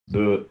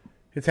Do it.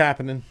 It's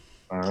happening.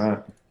 All right.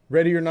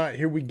 Ready or not,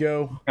 here we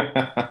go.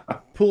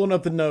 Pulling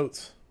up the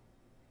notes.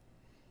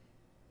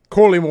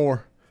 Corley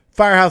Moore,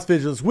 Firehouse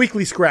Vigilance,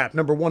 Weekly Scrap,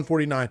 number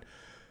 149.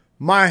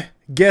 My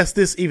guest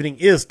this evening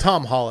is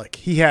Tom Hollick.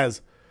 He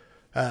has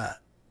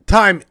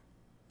time.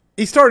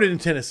 He started in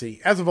Tennessee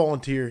as a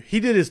volunteer. He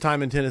did his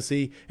time in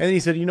Tennessee, and then he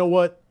said, you know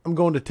what? I'm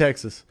going to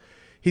Texas.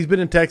 He's been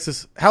in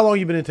Texas. How long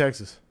you been in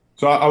Texas?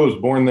 So I was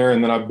born there,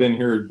 and then I've been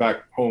here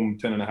back home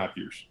 10.5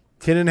 years.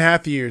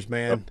 10.5 years,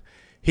 man. Yep.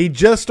 He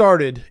just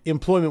started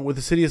employment with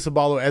the city of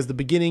Sabalo as the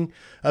beginning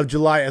of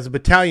July as a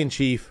battalion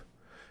chief.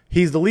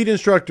 He's the lead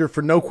instructor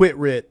for No Quit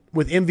RIT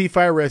with MV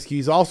Fire Rescue.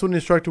 He's also an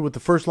instructor with the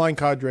First Line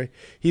Cadre.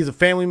 He's a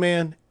family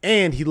man,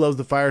 and he loves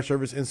the fire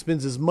service and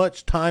spends as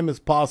much time as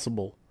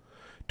possible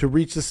to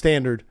reach the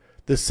standard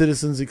the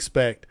citizens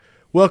expect.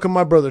 Welcome,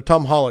 my brother,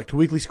 Tom Hollick, to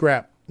Weekly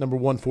Scrap, number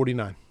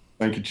 149.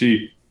 Thank you,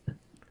 Chief.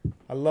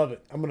 I love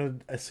it. I'm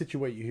going to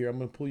situate you here. I'm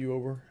going to pull you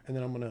over, and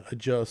then I'm going to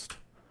adjust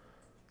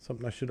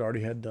something I should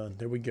already had done.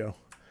 There we go.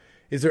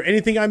 Is there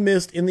anything I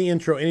missed in the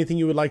intro? Anything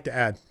you would like to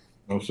add?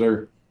 No,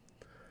 sir.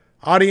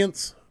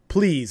 Audience,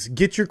 please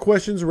get your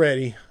questions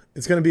ready.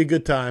 It's going to be a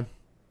good time.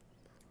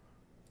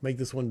 Make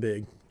this one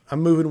big.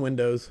 I'm moving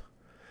windows.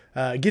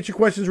 Get your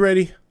questions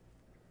ready.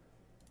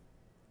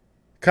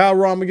 Kyle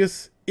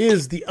Romagus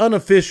is the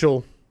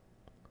unofficial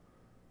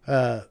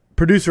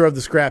producer of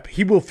the scrap.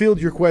 He will field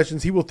your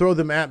questions. He will throw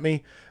them at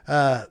me.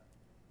 I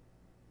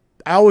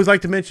always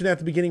like to mention at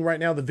the beginning right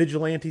now the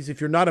Vigilantes. If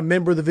you're not a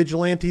member of the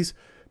Vigilantes,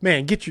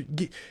 man, get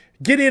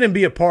in and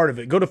be a part of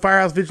it. Go to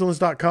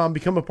firehousevigilance.com.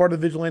 Become a part of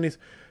the Vigilantes.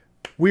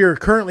 We are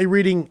currently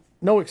reading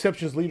No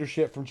Exceptions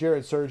Leadership from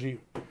Jared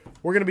Sergi.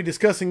 We're going to be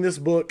discussing this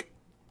book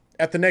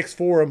at the next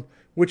forum,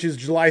 which is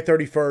July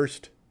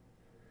 31st.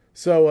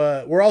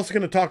 So we're also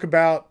going to talk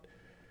about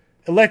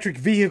electric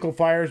vehicle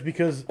fires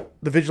because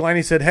the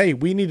Vigilante said, hey,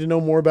 we need to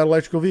know more about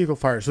electrical vehicle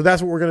fires. So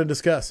that's what we're going to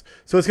discuss.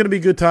 So it's going to be a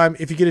good time.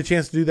 If you get a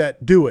chance to do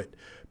that, do it.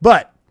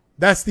 But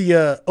that's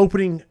the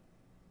opening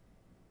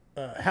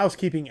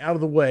housekeeping out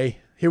of the way.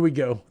 Here we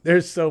go.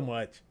 There's so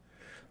much.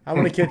 I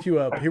want to catch you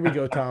up. Here we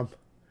go, Tom.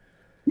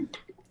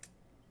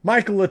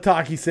 Michael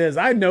Lataki says,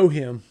 I know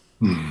him.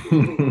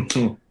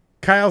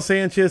 Kyle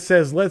Sanchez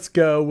says, let's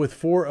go with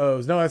 4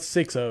 O's. No, that's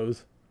 6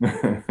 O's.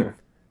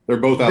 They're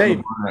both out in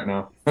the barn right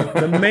now.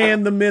 The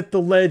man, the myth,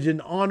 the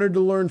legend. Honored to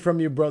learn from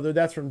you, brother.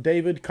 That's from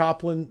David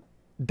Copland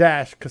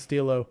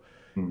Castillo.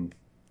 And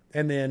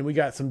then we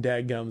got some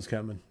dadgums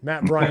coming.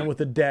 Matt Bryan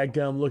with a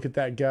dadgum. Look at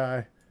that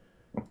guy.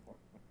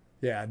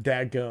 Yeah,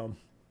 dadgum.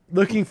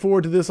 Looking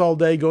forward to this all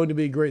day. Going to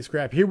be a great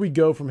scrap. Here we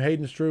go from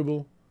Hayden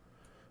Struble.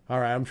 All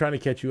right, I'm trying to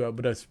catch you up,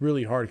 but it's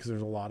really hard because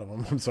there's a lot of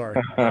them. I'm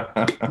sorry.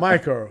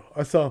 Michael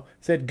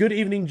said, good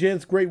evening,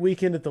 gents. Great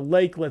weekend at the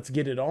lake. Let's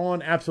get it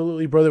on.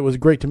 Absolutely, brother. It was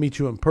great to meet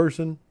you in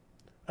person.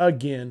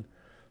 Again,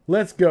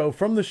 let's go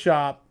from the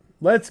shop.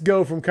 Let's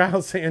go from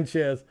Kyle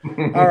Sanchez.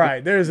 All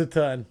right, there's a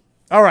ton.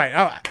 All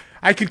right,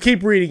 I could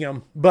keep reading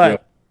them, but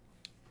yep.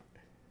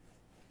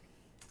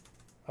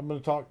 I'm going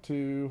to talk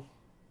to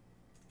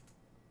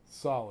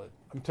Solid.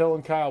 I'm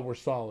telling Kyle we're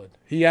solid.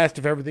 He asked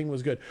if everything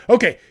was good.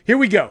 Okay, here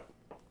we go.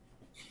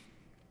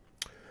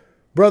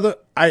 Brother,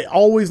 I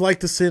always like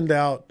to send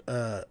out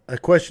a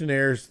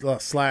questionnaire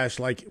 /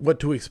 like what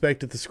to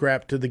expect at the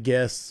scrap to the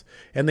guests.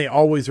 And they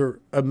always are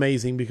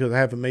amazing because I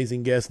have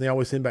amazing guests and they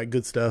always send back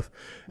good stuff.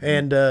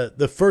 And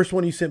the first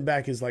one you sent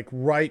back is like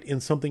right in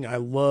something I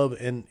love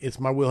and it's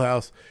my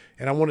wheelhouse.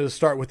 And I wanted to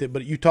start with it.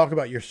 But you talk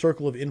about your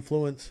circle of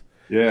influence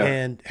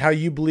and how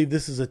you believe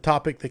this is a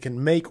topic that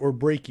can make or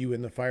break you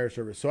in the fire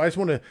service. So I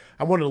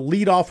want to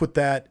lead off with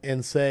that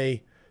and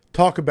say,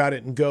 talk about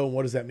it and go. And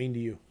what does that mean to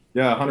you?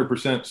 Yeah,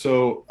 100%.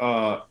 So,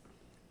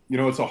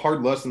 it's a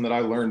hard lesson that I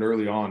learned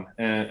early on,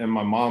 and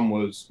my mom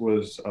was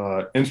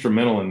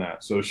instrumental in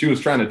that. So she was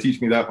trying to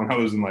teach me that when I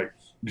was in like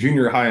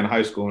junior high and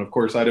high school, and of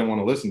course I didn't want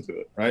to listen to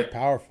it. Right?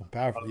 Powerful,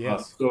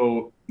 yes.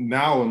 So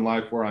now in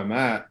life where I'm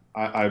at,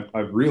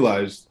 I've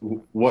realized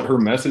what her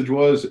message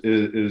was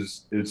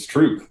is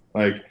truth.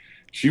 Like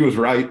she was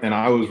right and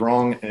I was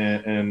wrong,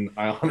 and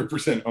I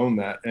 100% own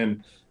that.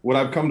 And what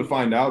I've come to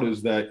find out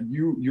is that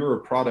you're a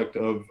product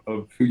of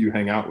who you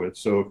hang out with.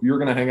 So if you're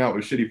going to hang out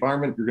with shitty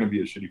firemen, you're going to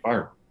be a shitty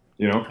fireman.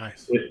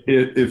 Nice.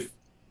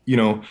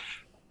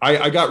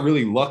 I got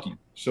really lucky.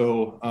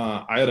 So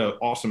I had an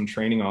awesome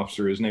training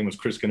officer. His name was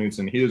Chris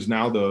Knudsen. He is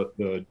now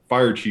the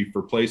fire chief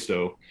for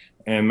Plaistow.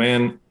 And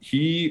man,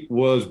 he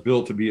was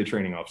built to be a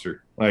training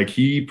officer. Like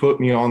he put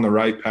me on the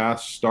right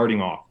path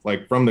starting off,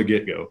 like from the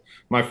get-go.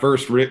 My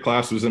first RIT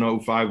class was in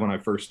 05 when I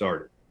first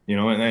started.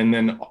 And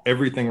then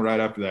everything right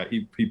after that,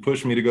 he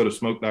pushed me to go to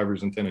smoke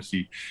divers in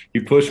Tennessee. He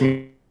pushed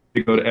me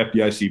to go to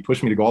FDIC,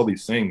 pushed me to go all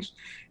these things.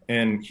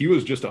 And he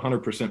was just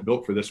 100%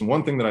 built for this. And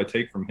one thing that I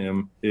take from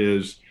him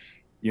is,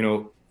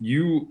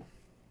 you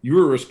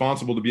are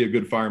responsible to be a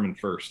good fireman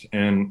first.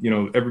 And,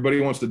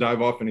 everybody wants to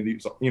dive off into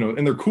these,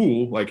 and they're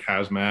cool, like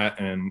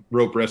hazmat and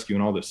rope rescue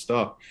and all this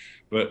stuff.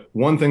 But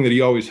one thing that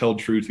he always held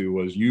true to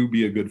was you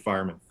be a good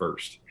fireman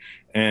first.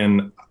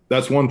 And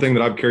that's one thing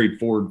that I've carried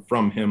forward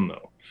from him,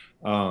 though.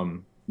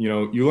 you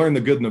know, you learn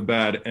the good and the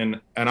bad. And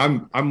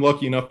I'm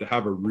lucky enough to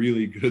have a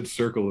really good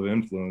circle of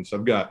influence.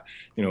 I've got,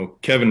 you know,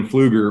 Kevin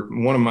Pfluger,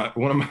 one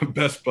of my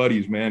best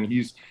buddies, man.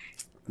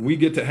 We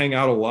get to hang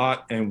out a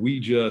lot, and we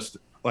just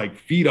like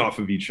feed off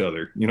of each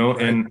other, you know,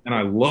 and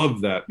I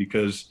love that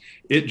because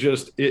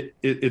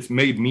it's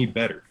made me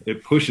better.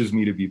 It pushes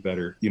me to be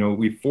better. You know,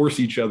 we force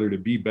each other to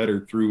be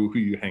better through who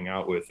you hang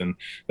out with, and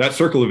that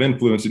circle of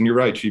influence. And you're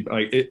right, Chief.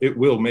 Like it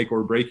will make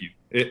or break you.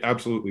 It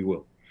absolutely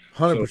will.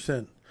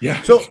 100%.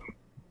 Yeah. So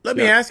let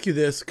me ask you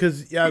this,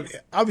 because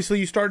obviously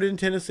you started in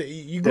Tennessee.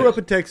 You grew up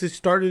in Texas.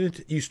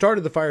 You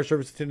started the fire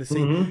service in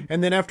Tennessee,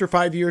 and then after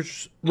 5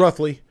 years,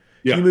 roughly,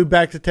 you moved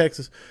back to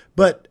Texas.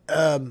 But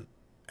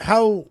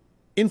how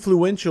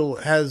influential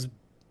has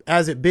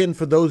it been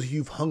for those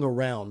you've hung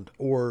around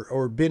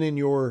or been in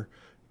your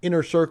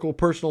inner circle,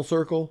 personal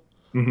circle?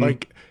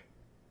 Like,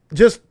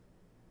 just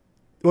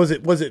was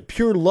it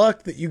pure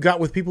luck that you got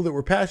with people that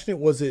were passionate?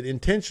 Was it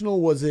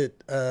intentional? Was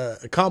it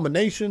a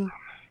combination?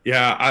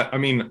 Yeah, I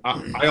mean,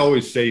 I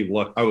always say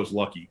luck. I was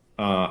lucky.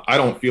 I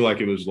don't feel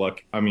like it was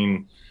luck. I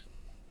mean,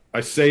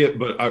 I say it,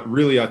 but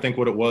I think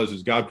what it was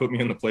is God put me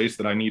in the place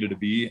that I needed to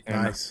be.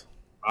 And nice.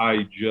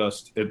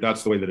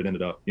 That's the way that it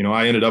ended up. You know,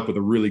 I ended up with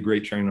a really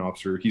great training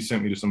officer. He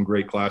sent me to some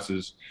great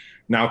classes.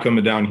 Now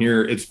coming down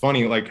here, it's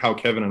funny, like how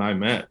Kevin and I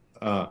met.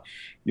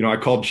 You know, I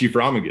called Chief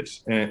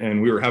Romagus, and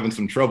we were having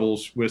some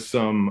troubles with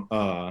some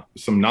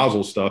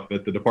nozzle stuff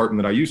at the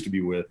department that I used to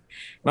be with.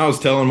 And I was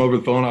telling him over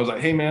the phone, I was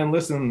like, hey man,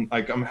 listen,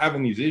 like I'm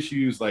having these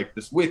issues, like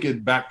this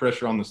wicked back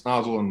pressure on this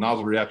nozzle and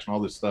nozzle reaction, all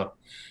this stuff.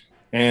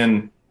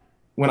 And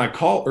when I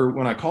called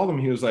him,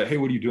 he was like, hey,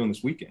 what are you doing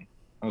this weekend?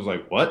 I was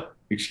like, what?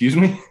 Excuse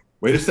me?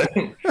 Wait a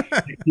second.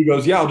 He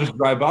goes, yeah, I'll just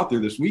drive out there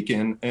this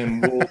weekend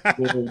and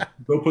we'll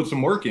go put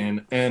some work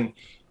in. And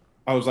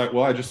I was like,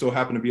 well, I just so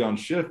happen to be on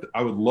shift.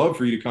 I would love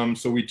for you to come.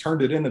 So we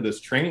turned it into this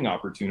training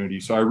opportunity.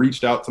 So I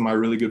reached out to my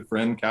really good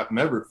friend, Captain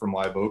Everett from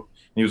Live Oak.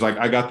 And he was like,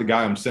 I got the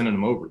guy, I'm sending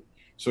him over.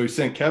 So he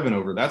sent Kevin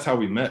over. That's how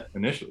we met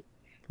initially.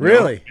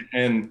 Really? Know?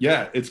 And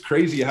yeah, it's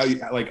crazy how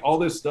you like all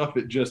this stuff.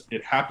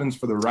 It happens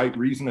for the right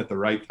reason at the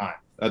right time.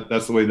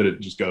 That's the way that it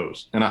just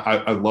goes. And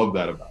I love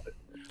that about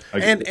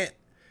it.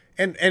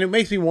 And it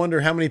makes me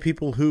wonder how many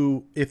people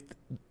who, if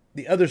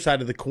the other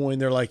side of the coin,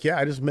 they're like, yeah,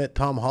 I just met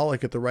Tom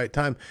Hollick at the right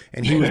time,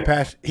 and he was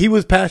passionate. He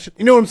was passionate.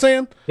 You know what I'm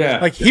saying? Yeah.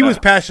 Like he was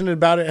passionate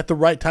about it at the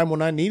right time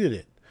when I needed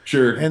it.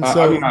 Sure. And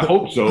so I mean, I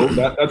hope so.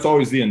 That's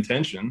always the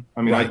intention.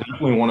 I mean, I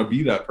definitely want to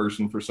be that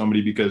person for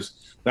somebody,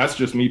 because that's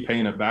just me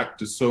paying it back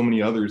to so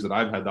many others that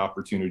I've had the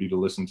opportunity to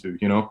listen to,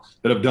 you know,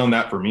 that have done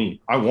that for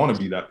me. I want to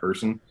be that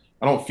person.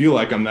 I don't feel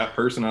like I'm that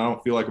person. I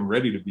don't feel like I'm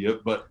ready to be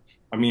it, but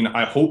I mean,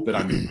 I hope that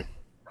I'm it.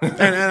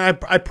 and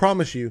I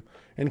promise you,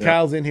 and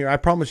Kyle's in here, I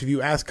promise if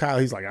you ask Kyle,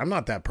 he's like, I'm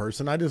not that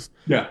person. I just,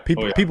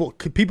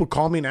 people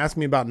call me and ask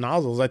me about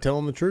nozzles. I tell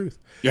them the truth.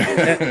 Yeah.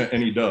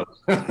 And he does.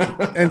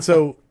 And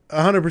so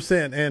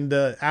 100%. And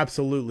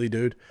absolutely,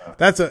 dude,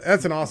 that's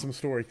an awesome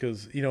story.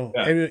 Cause you know,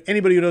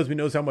 anybody who knows me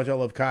knows how much I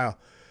love Kyle.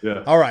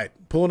 Yeah. All right.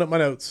 Pulling up my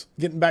notes,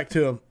 getting back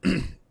to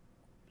him.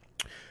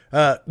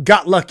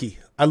 Got lucky.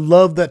 I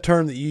love that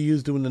term that you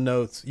used in the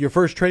notes. Your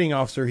first training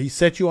officer, he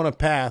set you on a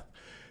path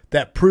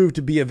that proved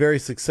to be a very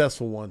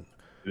successful one.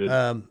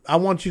 I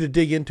want you to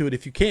dig into it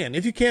if you can.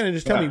 And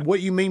just tell me what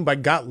you mean by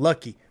got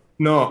lucky.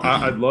 No,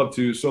 I'd love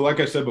to. So like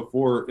I said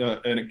before,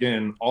 and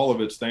again, all of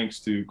it's thanks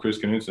to Chris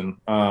Knutson.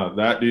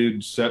 That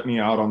dude set me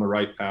out on the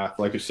right path.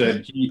 Like I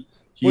said,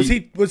 was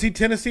he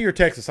Tennessee or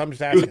Texas? I'm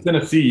just asking. He was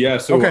Tennessee, yeah.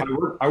 So okay.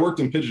 I worked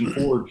in Pigeon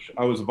Forge.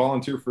 I was a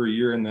volunteer for a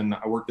year, and then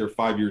I worked there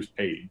 5 years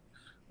paid.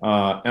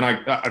 And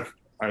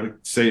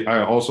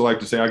I also like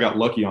to say I got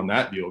lucky on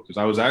that deal, because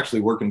I was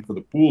actually working for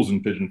the pools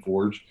in Pigeon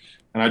Forge,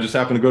 and I just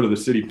happened to go to the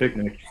city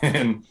picnic,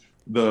 and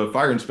the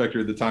fire inspector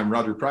at the time,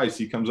 Roger Price,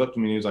 he comes up to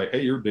me and he's like,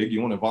 hey, you're big,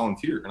 you want to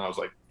volunteer? And I was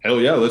like, hell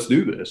yeah, let's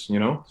do this, you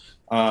know?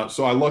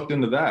 So I lucked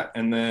into that.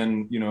 And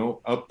then, you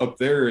know, up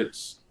there,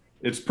 it's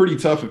pretty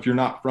tough if you're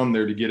not from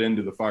there to get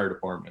into the fire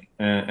department.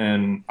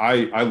 And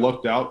I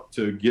lucked out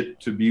to get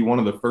to be one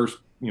of the first,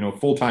 you know,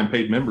 full-time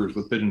paid members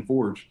with Pigeon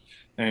Forge.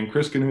 And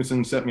Chris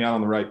Knutson set me out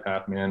on the right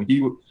path, man.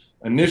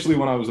 Initially,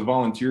 when I was a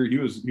volunteer, he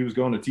was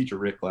going to teach a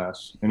RIT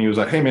class, and he was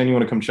like, hey man, you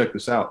want to come check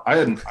this out? I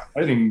hadn't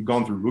even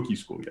gone through rookie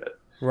school yet.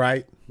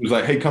 Right. He was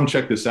like, hey, come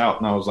check this out.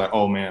 And I was like,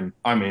 oh man,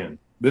 I'm in.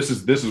 This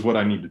is what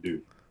I need to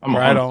do.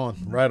 Right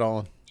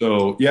on.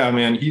 So yeah,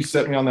 man, he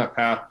set me on that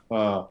path.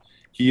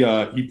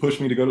 He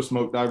pushed me to go to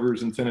smoke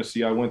divers in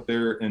Tennessee. I went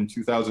there in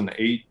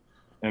 2008.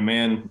 And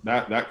man,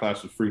 that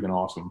class was freaking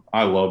awesome.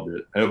 I loved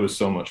it. It was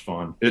so much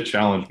fun. It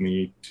challenged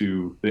me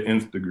to the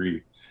nth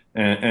degree.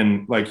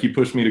 And like he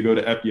pushed me to go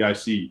to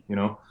FDIC, you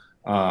know.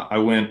 I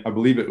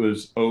believe it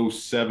was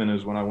 2007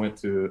 is when I went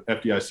to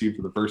FDIC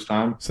for the first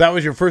time. So that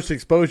was your first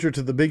exposure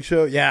to the big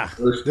show? Yeah.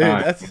 Dude,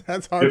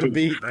 that's hard to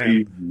beat,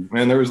 man.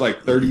 Man, there was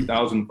like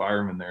 30,000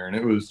 firemen there, and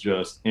it was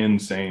just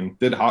insane.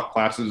 Did hot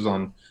classes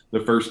on the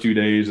first 2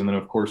 days, and then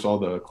of course all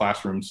the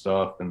classroom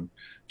stuff, and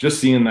just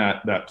seeing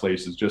that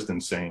place is just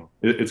insane.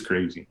 It's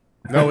crazy.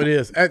 No, it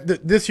is.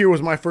 This year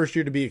was my first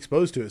year to be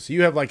exposed to it, so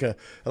you have like a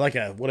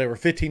whatever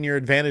 15-year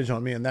advantage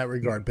on me in that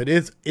regard. But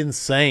it's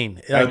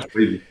insane. That's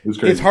crazy. It's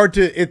crazy. It's hard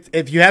to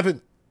if you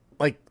haven't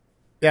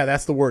yeah,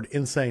 that's the word,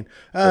 insane.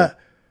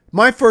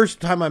 My first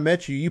time I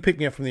met you, you picked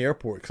me up from the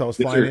airport because I was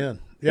flying in.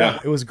 Yeah,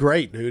 it was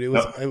great, dude. It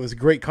was a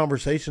great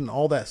conversation,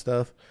 all that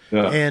stuff.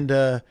 Yeah.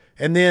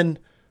 And then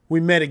we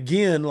met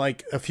again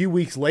like a few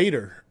weeks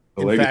later.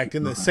 In fact,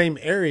 in the same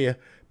area,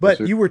 but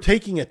you were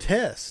taking a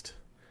test.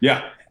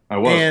 Yeah. I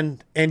was.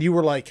 And you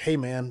were like, hey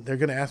man, they're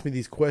going to ask me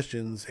these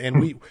questions.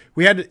 And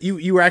we had to,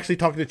 you were actually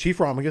talking to Chief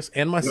Romagus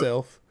and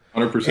myself.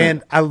 100%.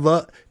 And I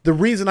love the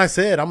reason I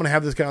said I'm going to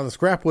have this guy on the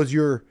scrap was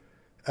your,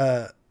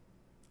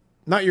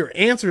 not your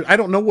answers. I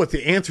don't know what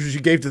the answers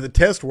you gave to the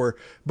test were,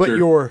 but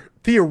your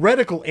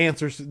theoretical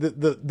answers,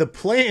 the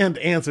planned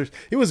answers.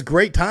 It was a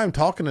great time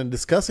talking and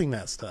discussing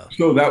that stuff.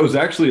 So that was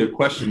actually a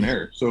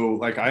questionnaire. So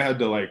like I had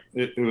to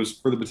it was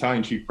for the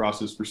battalion chief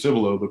process for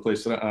Civilo, the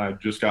place that I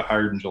just got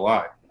hired in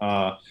July.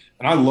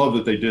 And I love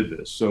that they did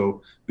this.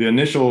 So the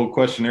initial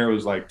questionnaire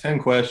was like 10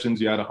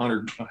 questions. You had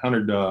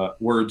 100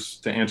 words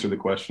to answer the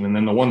question. And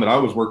then the one that I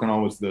was working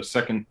on was the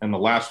second and the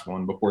last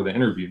one before the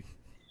interview.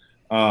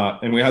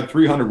 And we had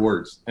 300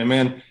 words. And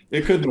man,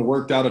 it couldn't have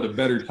worked out at a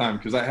better time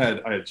because I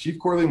had Chief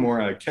Corley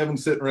Moore, I had Kevin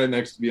sitting right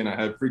next to me, and I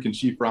had freaking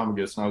Chief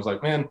Romagus. And I was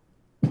like, man,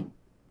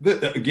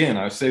 again,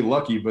 I say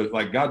lucky, but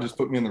like God just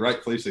put me in the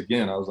right place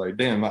again. I was like,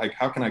 damn, like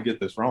how can I get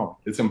this wrong?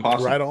 It's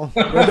impossible. Right on.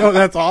 No,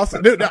 that's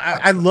awesome. Dude,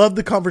 I love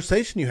the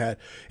conversation you had.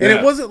 And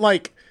it wasn't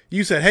like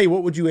you said, hey,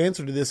 what would you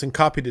answer to this and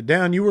copied it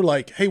down? You were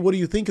like, hey, what do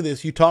you think of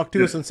this? You talked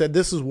to us and said,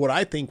 this is what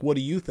I think. What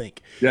do you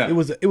think? Yeah.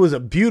 It was a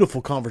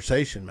beautiful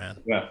conversation, man.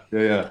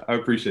 Yeah. I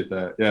appreciate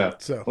that. Yeah.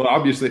 So, well,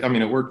 obviously, I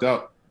mean, it worked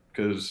out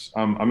because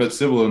I'm at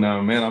Civilo now,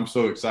 and man, I'm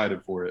so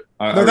excited for it.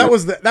 That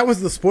was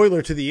the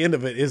spoiler to the end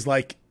of it is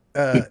like,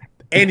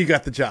 and you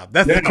got the job.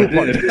 That's the cool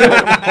part.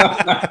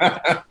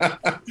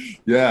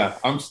 Yeah,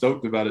 I'm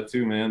stoked about it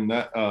too, man.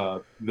 That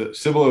the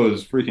Civilo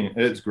is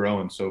it's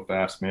growing so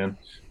fast, man.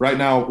 Right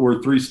now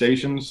we're 3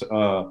 stations. It's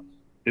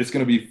going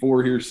to be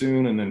 4 here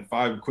soon, and then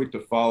 5 quick to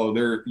follow.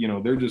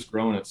 They're just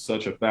growing at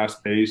such a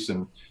fast pace,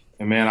 and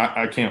man,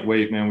 I can't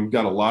wait, man. We've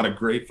got a lot of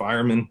great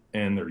firemen,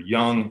 and they're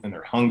young and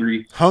they're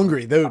hungry.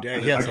 Hungry, dude.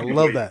 Yes, I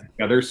love that.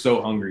 Yeah, they're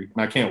so hungry,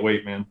 and I can't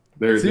wait, man.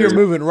 You're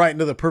moving right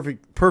into the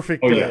perfect.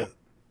 Oh, yeah.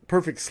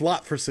 Perfect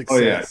slot for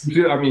success. Oh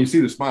yeah, I mean, you see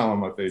the smile on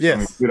my face. Yes. I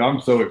mean, dude,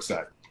 I'm so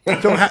excited.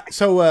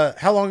 So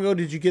how long ago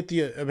did you get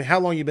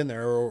how long you been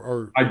there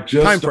or I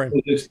just time frame?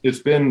 This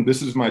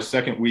is my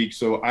 2nd week,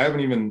 so I haven't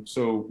even.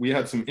 So we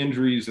had some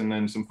injuries and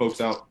then some folks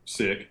out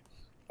sick.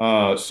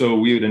 So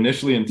we had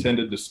initially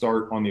intended to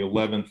start on the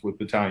 11th with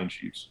battalion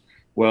chiefs.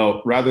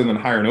 Well, rather than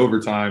hiring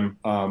overtime,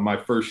 my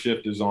first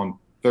shift is on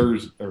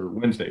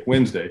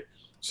Wednesday.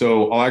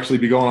 So I'll actually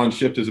be going on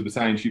shift as a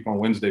battalion chief on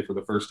Wednesday for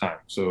the first time.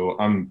 So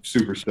I'm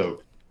super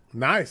stoked.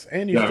 Nice.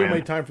 And you still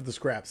made time for the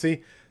scrap.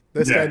 See,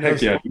 this guy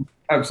knows. Yeah,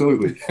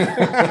 absolutely.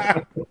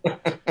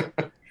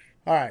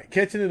 All right,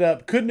 catching it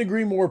up. Couldn't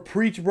agree more.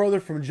 Preach,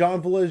 brother, from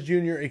John Velez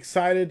Jr.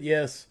 Excited,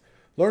 yes.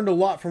 Learned a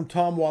lot from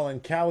Tom while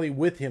in Cali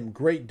with him.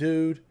 Great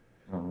dude.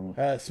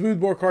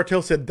 Smoothbore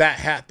Cartel said that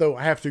hat, though.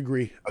 I have to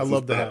agree. I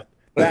love the hat.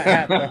 That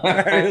hat, though.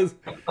 That is.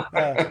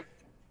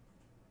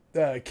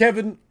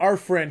 Kevin, our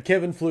friend,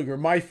 Kevin Pfluger,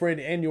 my friend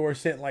and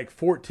yours, sent like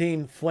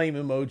 14 flame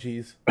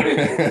emojis.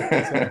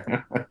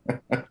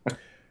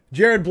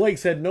 Jared Blake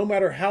said, no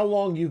matter how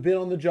long you've been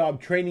on the job,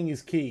 training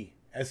is key.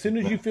 As soon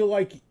as you feel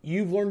like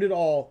you've learned it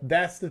all,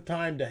 that's the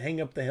time to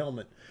hang up the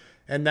helmet.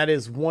 And that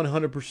is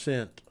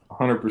 100%.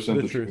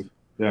 100% the truth.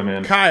 Yeah,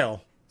 man.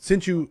 Kyle,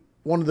 sent you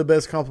one of the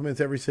best compliments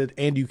ever said,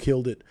 and you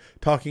killed it.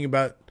 Talking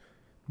about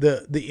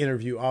the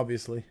interview,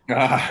 obviously.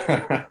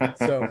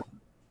 So,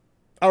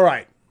 all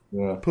right.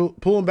 Yeah.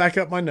 Pulling back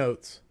up my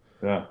notes.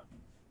 Yeah.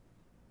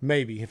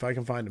 Maybe, if I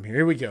can find them here.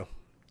 Here we go.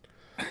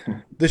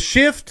 The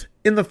shift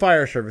in the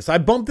fire service. I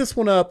bumped this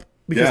one up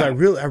because I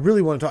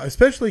really want to talk,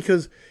 especially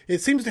because it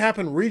seems to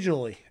happen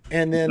regionally.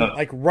 And then,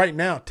 like right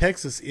now,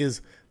 Texas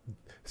is,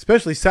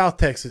 especially South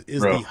Texas,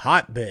 is the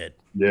hotbed.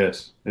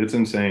 Yes, it's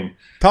insane.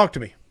 Talk to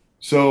me.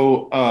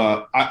 So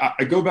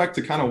I go back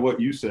to kind of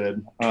what you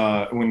said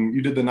when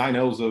you did the 9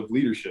 L's of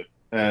leadership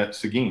at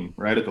Seguin,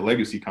 right, at the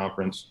Legacy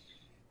Conference.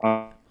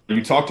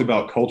 You talked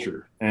about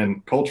culture,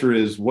 and culture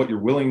is what you're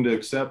willing to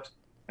accept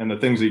and the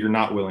things that you're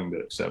not willing to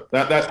accept.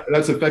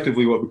 That's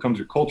effectively what becomes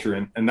your culture,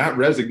 and that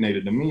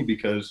resonated to me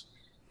because,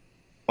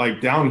 like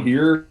down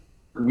here,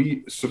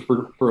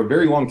 for a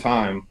very long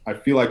time, I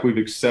feel like we've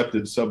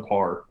accepted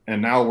subpar,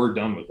 and now we're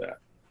done with that.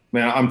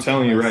 Man, I'm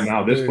telling you right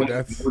now,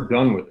 we're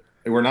done with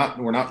it. We're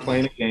not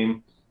playing a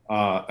game.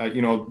 I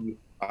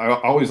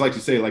always like to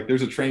say, like,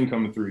 there's a train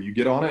coming through. You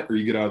get on it or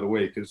you get out of the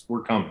way because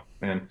we're coming,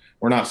 man.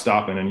 We're not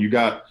stopping. And you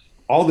got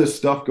all this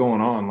stuff going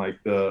on, like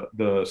it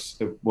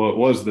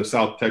was the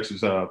South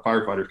Texas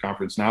Firefighters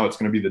Conference. Now it's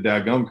going to be the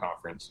Dadgum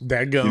Conference.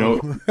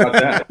 Dadgum. Got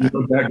that.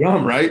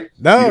 Dadgum, right?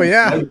 No,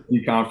 yeah.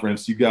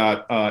 Conference. You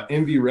got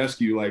MV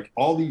Rescue, like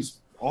all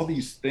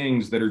these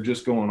things that are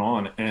just going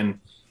on. And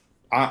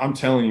I'm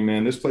telling you,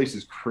 man, this place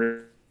is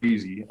crazy.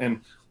 crazy.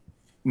 And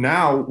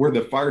now where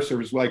the fire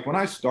service, like when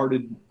I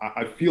started,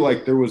 I feel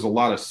like there was a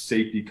lot of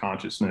safety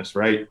consciousness,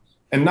 right?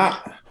 And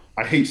not,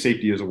 I hate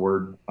safety as a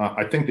word.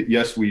 I think that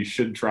yes, we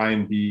should try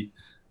and be,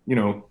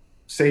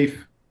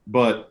 safe,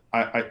 but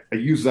I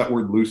use that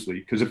word loosely,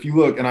 because if you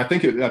look, and I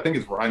think it's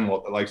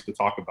Reinwald that likes to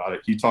talk about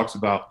it. He talks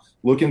about,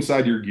 look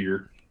inside your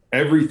gear,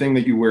 everything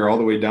that you wear all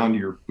the way down to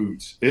your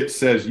boots. It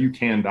says you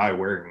can die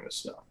wearing this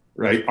stuff,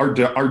 right?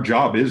 Our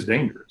job is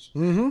dangerous,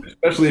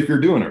 especially if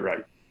you're doing it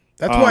right.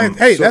 That's why.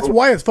 That's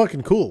why it's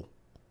fucking cool.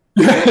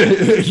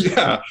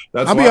 Yeah,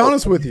 I'll be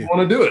honest with you.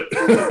 Want to do it?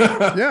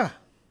 Yeah.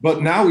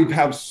 But now we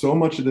have so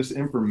much of this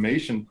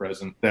information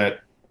present that,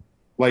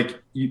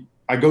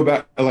 I go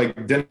back,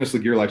 like Dennis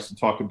Laguerre likes to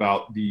talk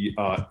about the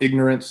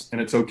ignorance,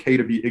 and it's okay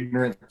to be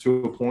ignorant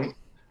to a point.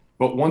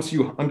 But once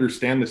you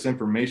understand this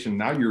information,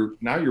 now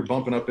you're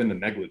bumping up into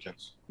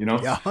negligence. Yeah,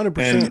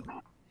 100%.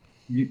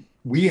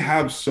 We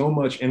have so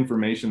much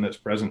information that's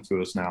present to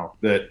us now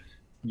that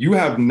you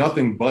have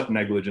nothing but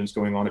negligence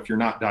going on if you're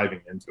not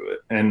diving into it.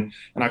 And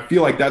I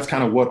feel like that's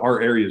kind of what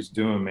our area is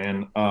doing,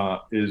 man.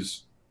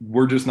 Is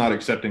we're just not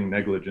accepting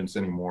negligence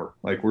anymore.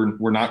 Like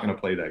we're not going to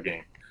play that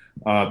game.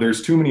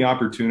 There's too many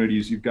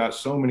opportunities. You've got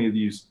so many of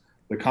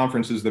the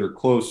conferences that are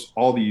close,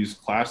 all these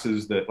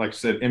classes that, like I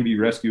said, MV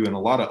Rescue and a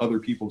lot of other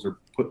people's are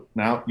putting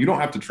out. You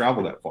don't have to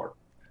travel that far.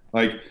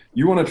 Like,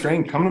 you want to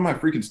train, come to my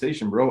freaking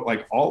station, bro.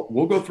 Like,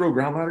 we'll go throw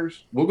ground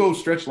ladders. We'll go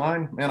stretch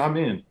line. Man, I'm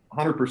in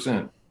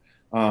 100%.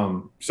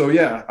 So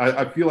yeah,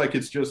 I feel like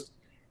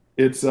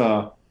it's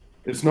no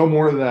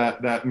more of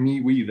that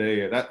me, we,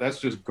 they. That's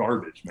just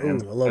garbage,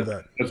 man. Ooh, I love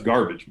that. That's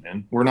garbage,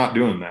 man. We're not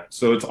doing that.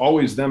 So it's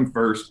always them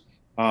first.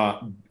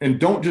 And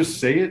don't just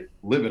say it,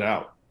 live it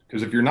out.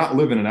 Because if you're not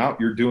living it out,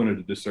 you're doing it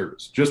a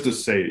disservice. Just to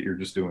say it, you're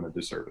just doing a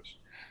disservice.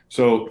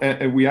 So,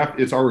 and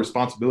it's our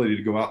responsibility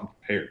to go out and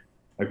prepare.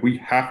 Like, we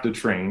have to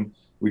train.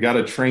 We got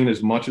to train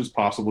as much as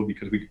possible,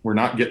 because we're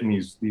not getting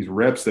these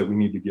reps that we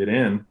need to get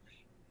in.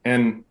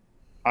 And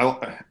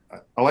I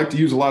like to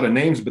use a lot of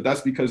names, but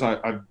that's because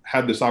I've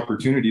had this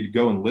opportunity to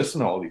go and listen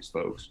to all these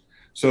folks.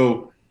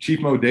 So Chief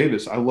Mo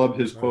Davis, I love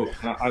his quote.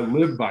 I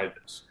live by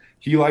this.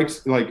 He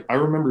likes, I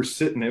remember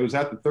sitting, it was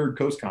at the Third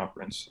Coast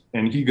Conference,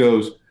 and he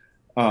goes,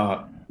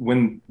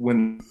 when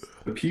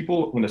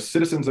the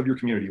citizens of your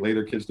community lay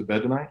their kids to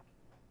bed tonight,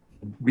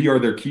 we are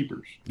their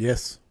keepers.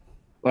 Yes.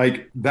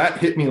 Like, that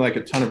hit me like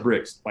a ton of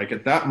bricks. Like,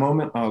 at that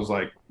moment, I was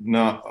like,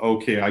 nah,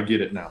 okay, I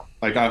get it now.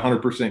 Like, I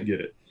 100% get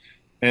it.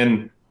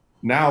 And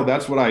now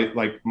that's what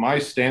my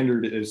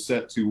standard is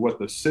set to what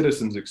the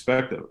citizens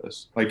expect of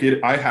us. Like,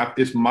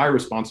 it's my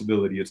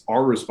responsibility. It's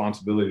our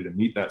responsibility to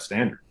meet that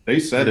standard. They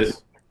said it.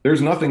 There's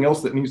nothing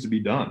else that needs to be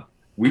done.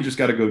 We just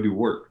got to go do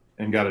work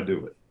and got to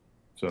do it.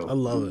 So I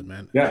love it,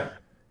 man. Yeah.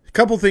 A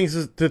couple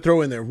things to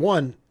throw in there.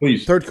 One,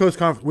 please. Third Coast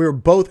Conference. We were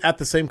both at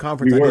the same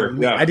conference.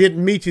 I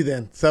didn't meet you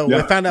then, so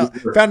I found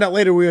out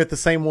later we were at the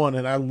same one,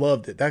 and I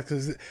loved it.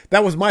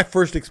 That was my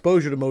first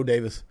exposure to Mo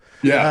Davis.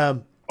 Yeah.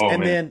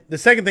 Then the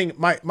second thing,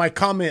 my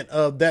comment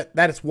of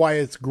that is why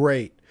it's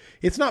great.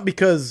 It's not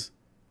because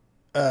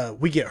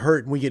we get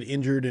hurt and we get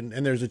injured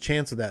and there's a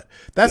chance of that.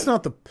 That's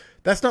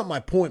not my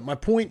point. My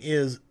point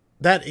is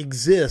that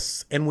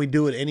exists and we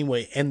do it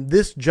anyway. And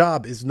this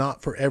job is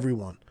not for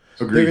everyone.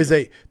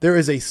 Agreed. There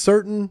is a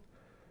certain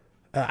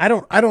I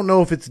don't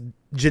know if it's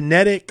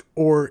genetic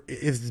or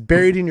if it's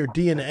buried in your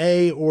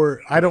DNA,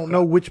 or I don't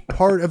know which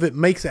part of it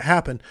makes it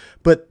happen,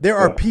 but there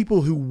are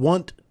people who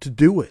want to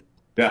do it.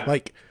 Yeah.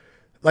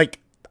 Like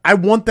I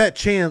want that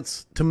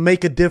chance to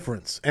make a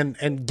difference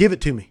and give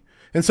it to me.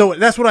 And so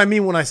that's what I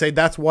mean when I say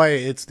that's why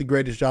it's the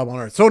greatest job on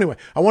earth. So anyway,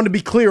 I want to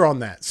be clear on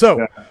that.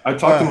 So I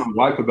talk to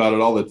my wife about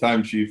it all the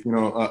time, Chief.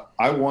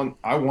 I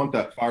want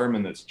that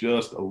fireman that's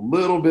just a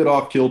little bit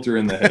off kilter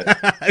in the head.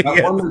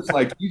 That one that's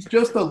like, he's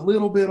just a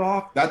little bit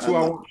off. That's who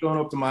I want showing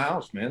up to my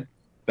house, man.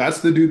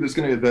 That's the dude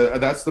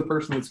that's the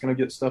person that's gonna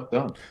get stuff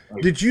done.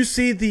 Did you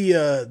see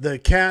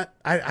the cat?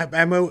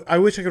 I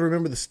wish I could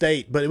remember the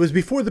state, but it was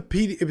before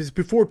it was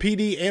before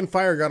PD and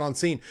fire got on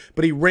scene.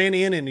 But he ran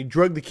in and he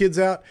drugged the kids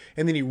out,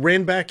 and then he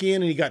ran back in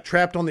and he got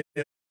trapped on the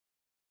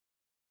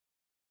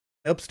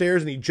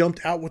upstairs and he jumped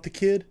out with the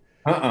kid.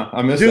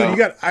 I missed out.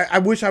 Dude, I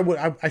wish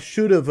I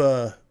should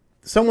have.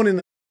 Someone in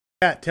the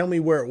chat tell me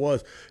where it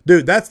was,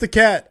 dude. That's the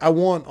cat I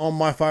want on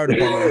my fire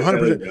department,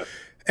 100%.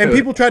 And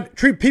people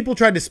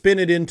tried to spin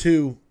it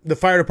into the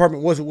fire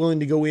department wasn't willing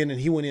to go in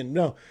and he went in.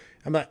 No,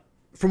 I'm not.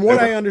 From what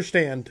I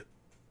understand,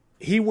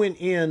 he went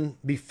in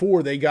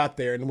before they got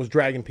there and was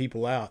dragging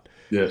people out.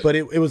 Yes. But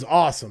it was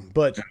awesome.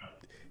 But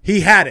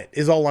he had it,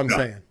 is all I'm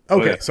saying.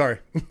 Okay, sorry.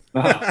 You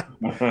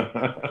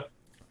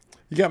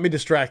got me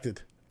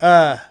distracted.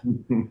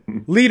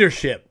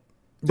 Leadership.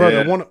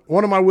 Brother,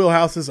 one of my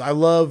wheelhouses. I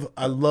love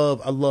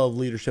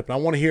leadership. And I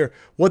want to hear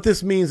what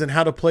this means and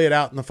how to play it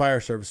out in the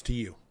fire service to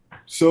you.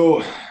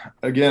 So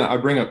again, I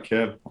bring up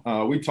Kev.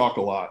 We talk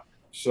a lot.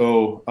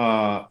 So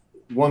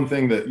one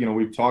thing that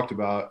we've talked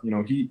about,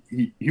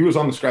 he was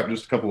on the scrap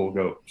just a couple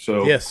ago.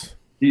 So yes,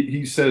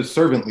 he says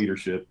servant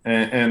leadership,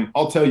 and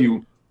I'll tell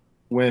you,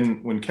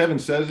 when Kevin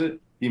says it,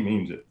 he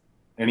means it,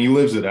 and he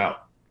lives it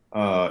out.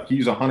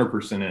 He's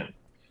 100%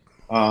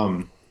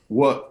 in.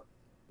 What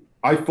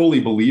I fully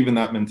believe in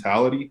that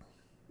mentality.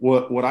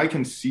 What I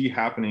can see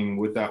happening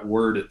with that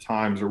word at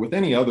times, or with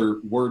any other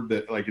word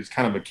that like is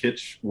kind of a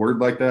kitsch word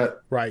like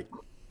that, Right.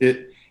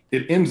 It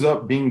ends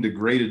up being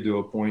degraded to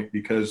a point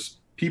because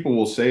people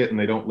will say it and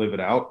they don't live it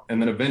out, and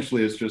then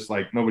eventually it's just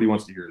like nobody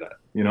wants to hear that,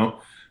 you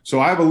know. So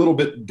I have a little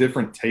bit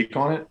different take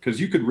on it,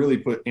 because you could really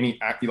put any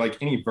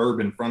verb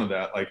in front of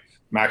that, like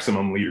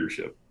maximum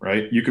leadership,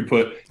 right? You could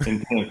put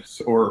intense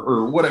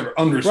or whatever,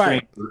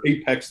 unrestrained, Right. or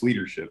apex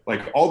leadership,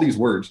 like all these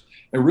words.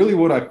 And really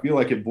what I feel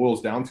like it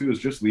boils down to is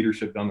just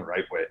leadership done the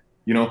right way,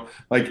 you know.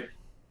 Like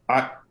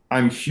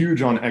I'm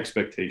huge on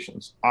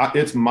expectations.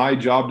 It's my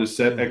job to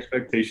set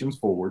expectations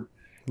forward,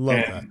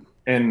 Love that.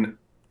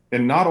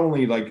 and not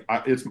only like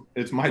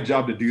it's my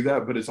job to do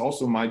that, but it's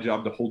also my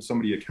job to hold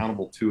somebody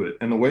accountable to it.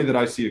 And the way that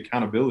I see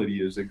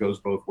accountability is it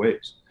goes both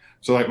ways.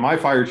 So like my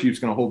fire chief's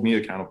going to hold me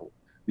accountable.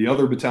 The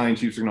other battalion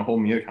chiefs are going to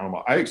hold me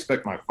accountable. I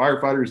expect my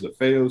firefighters, the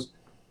FAOs,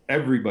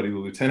 everybody, the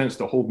lieutenants,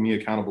 to hold me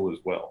accountable as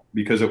well,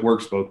 because it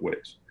works both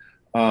ways.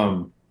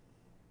 You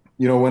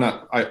know, when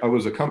I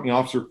was a company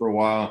officer for a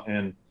while,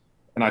 and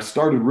I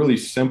started really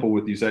simple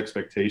with these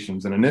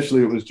expectations. And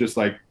initially it was just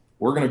like,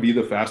 we're going to be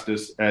the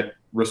fastest at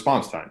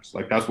response times.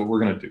 Like that's what we're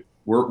going to do.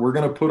 We're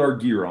going to put our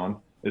gear on.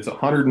 It's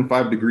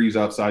 105 degrees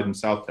outside in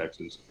South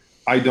Texas.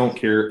 I don't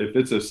care if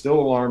it's a still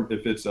alarm,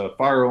 if it's a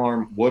fire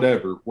alarm,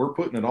 whatever, we're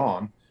putting it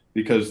on,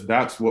 because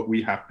that's what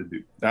we have to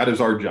do. That is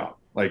our job.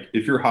 Like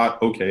if you're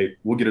hot, okay,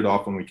 we'll get it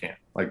off when we can.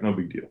 Like no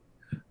big deal.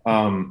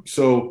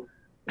 So,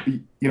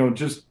 you know,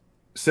 just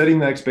setting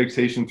the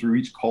expectation through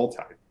each call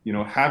type, you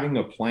know, having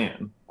a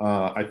plan.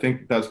 I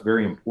think that's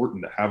very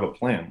important, to have a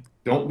plan.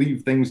 Don't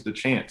leave things to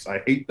chance.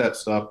 I hate that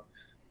stuff.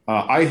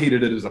 I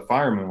hated it as a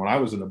fireman when I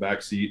was in the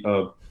back seat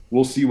of,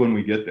 we'll see when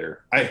we get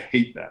there. I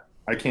hate that.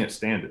 I can't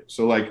stand it.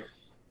 So like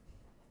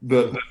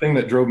the thing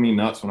that drove me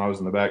nuts when I was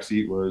in the back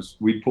seat was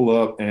we'd pull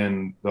up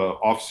and the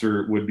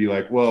officer would be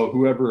like, well,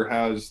 whoever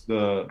has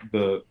the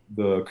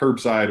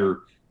curbside,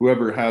 or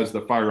whoever has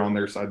the fire on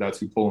their side, that's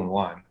who pulling the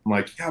line. I'm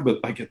like, yeah,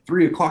 but like at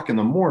 3 o'clock in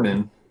the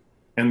morning,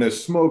 and the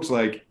smoke's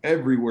like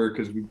everywhere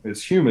because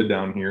it's humid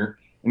down here,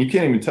 and you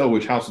can't even tell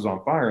which house is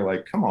on fire.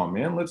 Like, come on,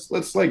 man, let's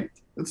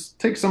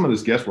take some of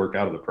this guesswork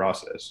out of the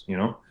process, you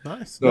know?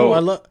 Nice. So, No, I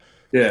love.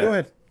 yeah, Go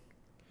ahead.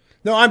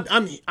 No,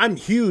 I'm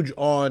huge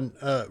on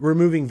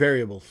removing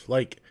variables.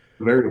 Like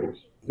variables.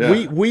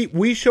 Yeah,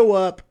 we show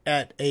up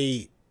at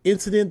a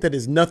incident that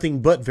is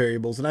nothing but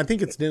variables, and I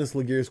think it's Dennis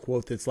Laguerre's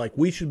quote that's like,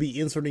 we should be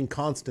inserting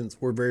constants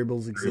where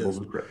variables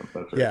exist. That's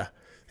right. Yeah,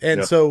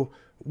 and Yeah. so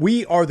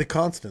we are the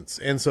constants,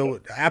 and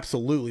so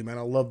absolutely, man,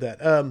 I love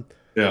that.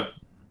 Yeah.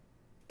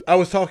 I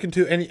was talking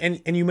to,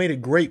 and you made a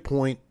great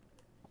point.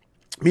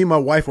 Me and my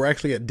wife were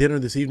actually at dinner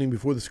this evening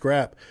before the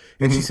scrap,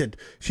 and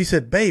she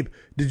said, babe,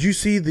 did you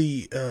see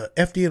the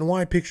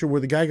FDNY picture where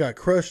the guy got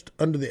crushed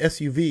under the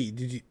SUV?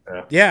 Did you?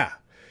 Yeah.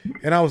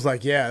 And I was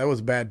like, yeah, that was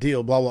a bad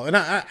deal, blah, blah. And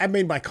I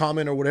made my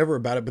comment or whatever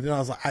about it, but then I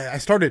was like, I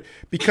started,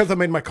 because I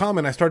made my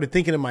comment, I started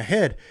thinking in my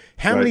head,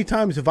 how many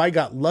times have I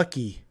got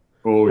lucky?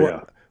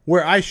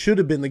 Where I should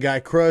have been the guy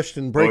crushed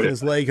and breaking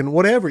his leg and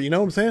whatever, you know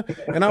what I'm saying?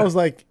 And I was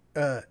like,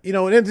 you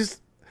know, and it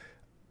just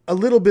a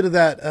little bit of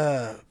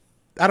that,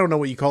 I don't know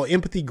what you call it,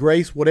 empathy,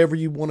 grace, whatever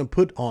you want to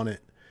put on it.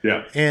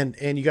 Yeah. And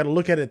you got to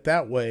look at it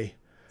that way.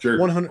 Sure.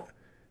 100.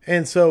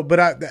 And so, but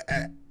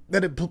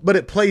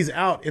it plays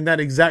out in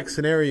that exact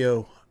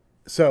scenario.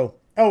 So,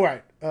 all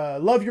right.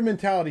 Love your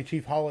mentality,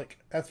 Chief Hollick.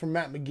 That's from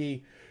Matt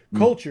McGee.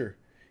 Culture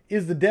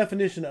is the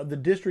definition of the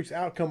district's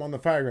outcome on the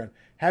fireground.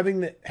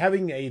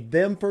 Having a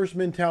them first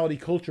mentality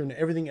culture, and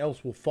everything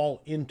else will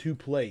fall into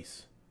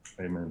place.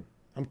 Amen.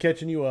 I'm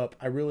catching you up.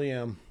 I really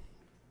am.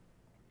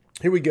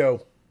 Here we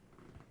go.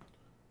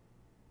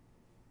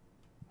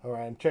 All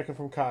right, I'm checking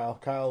from Kyle.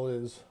 Kyle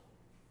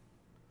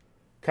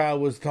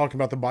was talking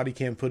about the body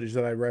cam footage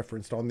that I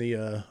referenced on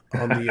the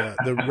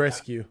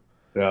rescue.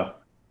 Yeah.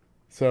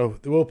 So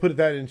we'll put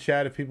that in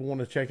chat if people want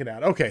to check it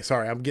out. Okay,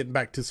 sorry, I'm getting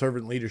back to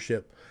servant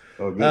leadership.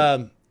 Oh,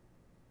 good.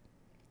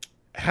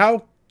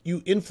 How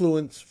you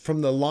influence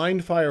from the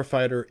line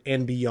firefighter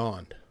and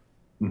beyond.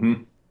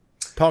 Mm-hmm.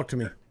 Talk to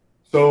me.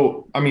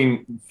 So, I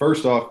mean,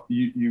 first off,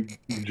 you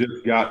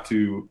just got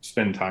to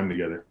spend time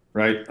together,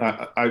 right?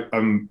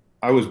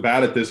 I was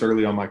bad at this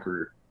early on my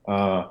career.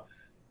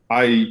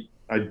 I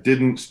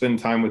didn't spend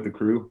time with the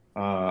crew.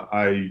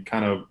 I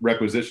kind of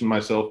requisitioned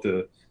myself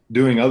to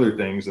doing other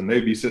things, and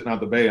they'd be sitting out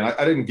the bay, and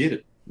I didn't get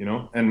it, you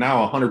know. And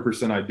now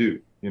 100% I do,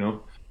 you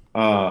know.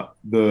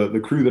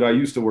 The crew that I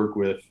used to work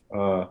with,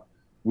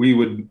 we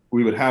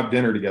would have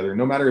dinner together.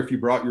 No matter if you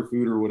brought your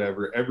food or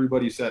whatever,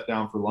 everybody sat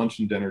down for lunch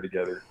and dinner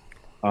together.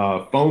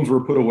 Phones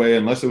were put away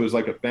unless it was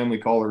like a family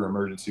call or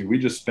emergency. We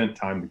just spent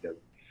time together.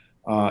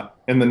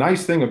 And the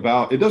nice thing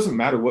about it, doesn't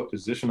matter what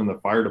position in the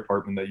fire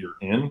department that you're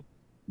in,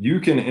 you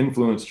can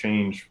influence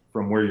change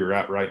from where you're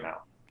at right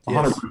now.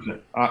 100%. Yes.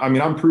 I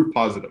mean, I'm proof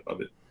positive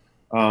of it.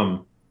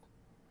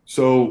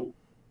 So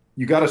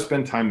you got to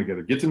spend time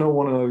together, get to know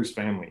one another's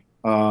family.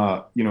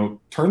 You know,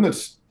 turn the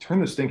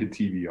stinking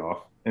TV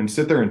off. and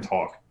sit there and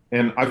talk.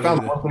 And I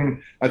found one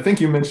thing, I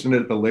think you mentioned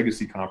it at the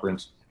Legacy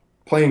Conference,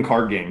 playing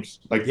card games.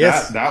 Like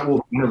that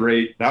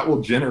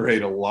will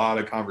generate a lot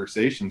of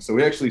conversation. So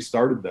we actually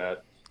started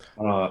that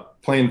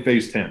playing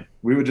Phase 10.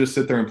 We would just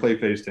sit there and play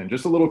Phase 10,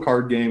 just a little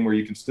card game where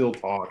you can still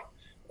talk.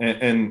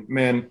 And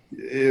man,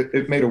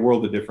 it made a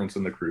world of difference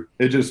in the crew.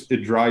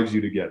 It drives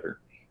you together.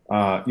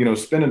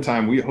 Spending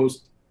time, we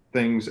host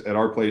things at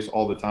our place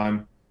all the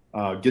time,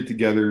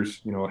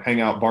 get-togethers, hang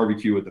out,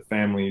 barbecue with the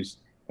families.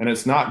 And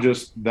it's not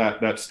just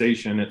that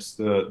station, it's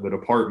the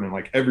department.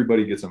 Like,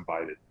 everybody gets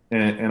invited.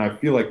 And I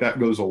feel like that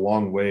goes a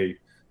long way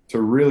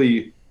to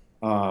really,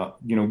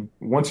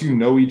 once you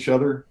know each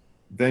other,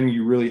 then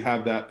you really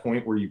have that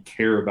point where you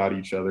care about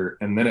each other.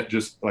 And then it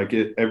just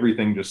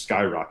everything just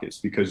skyrockets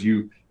because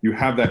you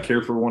have that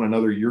care for one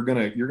another. You're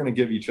going to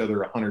give each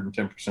other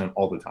 110%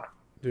 all the time.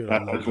 Dude,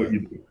 that's what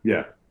you do.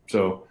 Yeah.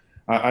 So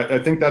I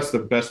think that's the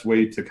best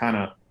way to kind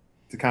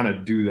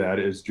of do that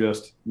is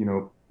just,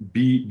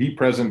 be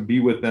present, be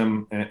with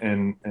them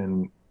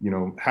and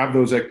have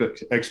those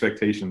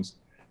expectations,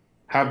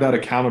 have that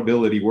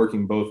accountability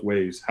working both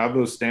ways, have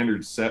those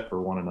standards set for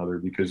one another,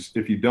 because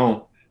if you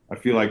don't, I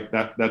feel like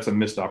that's a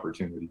missed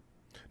opportunity.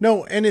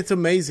 No, and it's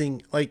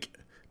amazing. Like,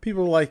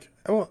 people are like,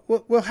 oh,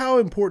 well, how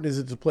important is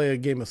it to play a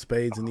game of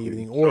spades in the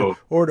evening, or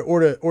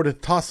to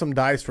toss some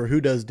dice for who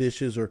does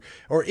dishes,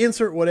 or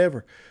insert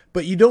whatever?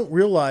 But you don't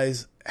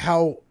realize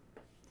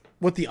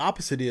what the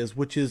opposite is,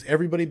 which is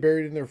everybody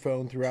buried in their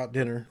phone throughout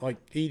dinner, like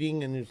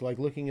eating and just like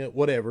looking at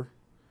whatever.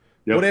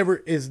 Yep. Whatever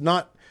is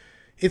not.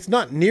 It's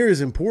not near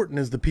as important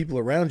as the people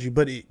around you,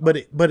 but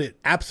it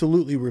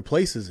absolutely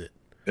replaces it.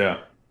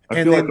 Yeah.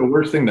 I feel like the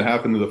worst thing to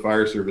happen to the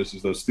fire service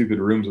is those stupid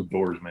rooms with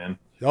doors, man.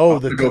 Oh,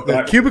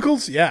 the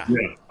cubicles? Yeah.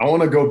 Yeah. I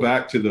want to go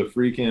back to the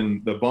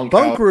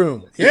bunk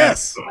room.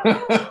 Yes.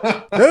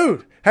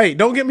 Dude. Hey,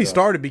 don't get me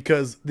started,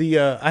 because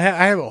I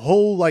have a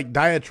whole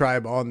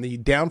diatribe on the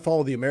downfall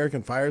of the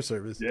American fire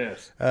service.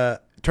 Yes.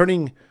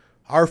 Turning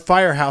our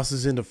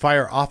firehouses into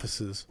fire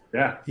offices.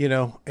 Yeah.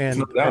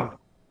 And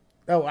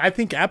I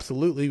think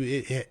absolutely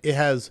it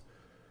has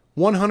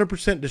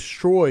 100%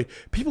 destroyed.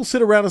 People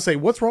sit around and say,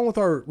 what's wrong with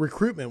our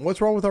recruitment? What's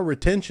wrong with our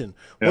retention?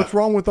 Yeah. What's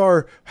wrong with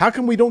how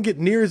come we don't get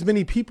near as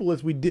many people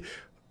as we did?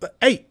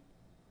 Hey,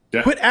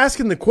 quit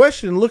asking the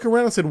question and look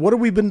around and say, what have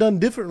we been done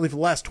differently for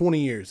the last 20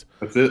 years?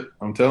 That's it.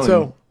 I'm telling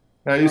you.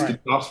 I used to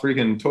toss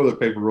freaking toilet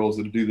paper rolls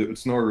at a dude that would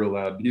snore real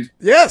loud.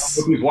 Yes.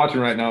 I hope he's watching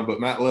right now, but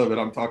Matt Lovett,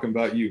 I'm talking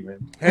about you,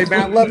 man. Hey,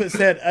 Matt Lovett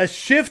said a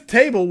shift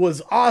table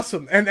was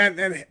awesome. And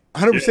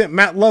 100%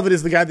 Matt Lovett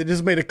is the guy that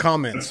just made a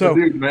comment. That's the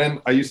dude,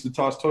 man. I used to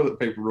toss toilet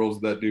paper rolls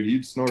at that dude.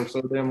 He'd snore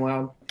so damn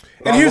loud.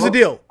 And here's the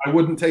deal. I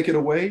wouldn't take it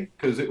away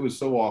because it was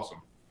so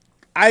awesome.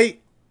 I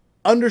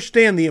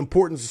understand the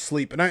importance of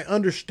sleep, and I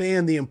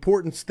understand the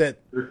importance that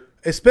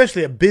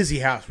especially a busy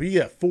house where you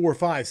get 4,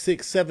 5,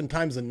 6, 7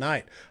 times a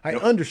night. I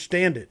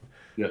understand it.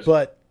 Yes.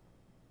 But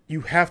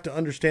you have to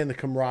understand the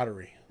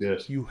camaraderie.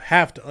 Yes. You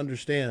have to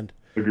understand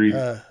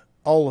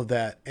all of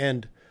that.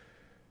 And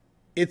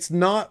it's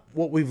not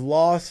what we've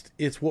lost,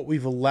 it's what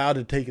we've allowed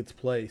to take its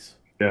place.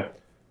 Yeah.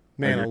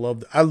 Man,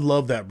 I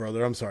love that,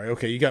 brother. I'm sorry.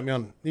 Okay, you got me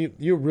on.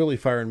 You're really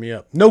firing me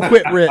up. No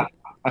Quit RIT.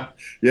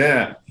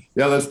 Yeah,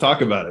 let's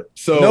talk about it.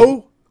 So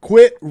No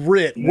Quit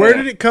RIT. Yeah. Where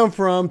did it come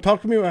from?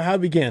 Talk to me about how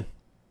it began.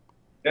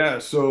 Yeah,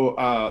 so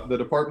the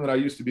department that I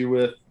used to be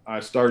with, I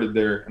started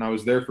there, and I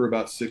was there for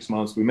about 6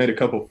 months. We made a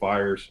couple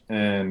fires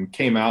and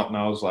came out, and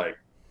I was like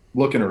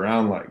looking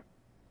around like,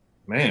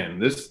 man,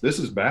 this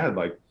is bad.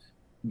 Like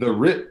the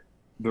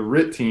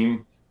RIT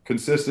team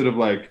consisted of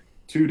like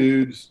 2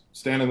 dudes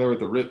standing there with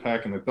the RIT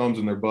pack and their thumbs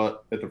in their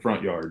butt at the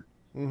front yard.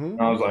 Mm-hmm.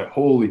 And I was like,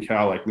 holy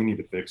cow, like we need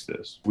to fix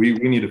this. We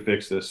need to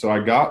fix this. So I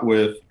got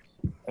with,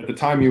 at the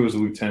time he was a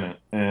lieutenant,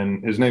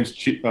 and his name's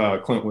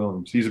Clint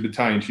Williams. He's a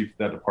battalion chief at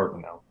that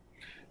department now.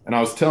 And I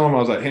was telling him, I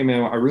was like, hey,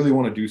 man, I really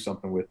want to do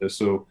something with this.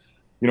 So,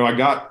 I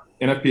got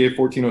NFPA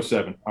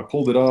 1407. I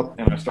pulled it up,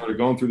 and I started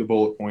going through the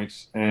bullet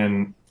points.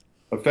 And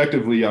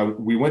effectively,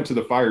 we went to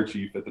the fire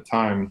chief at the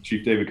time,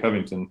 Chief David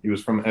Covington. He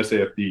was from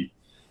SAFD.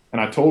 And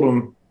I told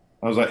him,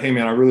 I was like, hey,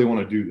 man, I really want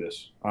to do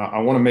this. I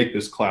want to make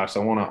this class.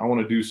 I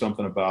want to do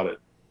something about it.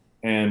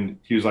 And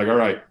he was like, all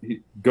right,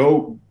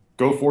 go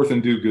forth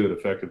and do good,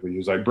 effectively. He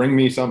was like, bring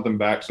me something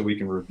back so we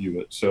can review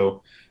it.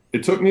 So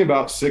it took me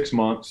about 6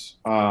 months,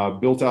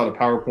 built out a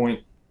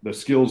PowerPoint, the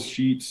skills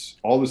sheets,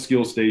 all the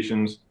skill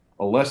stations,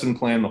 a lesson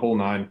plan, the whole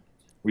 9.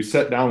 We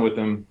sat down with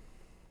him,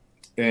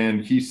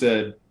 and he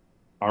said,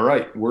 all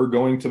right, we're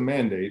going to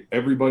mandate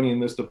everybody in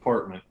this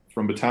department,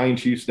 from battalion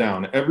chiefs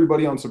down,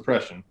 everybody on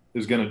suppression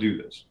is going to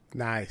do this.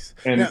 Nice.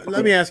 And now,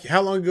 let me ask you,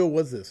 how long ago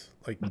was this?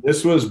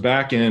 This was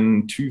back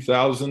in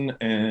 2000,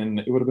 and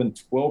it would have been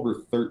 12 or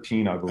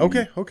 13, I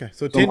believe. Okay.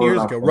 So 10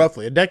 years ago,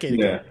 roughly, a decade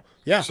ago.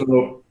 Yeah.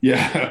 So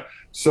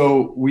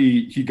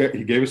he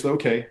gave us the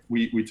okay.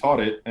 We taught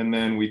it, and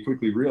then we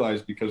quickly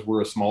realized, because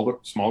we're a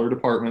smaller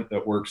department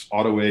that works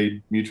auto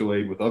aid, mutual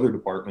aid with other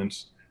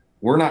departments,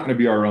 we're not going to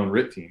be our own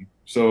RIT team.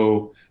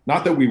 So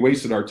not that we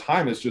wasted our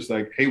time, it's just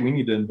like, hey, we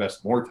need to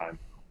invest more time.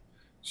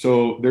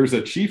 So there's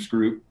a Chiefs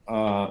group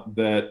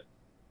that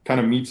kind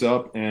of meets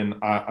up, and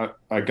I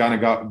kind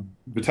of got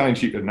battalion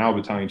chief, now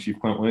battalion chief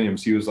Clint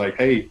Williams. He was like,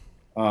 hey,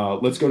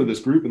 let's go to this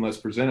group and let's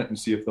present it and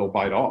see if they'll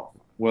bite off.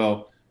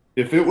 Well,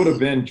 if it would have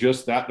been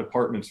just that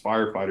department's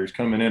firefighters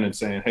coming in and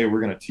saying, hey,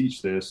 we're going to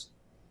teach this,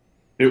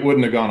 it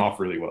wouldn't have gone off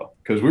really well,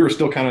 because we were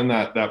still kind of in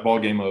that ball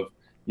game of,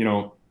 you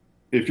know,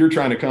 if you're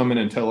trying to come in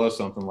and tell us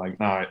something like,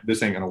 nah,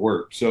 this ain't going to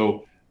work.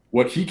 So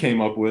what he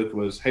came up with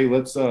was, hey,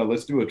 let's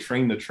do a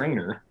train the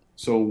trainer.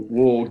 So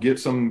we'll get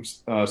some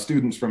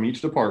students from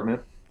each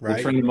department, we'll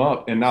train them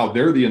up, and now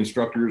they're the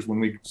instructors when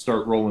we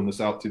start rolling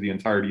this out to the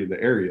entirety of the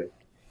area.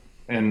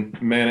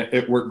 And man,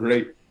 it worked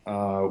great.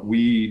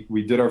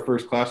 We did our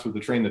first class with the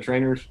train the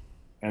trainers,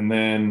 and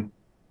then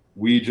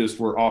we just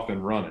were off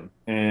and running.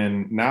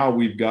 And now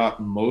we've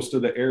got most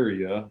of the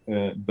area,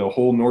 the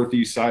whole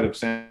northeast side of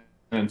San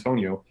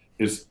Antonio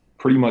is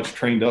pretty much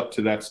trained up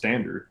to that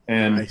standard.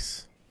 And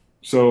nice.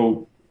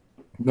 So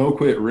no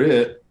Quit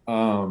RIT,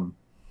 man,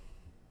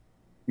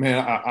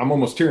 I'm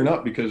almost tearing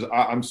up because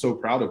I'm so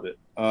proud of it.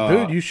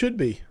 Dude, you should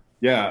be.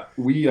 Yeah,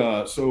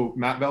 so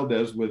Matt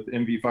Valdez with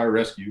MV Fire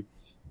Rescue,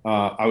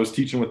 I was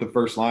teaching with the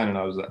first line, and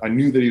I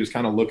knew that he was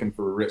kind of looking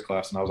for a RIT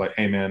class, and I was like,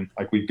 hey man,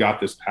 like, we've got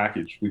this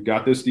package, we've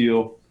got this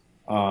deal.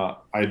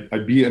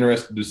 I'd be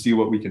interested to see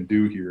what we can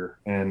do here.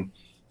 And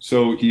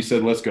so he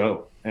said, let's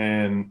go.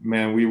 And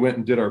man, we went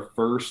and did our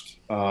first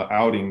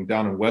outing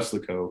down in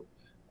Weslaco,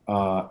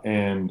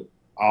 and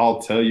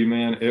I'll tell you,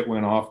 man, it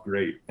went off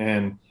great.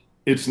 And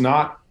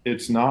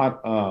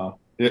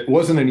it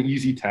wasn't an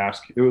easy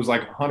task. It was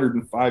like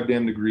 105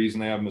 damn degrees,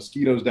 and they have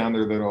mosquitoes down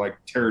there that are like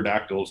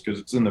pterodactyls because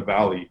it's in the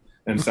valley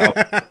and south.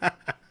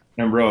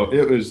 And bro,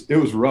 it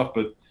was rough,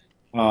 but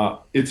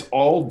it's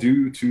all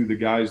due to the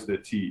guys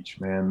that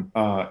teach, man.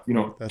 You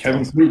know, that's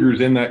Kevin awesome.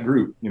 Pfluger's in that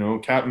group, you know,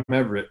 Captain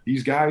Everett,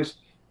 these guys,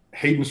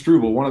 Hayden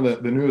Struble, one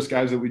of the newest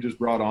guys that we just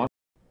brought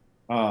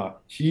on.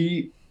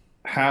 He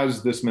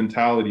has this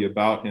mentality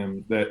about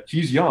him that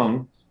he's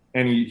young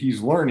and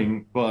he's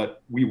learning,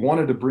 but we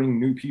wanted to bring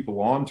new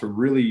people on to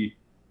really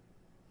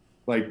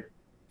like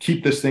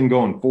keep this thing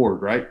going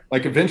forward, right?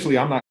 Like eventually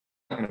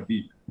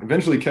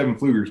eventually Kevin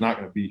Pfluger's not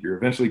going to be here.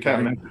 Eventually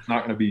Captain Everett's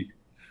not going to be here.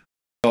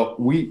 Well,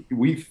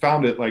 we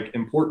found it like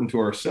important to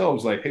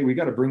ourselves, like, hey, we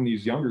got to bring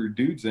these younger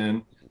dudes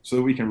in so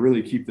that we can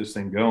really keep this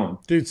thing going.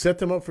 Dude, set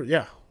them up for,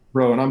 yeah.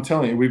 Bro, and I'm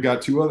telling you, we've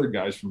got two other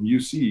guys from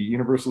UC,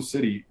 Universal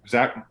City,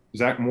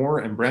 Zach Moore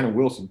and Brandon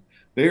Wilson.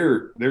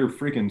 They're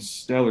freaking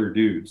stellar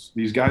dudes.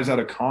 These guys out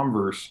of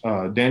Converse,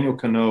 Daniel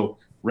Cano,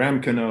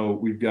 Ram Cano,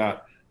 we've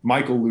got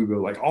Michael Lugo,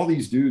 like all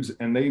these dudes,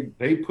 and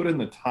they put in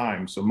the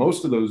time. So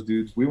most of those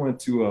dudes, we went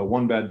to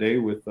One Bad Day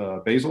with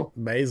Basil.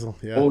 Basil,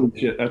 yeah. Holy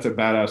shit, that's a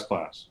badass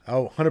class.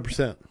 Oh,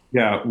 100%.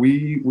 Yeah,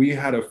 we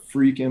had a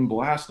freaking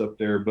blast up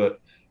there.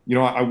 But you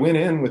know, I went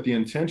in with the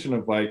intention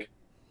of like,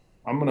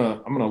 I'm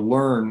gonna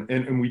learn,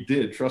 and we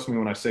did. Trust me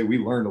when I say we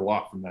learned a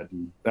lot from that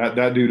dude.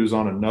 That dude is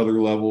on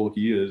another level.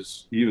 He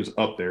was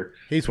up there.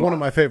 He's one of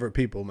my favorite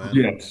people, man.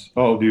 Yes.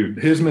 Oh, dude,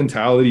 his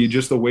mentality,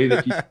 just the way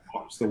that he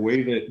talks, the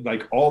way that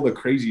like all the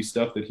crazy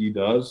stuff that he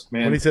does,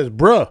 man. When he says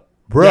bruh.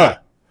 Yeah.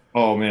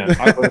 Oh man,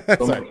 I learned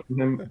so much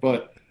from him.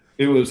 But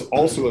it was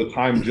also a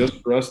time just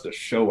for us to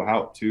show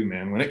out too,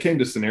 man. When it came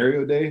to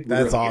scenario day,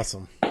 that's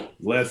awesome.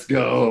 Let's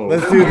go.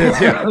 Let's do this.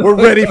 Yeah, we're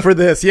ready for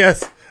this.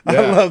 Yes, yeah.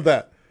 I love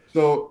that.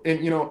 So,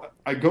 and you know,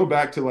 I go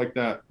back to like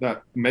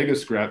that mega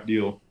scrap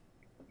deal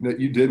that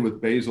you did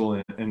with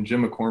Basil and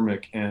Jim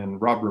McCormick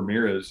and Rob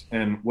Ramirez,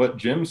 and what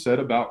Jim said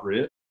about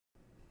RIT,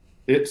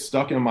 it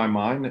stuck in my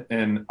mind,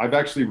 and I've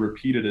actually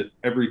repeated it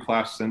every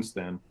class since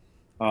then.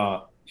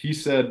 He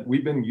said,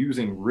 we've been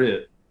using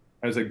RIT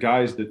as a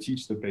guise to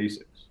teach the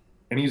basics,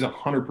 and he's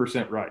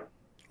 100% right.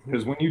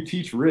 Because when you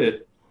teach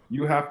RIT,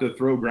 you have to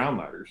throw ground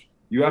ladders.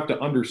 You have to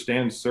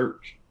understand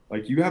search.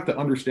 Like, you have to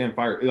understand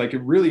fire. Like,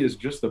 it really is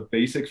just the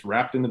basics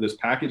wrapped into this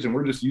package, and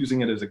we're just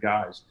using it as a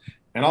guise.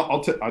 And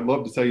I'd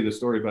love to tell you the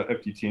story about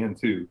FTTN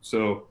too.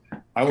 So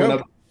I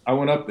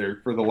went up there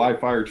for the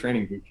live fire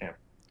training boot camp.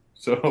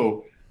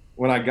 So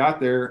when I got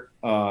there,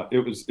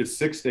 it's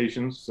 6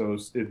 stations. So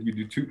you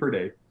do 2 per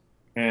day.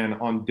 And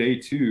on day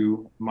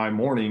 2, my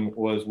morning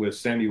was with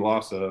Sandy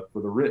Lassa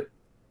for the RIT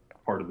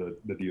part of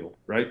the deal,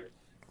 right?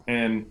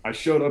 And I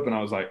showed up and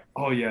I was like,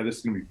 oh yeah, this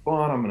is gonna be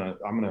fun. I'm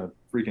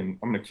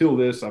gonna kill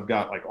this. I've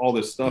got like all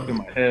this stuff in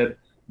my head,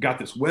 got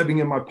this webbing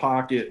in my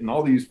pocket and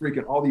all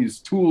these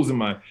tools in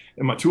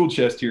my tool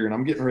chest here. And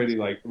I'm getting ready,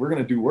 like, we're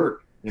gonna do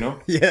work, you know?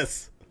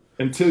 Yes.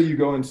 Until you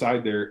go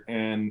inside there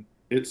and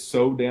it's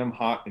so damn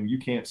hot and you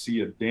can't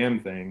see a damn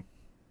thing.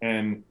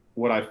 And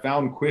what I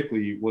found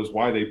quickly was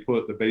why they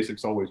put the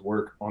basics always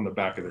work on the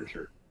back of their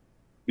shirt.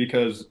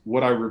 Because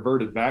what I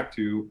reverted back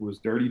to was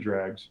dirty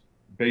drags,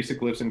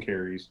 basic lifts and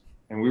carries,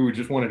 and we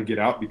just wanted to get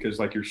out because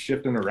like you're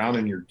shifting around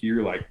in your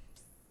gear, like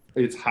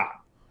it's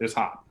hot.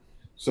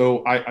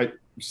 So I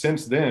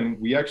since then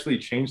we actually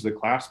changed the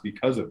class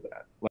because of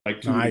that.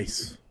 Like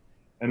nice.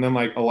 And then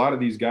like a lot of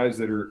these guys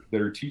that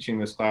are teaching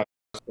this class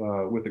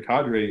with the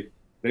cadre,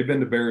 they've been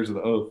to Bearers of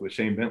the Oath with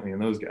Shane Bentley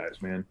and those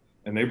guys, man.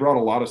 and they brought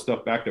a lot of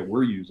stuff back that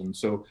we're using.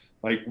 So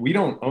like, we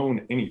don't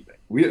own anything.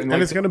 And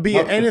it's going to be,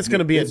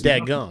 a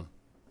dead gum.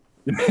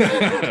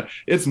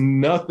 It's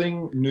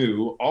nothing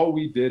new. All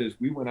we did is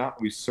we went out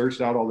and we searched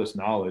out all this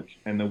knowledge,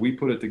 and then we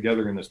put it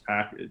together in this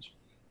package.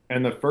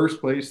 And the first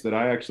place that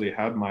I actually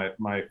had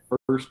my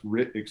first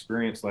RIT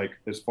experience, like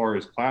as far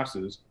as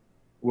classes,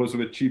 was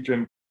with Chief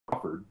Jim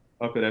Crawford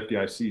up at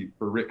FDIC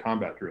for RIT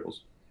combat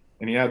drills.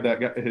 And he had that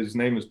guy, his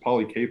name is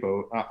Paulie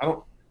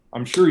Capo.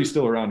 I'm sure he's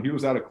still around. He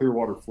was out of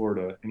Clearwater,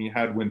 Florida, and he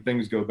had When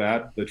Things Go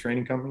Bad, the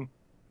training company.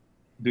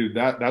 Dude,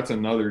 that's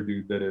another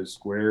dude that is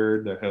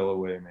squared the hell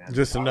away, man.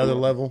 Just another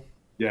level.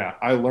 Yeah,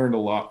 I learned a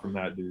lot from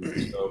that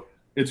dude. So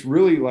it's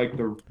really like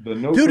the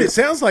no. Dude, it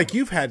sounds like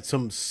you've had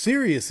some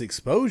serious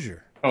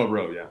exposure. Oh,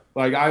 bro, yeah.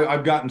 Like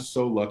I've gotten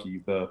so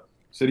lucky. The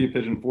City of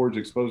Pigeon Forge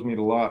exposed me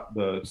to a lot.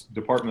 The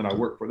department I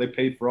work for, they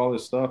paid for all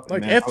this stuff.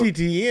 Like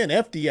FDTN,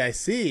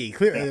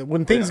 FDIC,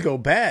 When Things Go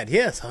Bad.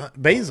 Yes,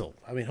 Basil.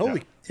 I mean,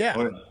 holy, yeah.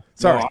 Oh, yeah.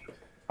 Sorry.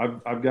 No,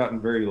 I've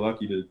gotten very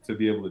lucky to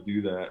be able to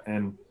do that.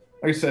 And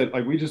like I said,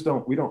 like we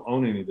don't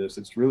own any of this.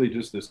 It's really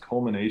just this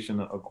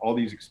culmination of all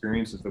these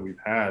experiences that we've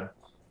had,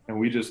 and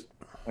we just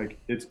like,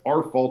 it's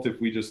our fault if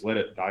we just let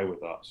it die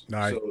with us.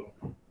 Right. So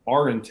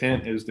our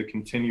intent is to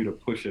continue to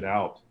push it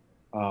out,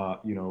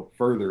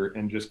 further,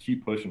 and just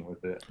keep pushing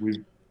with it.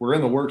 We're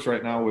in the works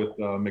right now with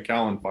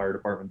McAllen Fire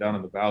Department down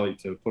in the Valley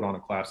to put on a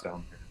class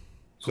down here.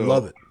 So I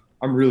love it.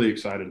 I'm really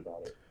excited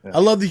about it. Yeah. I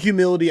love the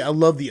humility. I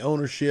love the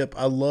ownership.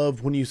 I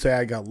love when you say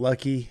I got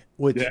lucky,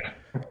 which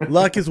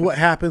luck is what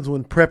happens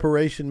when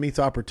preparation meets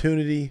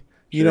opportunity.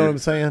 You know what I'm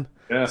saying?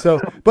 Yeah. So,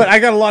 but I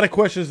got a lot of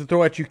questions to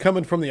throw at you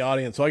coming from the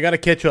audience, so I got to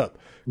catch up.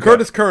 Okay.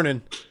 Curtis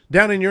Kernan,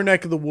 down in your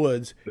neck of the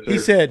woods, he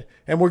said,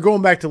 and we're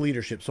going back to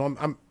leadership. So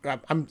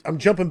I'm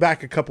jumping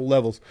back a couple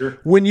levels. Sure.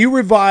 When you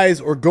revise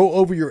or go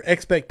over your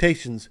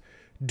expectations,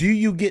 do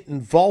you get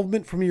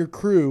involvement from your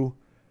crew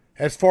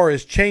as far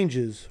as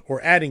changes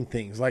or adding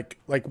things? Like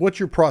what's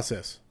your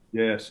process?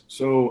 Yes.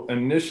 So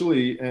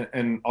initially,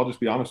 and I'll just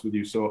be honest with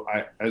you. So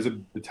I, as a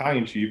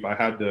battalion chief, I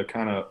had to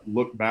kind of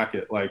look back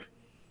at like,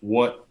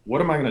 what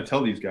am I going to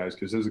tell these guys?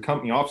 Because as a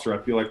company officer,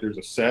 I feel like there's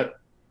a set,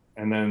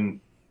 and then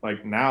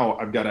like now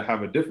I've got to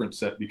have a different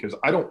set, because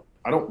I don't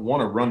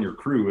want to run your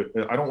crew.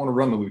 I don't want to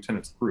run the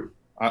lieutenant's crew.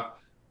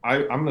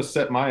 I'm going to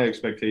set my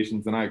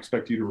expectations, and I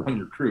expect you to run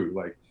your crew.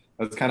 Like,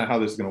 that's kind of how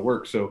this is going to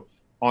work. So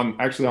on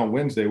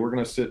Wednesday, we're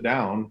going to sit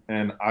down,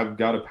 and I've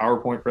got a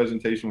PowerPoint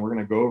presentation. We're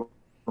going to go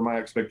over my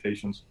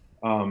expectations.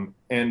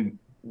 And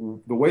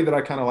the way that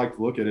I kind of like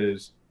to look at it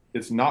is,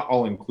 it's not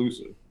all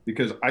inclusive,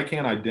 because I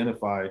can't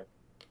identify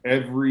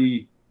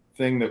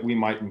everything that we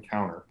might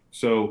encounter.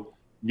 So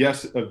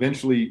yes,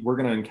 eventually we're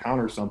going to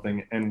encounter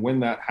something. And when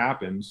that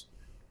happens,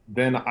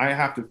 then I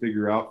have to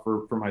figure out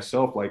for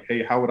myself, like,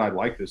 hey, how would I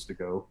like this to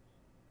go?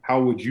 How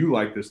would you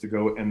like this to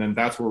go? And then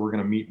that's where we're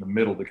going to meet in the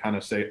middle to kind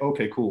of say,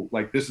 okay, cool.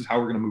 Like, this is how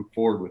we're going to move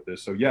forward with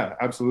this. So yeah,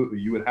 absolutely.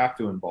 You would have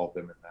to involve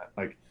them in that.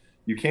 Like,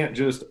 you can't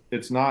just,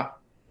 it's not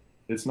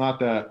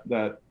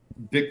that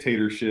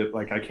dictatorship.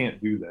 Like, I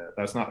can't do that.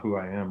 That's not who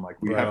I am.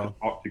 Like, we have to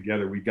talk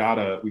together. We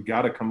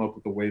gotta come up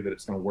with a way that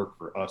it's going to work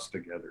for us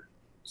together.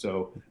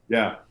 So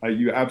yeah,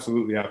 you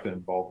absolutely have to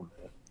involve them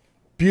in that.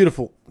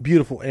 Beautiful,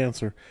 beautiful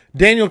answer.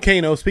 Daniel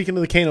Kano, speaking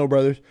of the Kano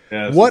brothers,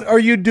 what are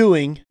you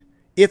doing,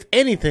 if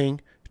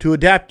anything, to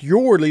adapt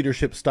your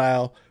leadership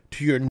style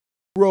to your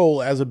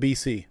role as a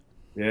BC?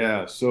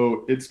 Yeah,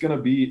 so it's going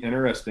to be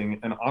interesting.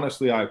 And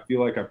honestly, I feel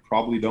like I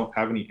probably don't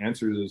have any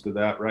answers as to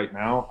that right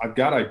now. I've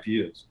got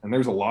ideas, and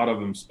there's a lot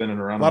of them spinning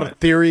around. A lot of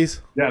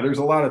theories. Yeah, there's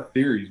a lot of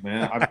theories,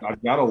 man.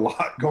 I've got a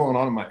lot going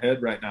on in my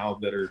head right now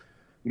that are,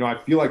 I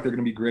feel like they're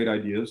going to be great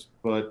ideas,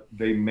 but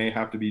they may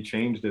have to be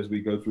changed as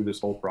we go through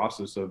this whole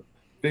process of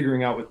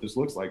figuring out what this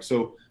looks like.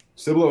 So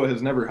Cibolo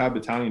has never had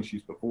battalion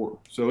chiefs before.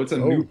 So it's a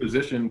new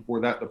position for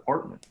that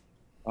department.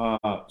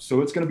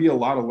 So it's going to be a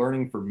lot of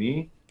learning for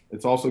me.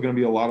 It's also going to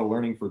be a lot of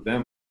learning for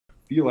them. I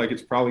feel like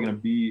it's probably going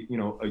to be,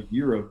 a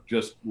year of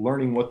just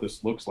learning what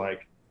this looks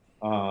like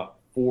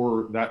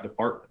for that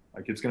department.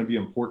 Like, it's going to be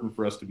important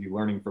for us to be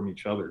learning from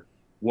each other,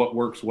 what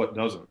works, what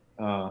doesn't.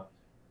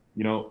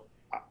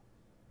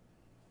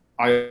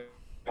 I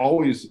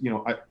always,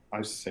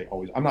 I say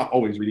always, I'm not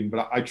always reading,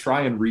 but I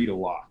try and read a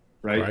lot,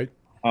 right?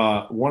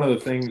 One of the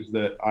things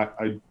that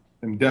I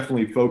am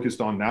definitely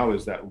focused on now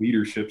is that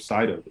leadership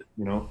side of it.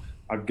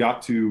 I've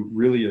got to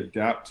really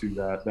adapt to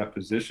that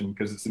position,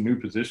 because it's a new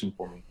position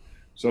for me.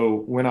 So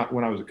when I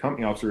was a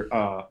company officer,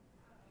 I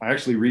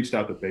actually reached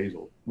out to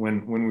Basil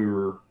when we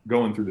were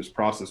going through this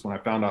process, when I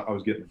found out I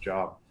was getting a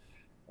job.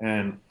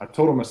 And I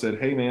told him, I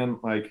said, hey man,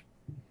 like,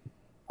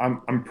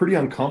 I'm pretty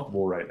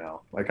uncomfortable right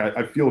now. Like,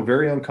 I feel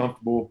very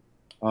uncomfortable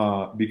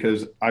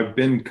because I've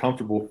been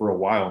comfortable for a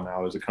while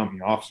now as a company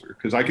officer,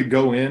 because I could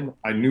go in,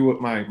 I knew what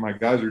my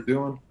guys are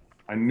doing.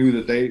 I knew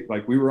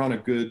that we were on a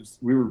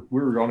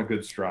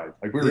good stride.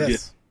 Like,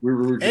 we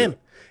were good.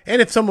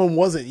 And if someone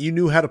wasn't, you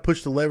knew how to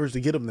push the levers to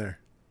get them there.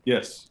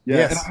 Yes. Yeah.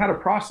 Yes. And I had a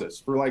process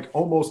for like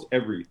almost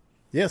every.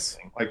 Yes.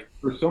 Thing. Like,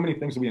 there's so many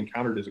things that we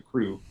encountered as a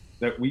crew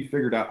that we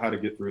figured out how to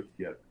get through it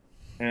together.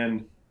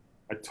 And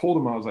I told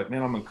him, I was like,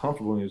 man, I'm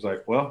uncomfortable. And he was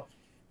like, well,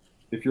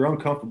 if you're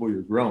uncomfortable,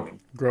 you're growing.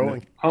 Growing.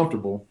 If you're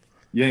comfortable,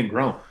 you ain't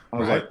growing. I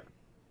was Right. like,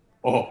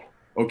 oh,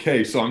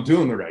 okay, so I'm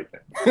doing the right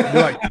thing.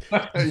 You're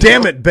like,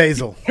 damn it,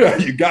 Basil.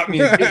 You got me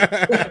again.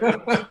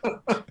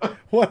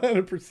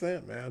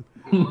 100%, man.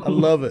 I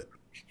love it.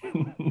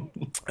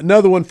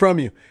 Another one from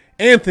you.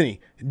 Anthony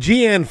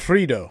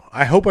Gianfrido.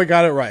 I hope I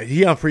got it right.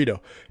 Gianfrido.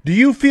 Do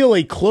you feel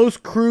a close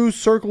crew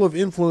circle of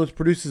influence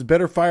produces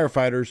better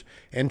firefighters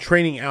and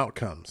training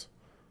outcomes?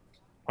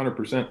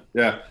 100%.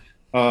 Yeah.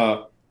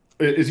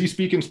 Is he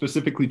speaking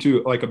specifically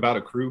to like about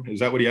a crew? Is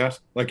that what he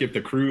asked? Like if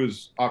the crew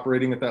is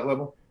operating at that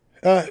level?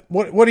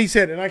 What he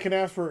said, and I can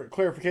ask for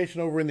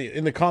clarification over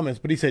in the comments,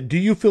 but he said, do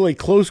you feel a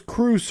close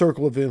crew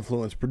circle of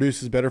influence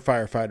produces better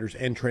firefighters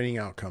and training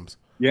outcomes?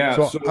 Yeah.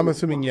 So I'm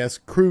assuming yes.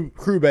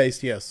 Crew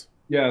based, yes.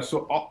 Yeah.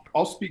 So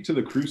I'll speak to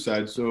the crew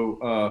side.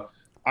 So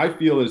I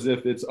feel as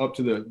if it's up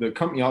to the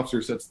company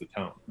officer sets the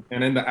tone,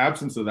 and in the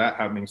absence of that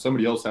happening,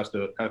 somebody else has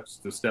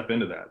to step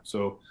into that.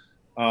 So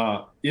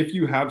if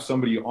you have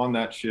somebody on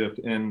that shift,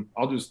 and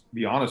I'll just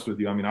be honest with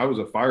you, I mean, I was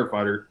a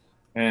firefighter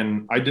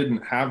and I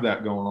didn't have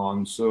that going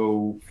on.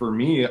 So for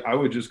me, I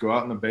would just go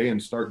out in the bay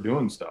and start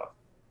doing stuff.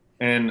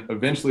 And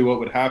eventually what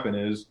would happen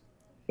is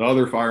the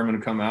other firemen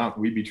would come out,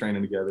 we'd be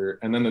training together.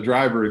 And then the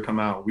driver would come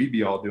out, we'd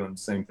be all doing the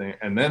same thing.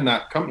 And then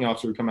that company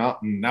officer would come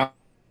out, and now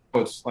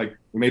it's like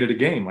we made it a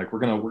game. Like we're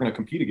gonna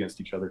compete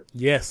against each other.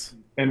 Yes.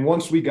 And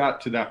once we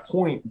got to that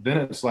point, then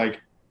it's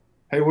like,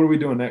 hey, what are we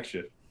doing next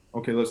shift?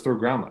 Okay, let's throw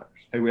ground ladders.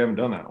 Hey, we haven't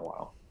done that in a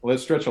while.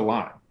 Let's stretch a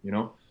line, you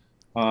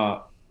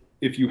know?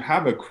 If you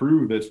have a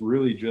crew that's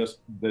really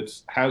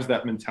has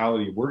that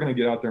mentality, we're going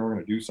to get out there and we're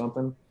going to do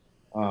something.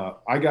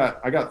 I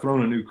got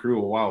thrown a new crew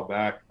a while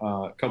back,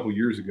 a couple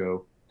years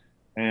ago.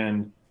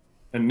 And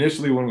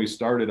initially when we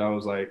started, I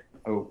was like,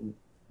 oh,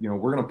 you know,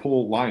 we're going to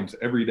pull lines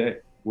every day.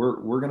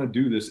 We're going to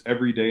do this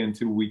every day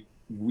until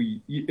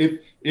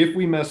if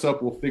we mess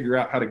up, we'll figure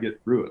out how to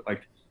get through it.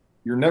 Like,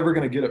 you're never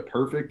going to get it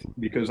perfect,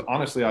 because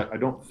honestly, I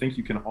don't think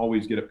you can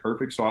always get it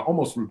perfect. So I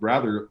almost would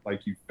rather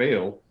like you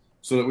fail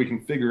so that we can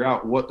figure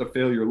out what the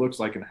failure looks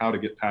like and how to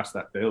get past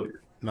that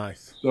failure.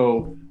 Nice.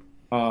 So,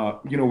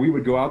 you know, we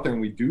would go out there and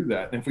we do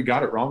that. And if we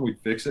got it wrong, we'd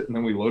fix it, and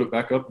then we load it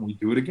back up and we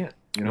do it again,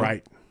 you know?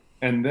 Right.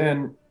 And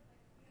then,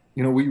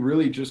 you know, we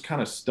really just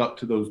kind of stuck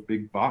to those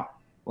big five,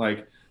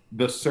 like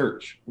the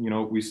search, you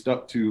know, we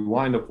stuck to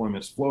line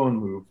deployments, flow and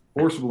move,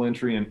 forcible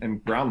entry,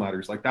 and ground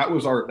ladders. Like that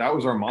was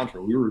our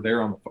mantra. We were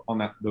there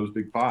on those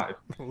big five.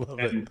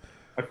 And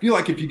I feel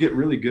like if you get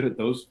really good at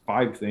those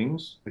five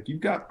things, like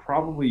you've got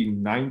probably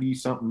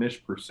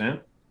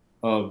 90-something-ish%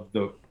 of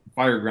the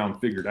fire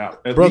ground figured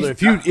out. Brother,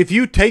 if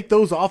you take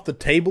those off the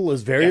table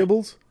as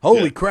variables,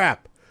 holy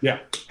crap. Yeah.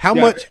 How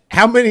much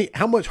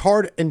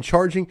hard and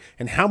charging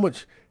and how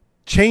much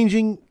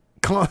changing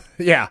can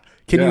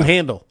you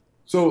handle?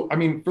 So, I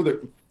mean,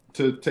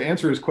 to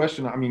answer his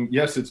question, I mean,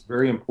 yes, it's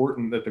very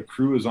important that the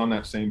crew is on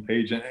that same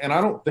page. And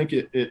I don't think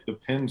it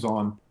depends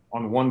on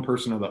one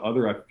person or the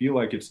other. I feel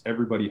like it's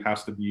everybody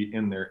has to be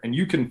in there, and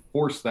you can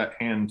force that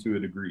hand to a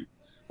degree.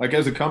 Like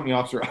as a company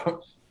officer,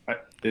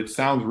 it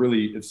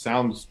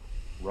sounds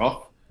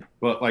rough,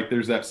 but like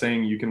there's that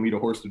saying, you can lead a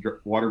horse to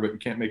water, but you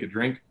can't make it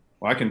drink.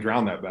 Well, I can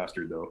drown that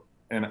bastard though.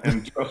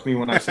 And trust me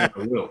when I say I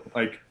will.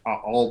 Like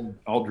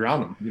I'll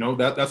drown him. You know,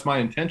 that's my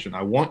intention.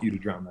 I want you to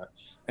drown that.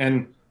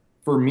 And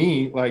for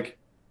me, like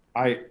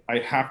I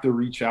have to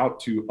reach out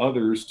to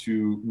others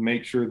to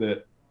make sure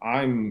that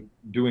I'm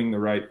doing the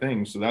right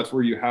thing. So that's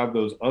where you have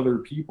those other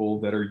people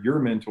that are your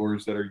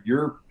mentors, that are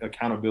your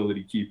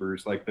accountability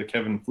keepers, like the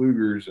Kevin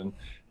Flugers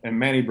and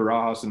Manny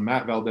Barajas and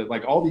Matt Valdez,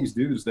 like all these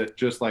dudes that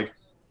just like,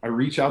 I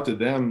reach out to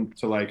them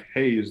to like,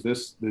 hey, is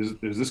this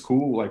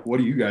cool? Like, what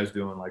are you guys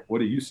doing? Like, what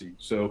do you see?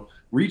 So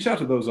reach out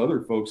to those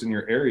other folks in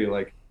your area.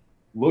 Like,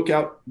 look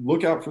out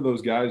for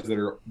those guys that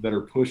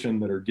are pushing,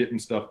 that are getting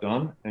stuff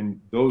done.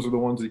 And those are the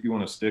ones that you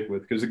want to stick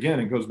with. Because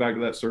again, it goes back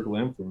to that circle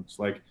of influence.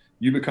 Like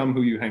you become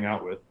who you hang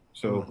out with.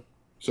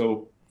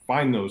 So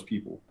find those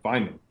people,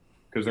 find them,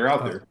 because they're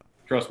out there.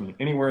 Trust me,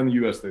 anywhere in the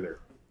U.S. they're there.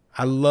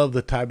 I love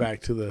the tie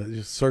back to the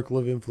just circle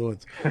of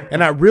influence.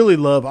 And I really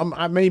love,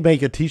 I may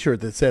make a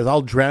t-shirt that says,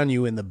 I'll drown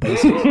you in the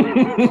basics.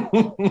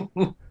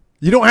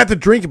 You don't have to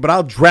drink it, but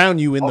I'll drown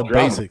you in the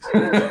basics.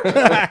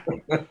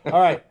 All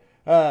right.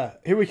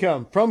 Here we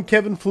come from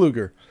Kevin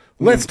Fluger.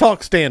 Let's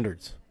talk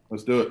standards.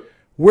 Let's do it.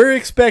 We're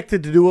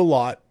expected to do a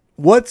lot.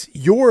 What's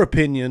your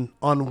opinion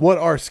on what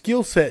our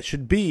skill set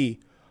should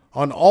be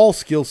on all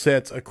skill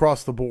sets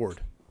across the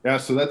board? Yeah,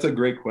 so that's a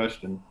great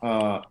question.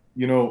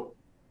 You know,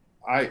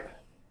 I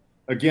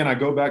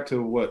go back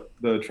to what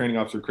the training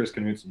officer, Chris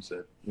Knudsen,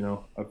 said. You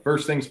know,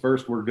 first things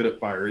first, we're good at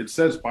fire. It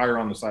says fire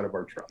on the side of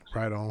our trucks.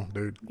 Right on,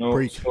 dude. You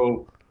know,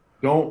 so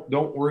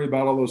don't worry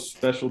about all those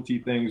specialty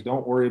things.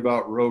 Don't worry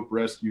about rope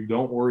rescue.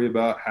 Don't worry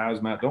about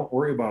hazmat. Don't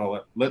worry about all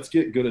that. Let's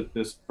get good at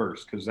this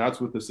first, because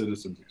that's what the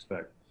citizens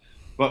expect.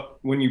 But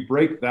when you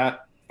break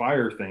that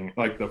fire thing,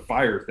 like the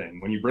fire thing,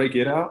 when you break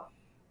it out,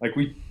 like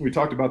we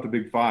talked about the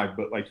big five,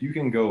 but like you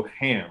can go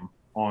ham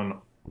on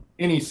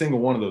any single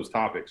one of those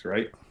topics,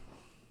 right?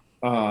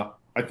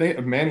 I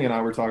think Manny and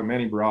I were talking,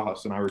 Manny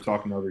Barajas and I were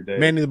talking the other day.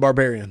 Manny the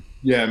Barbarian.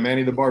 Yeah,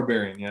 Manny the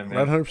Barbarian. Yeah,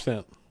 man.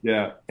 100%.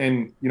 Yeah.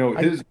 And you know,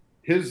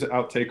 his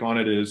outtake on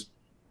it is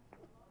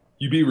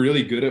you be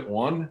really good at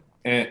one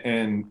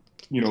and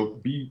you know,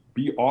 be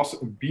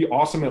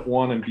awesome at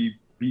one and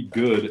be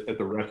good at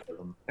the rest of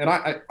them. And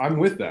I'm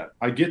with that.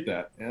 I get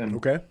that. And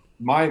Okay.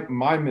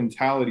 my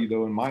mentality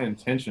though, and my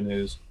intention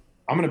is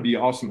I'm going to be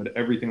awesome at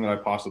everything that I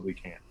possibly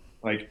can.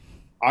 Like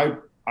I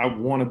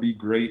want to be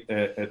great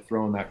at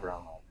throwing that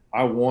ground line.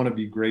 I want to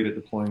be great at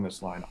deploying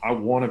this line. I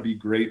want to be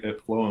great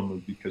at flow and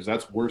move because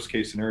that's worst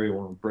case scenario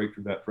when we break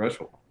through that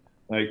threshold.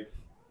 Like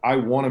I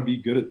want to be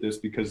good at this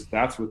because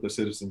that's what the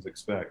citizens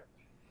expect.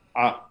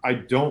 I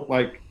don't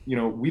like, you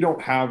know, we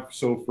don't have,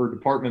 so for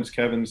departments,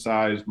 Kevin's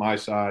size, my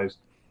size,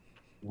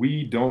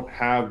 we don't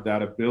have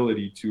that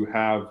ability to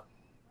have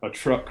a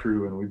truck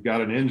crew and we've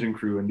got an engine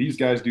crew and these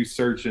guys do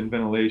search and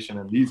ventilation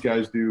and these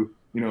guys do,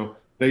 you know,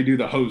 they do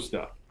the hose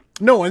stuff.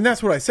 No, and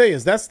that's what I say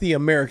is that's the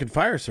American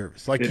Fire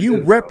Service. Like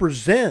you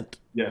represent,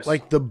 yes,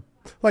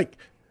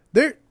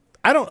 there.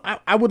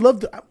 I would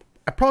love to.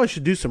 I probably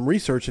should do some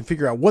research and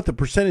figure out what the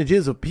percentage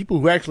is of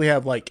people who actually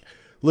have like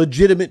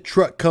legitimate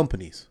truck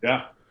companies.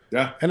 Yeah,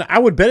 yeah. And I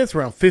would bet it's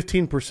around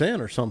 15%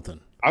 or something.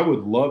 I would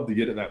love to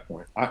get to that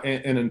point.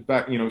 And in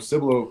fact, you know,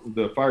 Cibolo,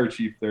 the fire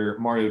chief there,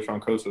 Mario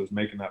Troncoso, is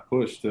making that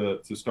push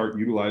to start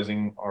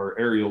utilizing our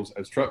aerials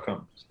as truck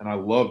companies. And I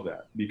love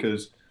that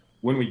because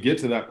when we get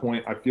to that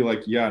point, I feel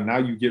like, yeah, now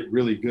you get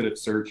really good at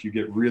search. You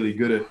get really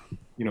good at,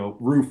 you know,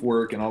 roof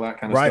work and all that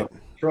kind of stuff in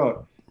the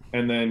truck.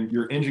 And then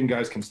your engine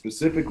guys can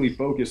specifically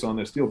focus on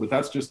this deal. But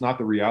that's just not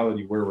the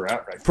reality where we're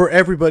at right now. For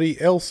everybody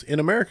else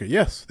in America,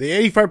 yes. The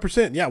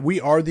 85%, yeah,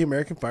 we are the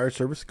American Fire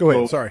Service. Go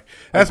ahead, sorry.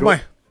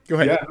 Go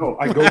ahead. Yeah, no,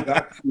 I go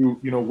back to,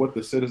 you know, what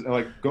the citizen,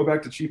 like go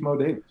back to Chief Mo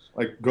Davis.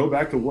 Like go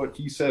back to what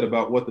he said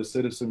about what the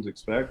citizens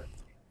expect.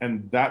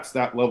 And that's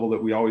that level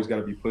that we always got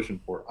to be pushing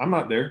for. I'm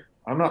not there.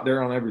 I'm not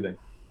there on everything.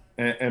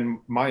 And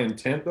my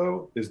intent,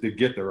 though, is to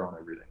get there on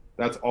everything.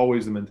 That's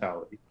always the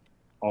mentality.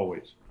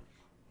 Always.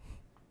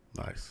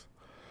 Nice.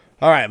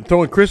 All right, I'm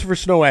throwing Christopher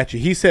Snow at you.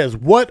 He says,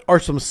 what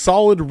are some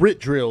solid RIT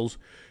drills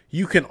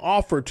you can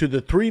offer to the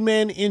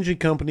three-man engine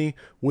company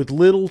with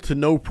little to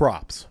no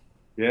props?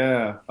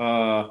 Yeah.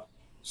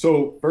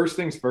 So first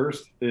things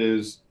first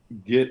is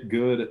get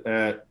good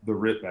at the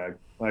RIT bag.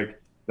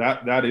 Like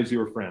that is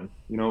your friend.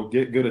 You know,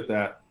 get good at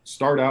that.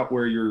 Start out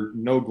where you're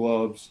no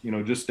gloves, you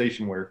know, just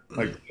station wear.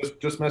 Like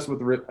just mess with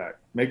the RIT pack.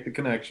 Make the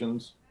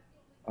connections.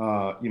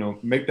 You know,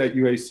 make that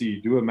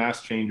UAC. Do a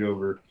mass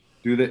changeover.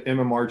 Do the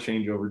MMR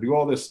changeover. Do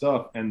all this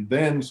stuff, and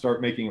then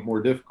start making it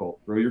more difficult.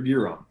 Throw your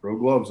gear on. Throw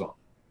gloves on.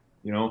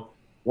 You know,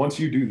 once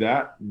you do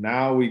that,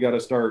 now we got to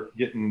start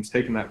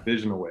taking that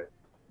vision away.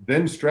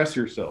 Then stress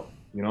yourself.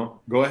 You know,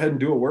 go ahead and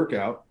do a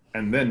workout,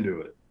 and then do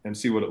it, and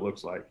see what it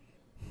looks like.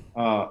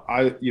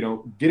 You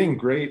know, getting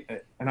great,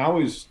 and I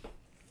always.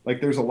 Like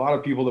there's a lot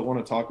of people that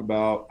want to talk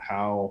about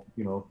how,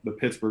 you know, the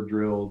Pittsburgh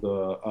drill,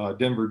 the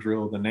Denver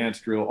drill, the Nance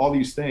drill, all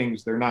these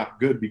things, they're not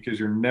good because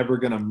you're never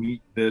going to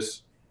meet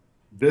this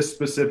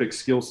specific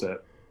skill set.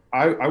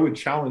 I would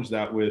challenge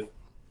that with,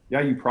 yeah,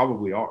 you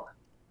probably are.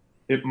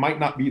 It might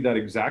not be that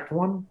exact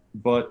one,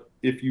 but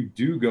if you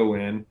do go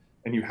in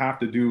and you have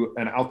to do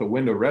an out the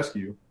window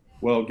rescue,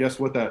 well, guess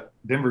what that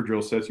Denver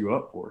drill sets you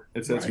up for?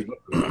 It sets you up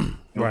for that. You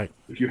know, right.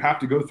 If you have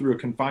to go through a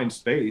confined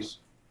space,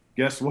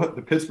 guess what?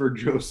 The Pittsburgh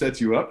drill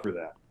sets you up for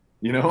that.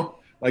 You know,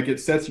 like it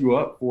sets you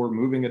up for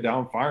moving a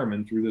down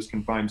fireman through this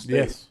confined space.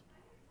 Yes.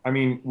 I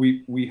mean,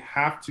 we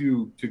have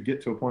to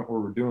get to a point where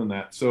we're doing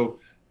that.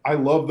 So I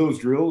love those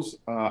drills.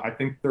 I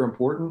think they're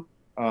important.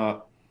 I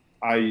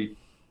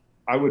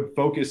would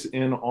focus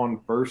in on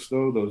first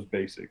though, those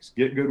basics.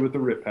 Get good with the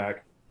RIT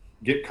pack,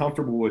 get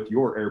comfortable with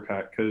your air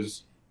pack,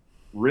 because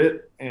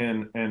RIT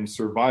and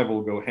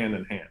survival go hand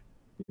in hand.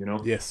 You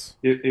know, yes.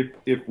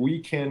 If we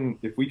can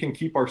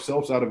keep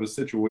ourselves out of a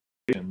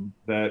situation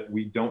that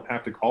we don't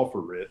have to call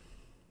for RIT,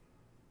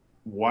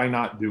 why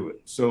not do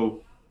it?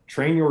 So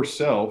train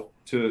yourself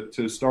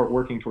to start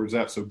working towards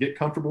that. So get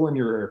comfortable in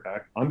your air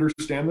pack,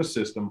 understand the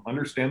system,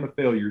 understand the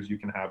failures you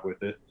can have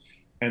with it,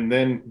 and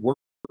then work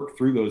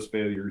through those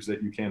failures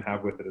that you can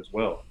have with it as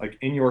well. Like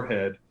in your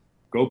head,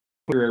 go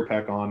put your air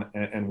pack on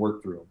and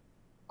work through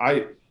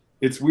them.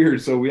 It's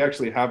weird. So we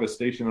actually have a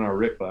station in our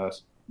RIT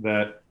class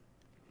that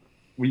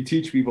we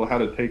teach people how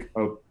to take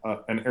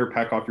an air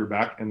pack off your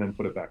back and then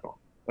put it back on.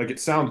 Like it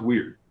sounds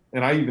weird.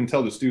 And I even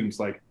tell the students,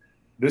 like,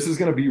 this is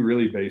going to be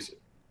really basic,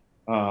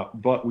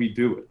 but we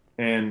do it.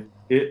 And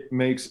it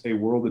makes a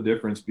world of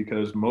difference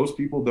because most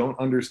people don't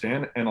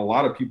understand. And a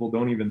lot of people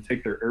don't even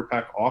take their air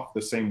pack off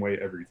the same way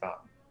every time.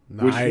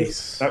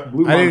 Nice. That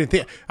blew I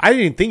didn't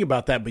even think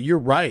about that, but you're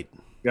right.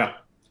 Yeah.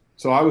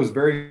 So I was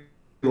very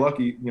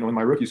lucky, you know, in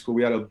my rookie school,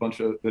 we had a bunch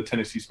of the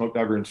Tennessee smoke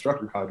diver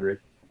instructor cadre.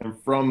 And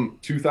from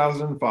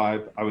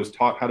 2005, I was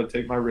taught how to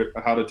take my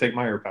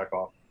air pack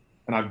off,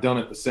 and I've done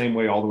it the same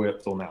way all the way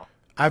up till now.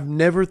 I've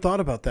never thought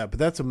about that, but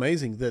that's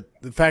amazing.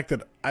 That the fact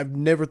that I've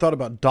never thought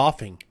about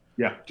doffing,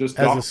 just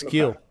as a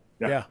skill.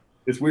 Yeah,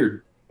 it's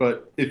weird,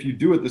 but if you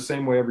do it the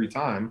same way every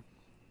time,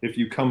 if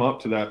you come up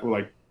to that,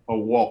 like a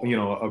wall,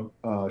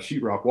 a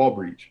sheetrock wall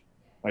breach,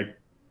 like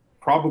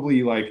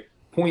probably like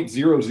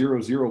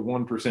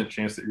 0.0001%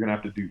 chance that you're going to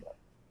have to do that.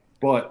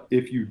 But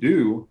if you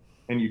do,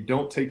 and you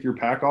don't take your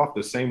pack off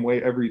the same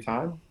way every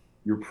time,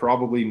 you're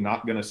probably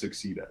not going to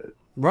succeed at it.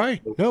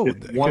 Right. So No,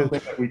 it's one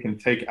thing that we can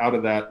take out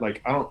of that.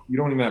 Like, you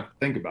don't even have to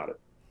think about it.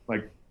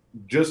 Like,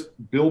 just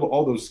build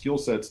all those skill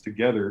sets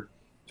together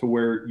to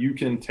where you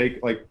can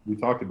take, like we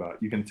talked about,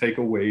 you can take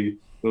away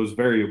those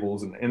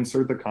variables and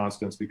insert the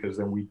constants, because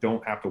then we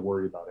don't have to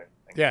worry about anything.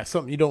 Yeah,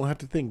 something you don't have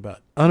to think about.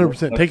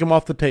 100%. Take them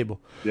off the table.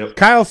 Yep.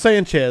 Kyle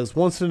Sanchez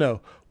wants to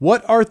know,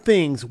 what are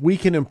things we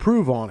can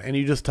improve on? And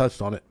you just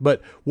touched on it.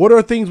 But what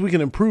are things we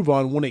can improve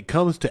on when it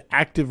comes to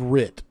active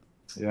RIT?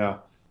 Yeah.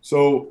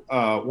 So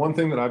one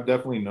thing that I've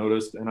definitely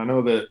noticed, and I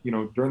know that,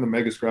 during the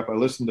Mega Scrap, I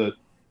listened to,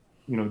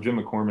 Jim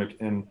McCormick,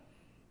 and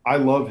I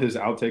love his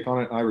outtake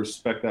on it. And I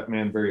respect that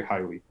man very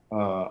highly.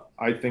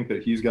 I think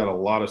that he's got a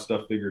lot of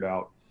stuff figured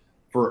out.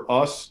 For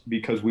us,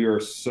 because we are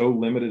so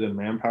limited in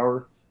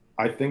manpower,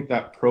 I think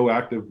that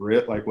proactive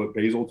RIT, like what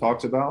Basil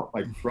talks about,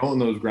 like throwing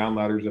those ground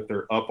ladders if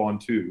they're up on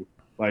 2,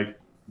 like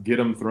get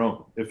them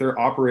thrown. If they're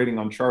operating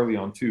on Charlie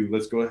on 2,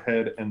 let's go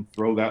ahead and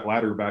throw that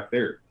ladder back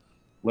there.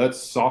 Let's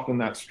soften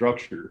that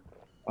structure.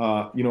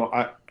 Like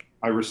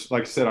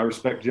I said, I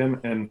respect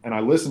Jim, and I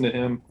listened to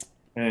him,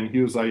 and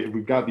he was like,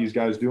 we've got these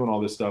guys doing all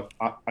this stuff.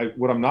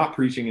 What I'm not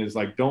preaching is,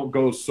 like, don't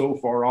go so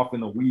far off in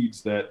the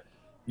weeds that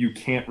you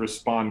can't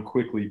respond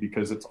quickly,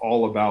 because it's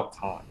all about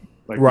time.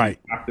 Like, right.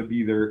 We have to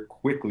be there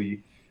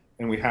quickly,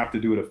 and we have to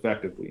do it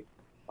effectively.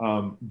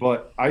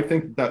 But I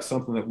think that's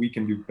something that we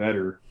can do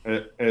better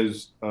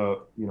as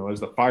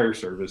the fire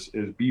service,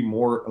 is be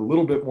a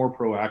little bit more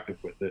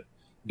proactive with it.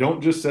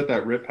 Don't just set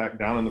that RIT pack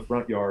down in the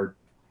front yard,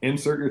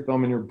 insert your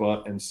thumb in your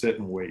butt, and sit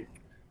and wait.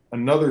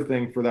 Another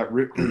thing for that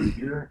RIT crew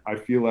here, I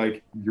feel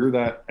like you're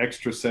that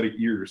extra set of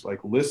ears. Like,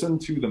 listen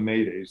to the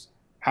maydays.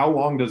 How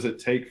long does it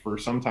take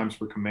sometimes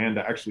for command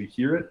to actually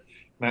hear it?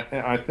 And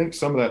I think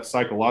some of that's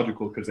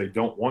psychological, because they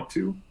don't want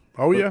to.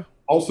 Oh, yeah.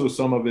 Also,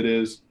 some of it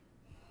is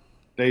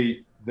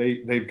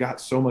they've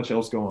got so much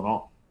else going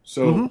on.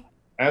 So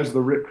as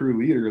the RIT crew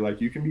leader, like,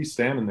 you can be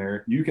standing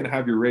there, you can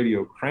have your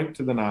radio cranked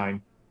to the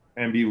 9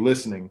 and be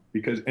listening,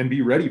 and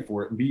be ready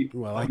for it, and be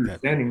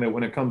understanding that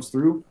when it comes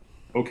through,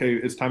 okay,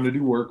 it's time to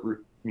do work,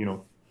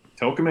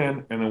 tell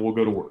command, and then we'll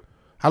go to work.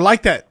 I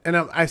like that. And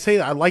I say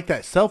that I like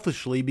that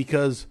selfishly,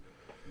 because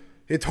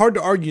it's hard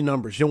to argue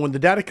numbers. When the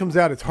data comes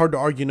out, it's hard to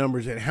argue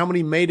numbers and how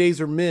many maydays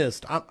are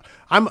missed.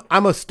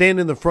 I'm a stand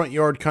in the front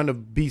yard kind of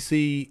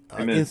BC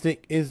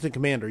instant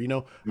commander.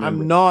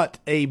 I'm not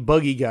a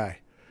buggy guy,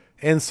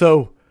 and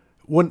so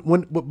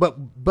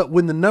but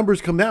when the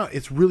numbers come out,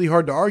 it's really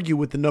hard to argue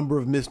with the number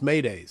of missed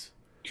maydays.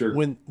 Sure.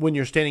 When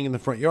you're standing in the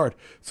front yard,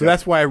 so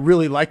that's why I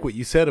really like what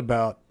you said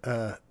about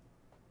hey,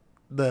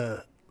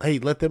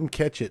 let them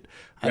catch it.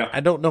 Yeah. I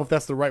don't know if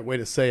that's the right way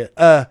to say it.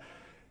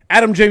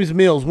 Adam James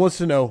Mills wants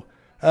to know.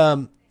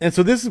 And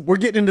so we're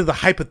getting into the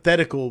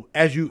hypothetical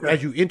as you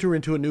enter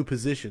into a new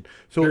position.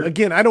 So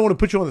again, I don't want to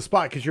put you on the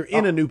spot, because you're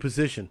in a new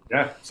position.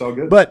 Yeah, it's all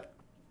good. But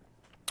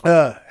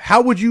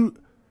how would you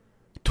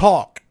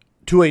talk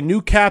to a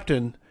new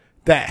captain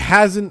that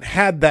hasn't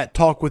had that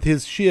talk with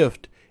his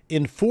shift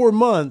in 4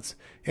 months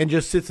and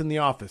just sits in the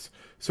office?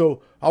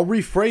 So I'll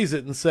rephrase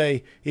it and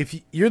say, if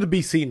you're the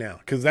BC now,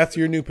 because that's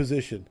your new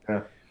position,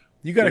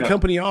 you got a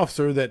company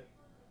officer that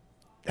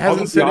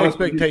hasn't set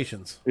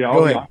expectations. Yeah,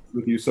 I'll be honest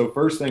with you. So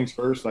first things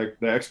first, like,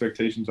 the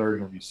expectations are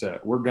going to be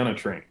set. We're going to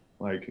train.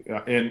 Like,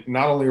 and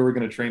not only are we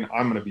going to train,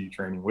 I'm going to be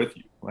training with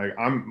you. Like,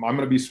 I'm going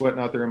to be sweating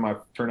out there in my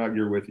turnout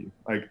gear with you.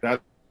 Like,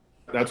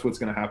 that's what's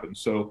going to happen.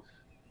 So,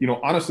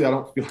 honestly, I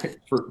don't feel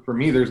like for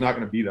me, there's not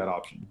going to be that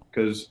option,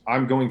 because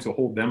I'm going to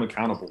hold them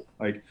accountable.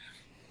 Like,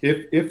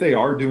 if they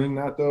are doing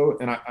that, though,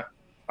 and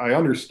I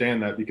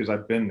understand that, because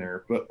I've been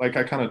there, but like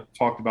I kind of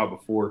talked about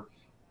before,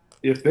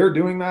 if they're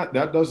doing that,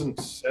 that doesn't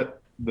set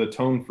the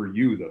tone for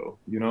you, though.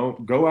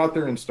 Go out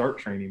there and start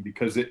training,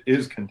 because it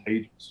is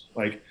contagious.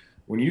 Like,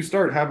 when you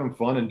start having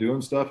fun and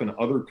doing stuff, and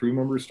other crew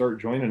members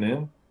start joining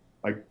in,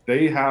 like,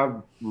 they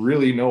have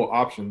really no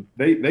option.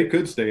 They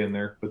could stay in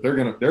there, but they're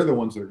the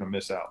ones that are gonna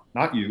miss out,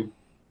 not you.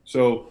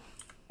 So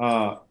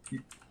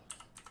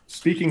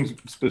speaking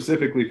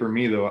specifically for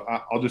me, though,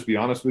 I'll just be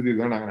honest with you,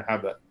 they're not gonna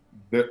have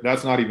that.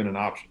 That's not even an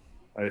option.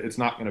 It's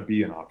not gonna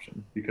be an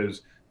option,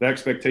 because the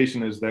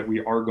expectation is that we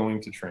are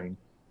going to train.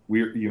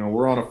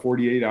 We're on a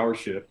 48-hour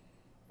shift.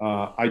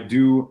 I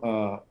do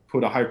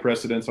put a high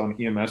precedence on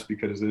EMS,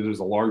 because it is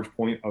a large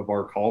point of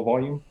our call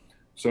volume.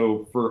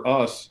 So for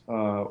us,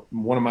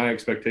 one of my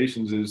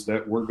expectations is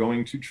that we're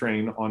going to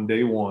train on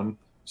day 1,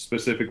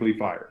 specifically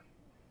fire.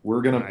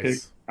 We're going to pick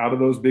out of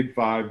those big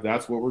 5.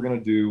 That's what we're going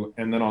to do.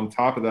 And then on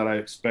top of that, I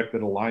expect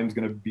that a line's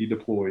going to be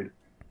deployed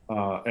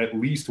at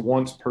least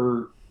once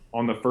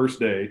on the first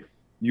day.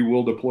 You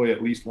will deploy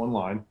at least 1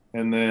 line.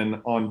 And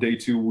then on day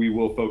 2, we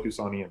will focus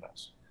on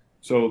EMS.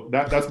 So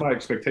that's my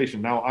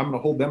expectation. Now, I'm going to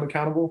hold them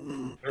accountable.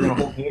 They're going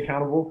to hold me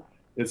accountable.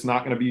 It's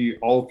not going to be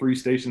all 3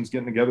 stations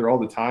getting together all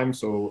the time.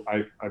 So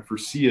I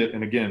foresee it.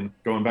 And again,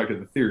 going back to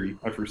the theory,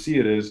 I foresee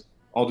it as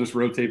I'll just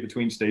rotate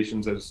between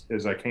stations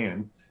as I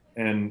can.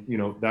 And, you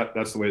know,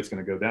 that's the way it's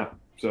going to go down.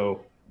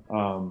 So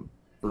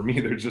for me,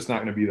 there's just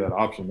not going to be that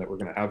option that we're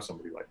going to have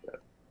somebody like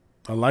that.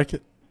 I like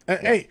it.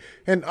 Hey,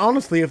 and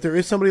honestly, if there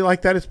is somebody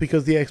like that, it's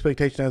because the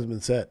expectation hasn't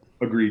been set.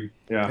 Agreed.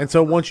 Yeah. And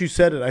so once you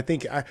said it, I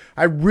think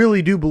I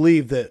really do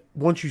believe that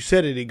once you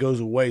said it, it goes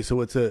away.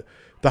 So it's the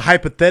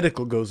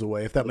hypothetical goes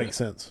away, if that makes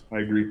sense. I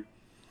agree.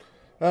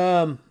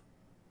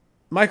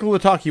 Michael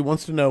Lataki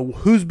wants to know,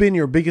 who's been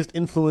your biggest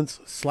influence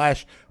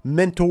 /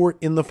 mentor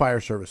in the fire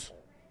service?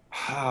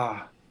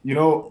 You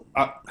know,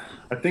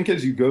 I think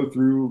as you go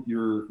through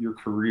your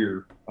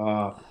career,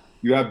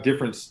 you have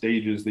different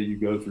stages that you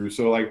go through.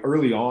 So like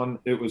early on,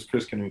 it was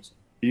Chris Knudsen.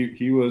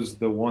 He was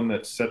the one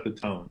that set the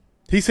tone.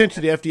 He sent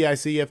you to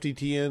FDIC,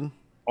 FDTN?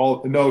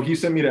 No, he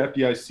sent me to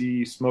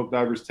FDIC, Smoke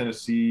Divers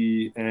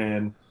Tennessee,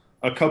 and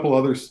a couple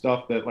other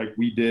stuff that like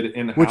we did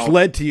in-house. Which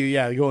led to you,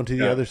 going to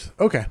the others.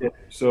 Okay. Yeah.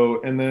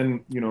 So, and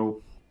then, you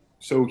know,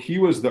 so he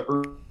was the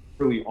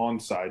early on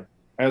side.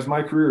 As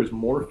my career is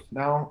morphed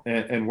now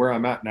and where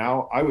I'm at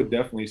now, I would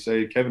definitely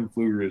say Kevin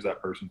Pfluger is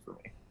that person for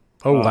me.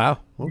 Oh, wow.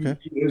 Okay.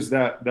 He is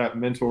that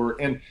mentor.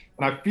 And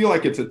I feel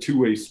like it's a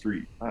two-way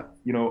street.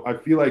 You know, I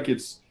feel like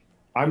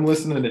I'm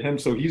listening to him.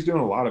 So he's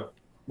doing a lot of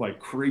like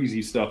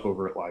crazy stuff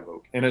over at Live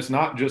Oak. And it's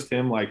not just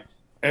him, like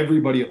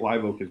everybody at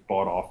Live Oak is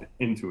bought off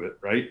into it.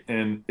 Right.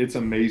 And it's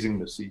amazing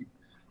to see.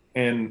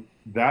 And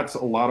that's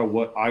a lot of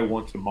what I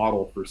want to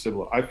model for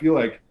Cibolo. I feel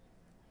like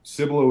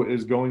Cibolo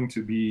is going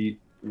to be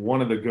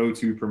one of the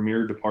go-to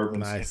premier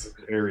departments in this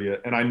area.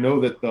 And I know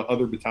that the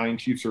other battalion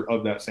chiefs are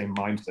of that same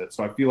mindset.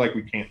 So I feel like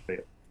we can't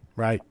fail.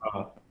 Right.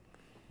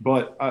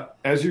 But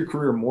as your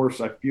career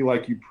morphs, I feel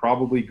like you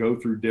probably go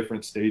through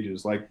different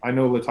stages. Like I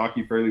know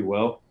Lataki fairly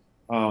well.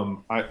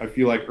 I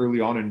feel like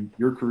early on in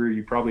your career,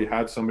 you probably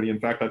had somebody, in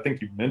fact, I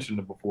think you've mentioned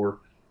it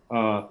before,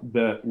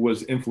 that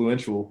was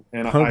influential.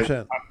 And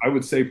I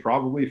would say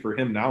probably for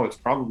him now, it's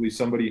probably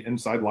somebody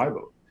inside Live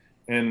Oak.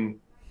 And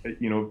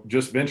you know,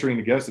 just venturing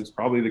to guess, it's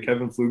probably the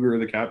Kevin Pfluger or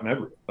the Captain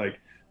Everett. Like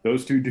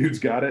those two dudes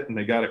got it and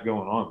they got it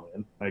going on,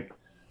 man. Like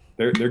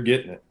they're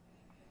getting it.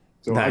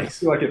 So nice. I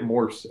feel like it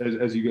morphs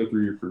as you go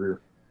through your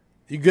career.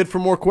 You good for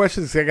more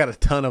questions? I got a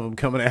ton of them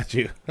coming at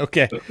you.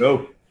 Okay. Let's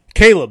go.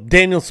 Caleb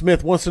Daniel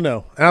Smith wants to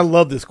know, and I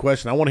love this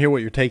question. I want to hear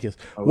what your take is.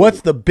 What's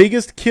the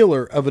biggest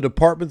killer of a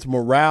department's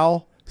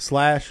morale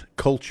 /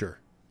 culture?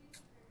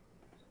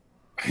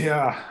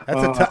 Yeah.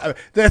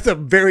 That's a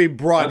very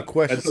broad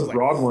question. That's a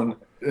broad one.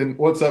 And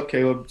what's up,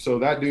 Caleb? So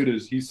that dude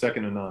he's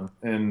second to none.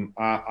 And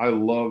I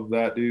love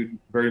that dude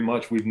very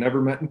much. We've never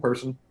met in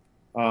person,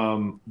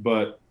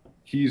 but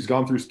he's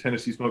gone through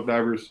Tennessee Smoke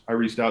Divers. I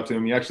reached out to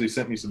him. He actually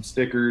sent me some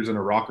stickers and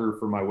a rocker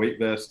for my weight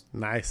vest.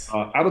 Nice.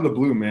 Out of the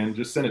blue, man,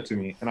 just sent it to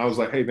me. And I was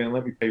like, hey, man,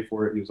 let me pay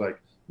for it. He was like,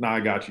 nah,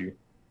 I got you.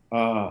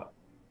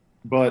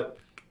 But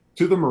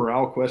to the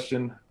morale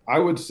question, I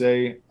would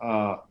say,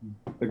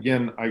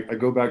 again, I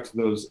go back to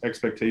those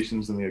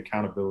expectations and the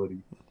accountability.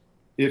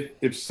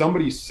 If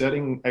somebody's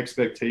setting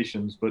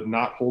expectations but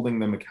not holding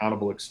them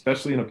accountable,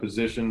 especially in a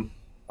position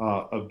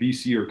of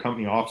BC or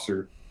company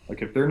officer,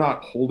 like if they're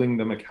not holding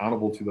them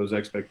accountable to those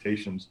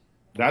expectations,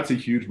 that's a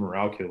huge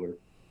morale killer.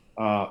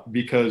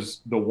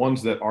 Because the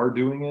ones that are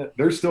doing it,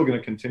 they're still going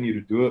to continue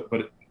to do it.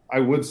 But I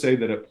would say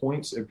that at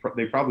points,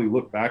 they probably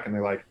look back and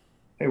they're like,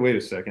 hey, wait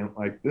a second,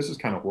 like this is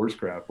kind of horse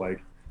crap.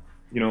 Like,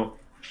 you know,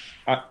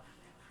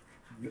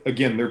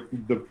 again, they're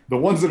the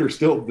ones that are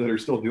still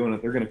doing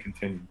it, they're going to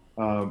continue.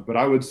 But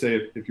I would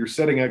say if you're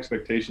setting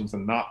expectations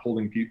and not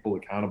holding people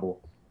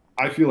accountable,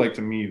 I feel like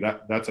to me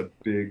that's a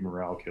big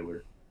morale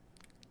killer.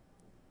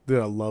 Dude,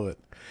 I love it.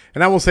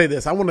 And I will say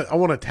this, I want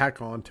to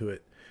tack on to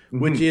it,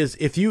 which is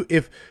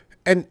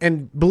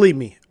and believe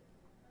me,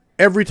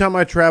 every time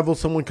I travel,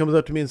 someone comes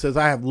up to me and says,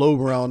 I have low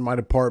morale in my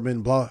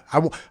department, blah.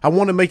 I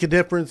want to make a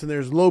difference and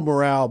there's low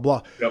morale,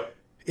 blah. Yep.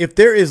 If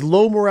there is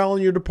low morale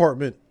in your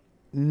department,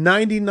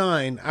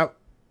 99 out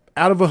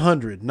of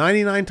 100,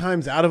 99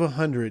 times out of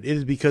 100, it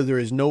is because there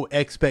is no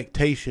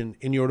expectation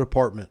in your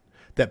department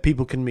that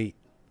people can meet.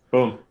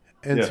 Boom.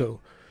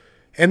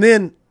 And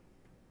then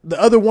the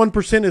other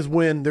 1% is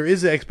when there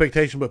is an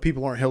expectation, but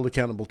people aren't held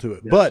accountable to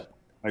it. Yes, but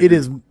it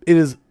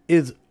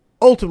is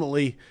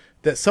ultimately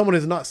that someone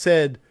has not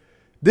said,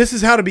 this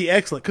is how to be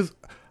excellent. Because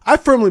I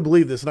firmly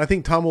believe this, and I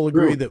think Tom will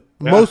agree that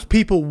most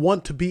people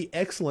want to be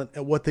excellent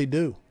at what they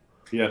do.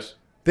 Yes.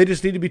 They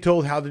just need to be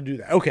told how to do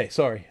that. Okay,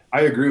 sorry.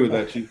 I agree with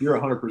that, Chief. You're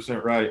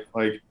 100% right.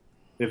 Like,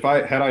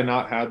 had I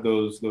not had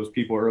those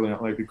people early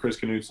on, like the Chris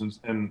Knutsens,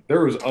 and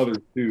there was others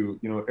too,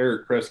 you know,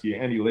 Eric Kresge,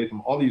 Andy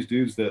Latham, all these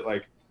dudes that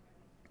like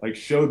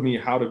showed me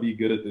how to be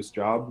good at this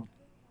job,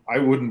 I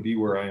wouldn't be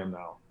where I am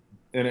now.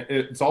 And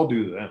it's all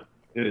due to them.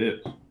 It is.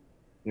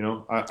 You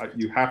know,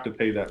 you have to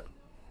pay that.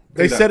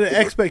 They set an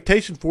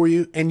expectation for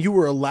you, and you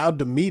were allowed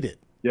to meet it.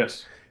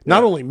 Yes.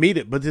 Not only meet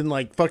it, but then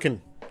like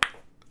fucking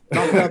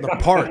knock it out of the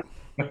park.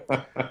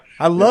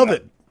 I love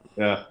it.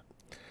 Yeah.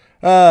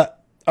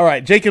 All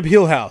right. Jacob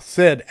Hillhouse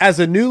said, as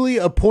a newly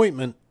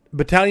appointment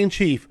battalion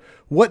chief,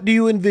 what do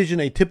you envision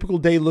a typical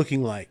day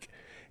looking like?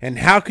 And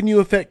how can you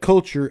affect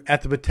culture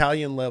at the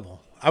battalion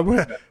level?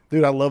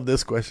 Dude, I love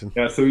this question.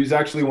 Yeah, so he's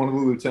actually one of the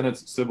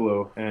lieutenants at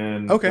Cibolo,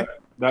 and Okay.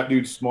 that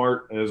dude's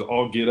smart as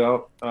all get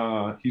out.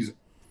 He's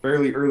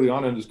fairly early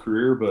on in his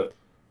career, but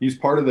he's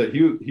part of that.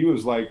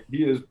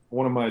 He is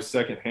one of my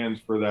second hands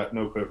for that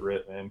no quit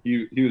RIT, man.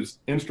 He was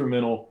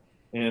instrumental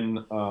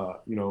in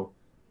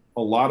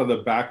a lot of the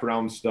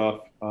background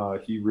stuff.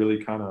 He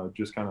really kind of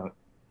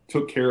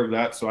took care of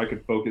that so I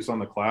could focus on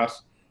the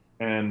class.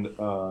 And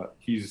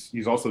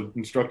he's also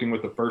instructing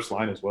with the first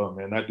line as well,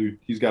 man. That dude,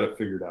 he's got it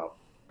figured out.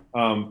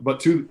 But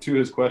to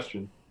his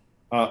question,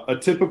 a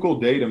typical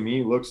day to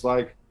me looks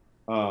like,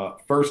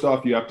 first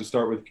off, you have to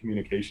start with the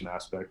communication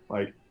aspect.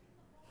 Like,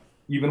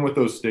 even with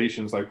those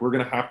stations, like, we're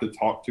going to have to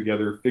talk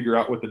together, figure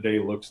out what the day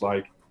looks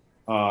like.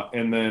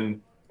 And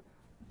then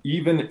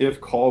even if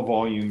call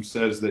volume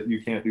says that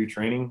you can't do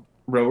training,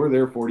 bro, we're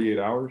there 48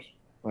 hours.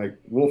 Like,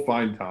 we'll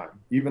find time.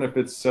 Even if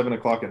it's 7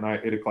 o'clock at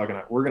night, 8 o'clock at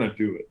night, we're going to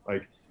do it.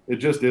 Like, it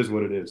just is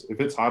what it is. If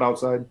it's hot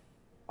outside,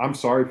 I'm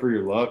sorry for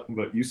your luck,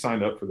 but you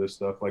signed up for this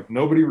stuff. Like,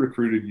 nobody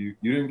recruited you.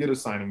 You didn't get a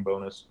signing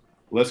bonus.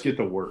 Let's get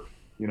to work,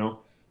 you know?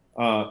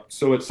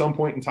 So at some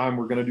point in time,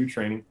 we're going to do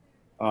training.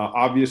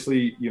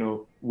 Obviously, you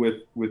know,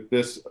 with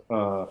this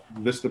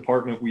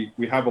department,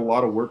 we have a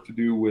lot of work to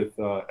do with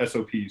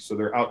SOPs. So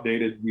they're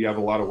outdated. We have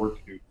a lot of work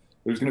to do.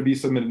 There's going to be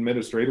some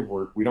administrative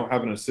work. We don't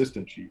have an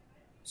assistant chief.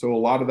 So a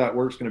lot of that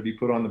work's going to be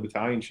put on the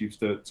battalion chiefs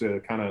to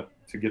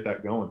get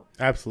that going.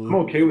 Absolutely.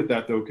 I'm okay with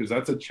that, though, because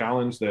that's a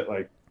challenge that,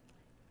 like,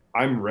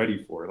 I'm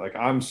ready for. Like,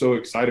 I'm so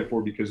excited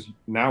for, because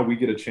now we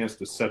get a chance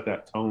to set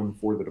that tone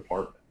for the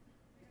department.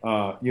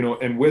 You know,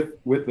 and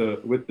with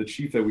the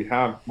chief that we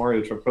have,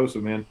 Mario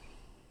Trocoso, man,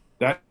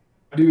 that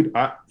dude,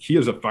 he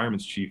is a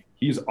fireman's chief.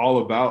 He's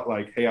all about,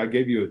 like, hey, I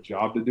gave you a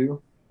job to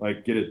do,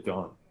 like, get it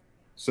done.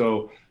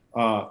 So,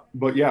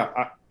 but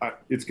yeah,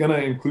 it's going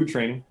to include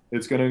training.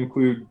 It's going to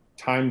include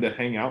time to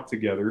hang out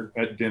together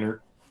at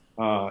dinner.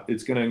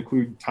 It's going to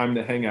include time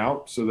to hang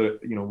out so that,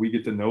 you know, we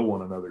get to know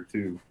one another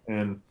too.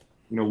 And,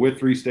 you know, with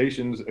 3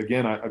 stations,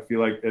 again, I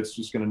feel like it's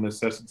just going to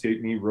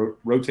necessitate me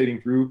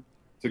rotating through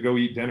to go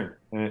eat dinner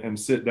and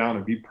sit down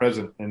and be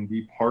present and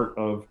be part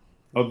of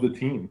the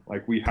team.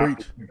 Like, we have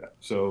to do that.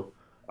 So,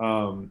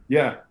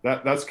 yeah,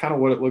 that's kind of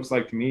what it looks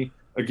like to me.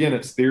 Again,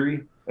 it's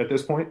theory at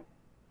this point,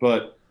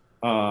 but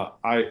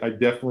I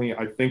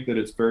think that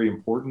it's very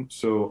important.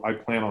 So I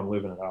plan on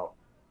living it out.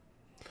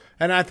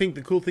 And I think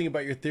the cool thing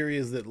about your theory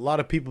is that a lot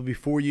of people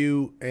before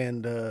you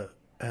and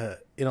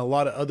in a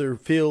lot of other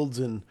fields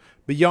and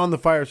beyond the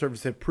fire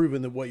service have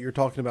proven that what you're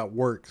talking about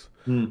works.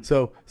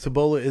 So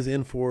Cibola is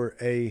in for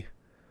a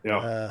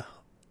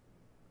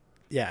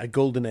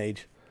golden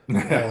age.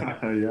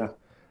 Yeah.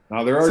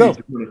 No, they're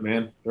already doing it,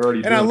 man. They're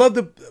already doing it. And I love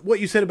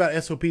what you said about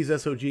SOPs,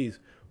 SOGs.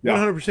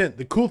 100%.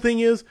 The cool thing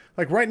is,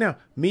 like, right now,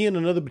 me and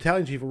another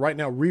battalion chief are right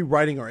now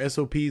rewriting our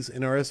SOPs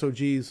and our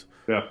SOGs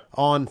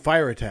on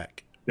fire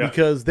attack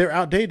because they're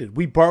outdated.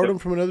 We borrowed them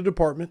from another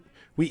department.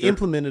 We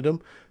implemented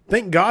them.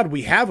 Thank God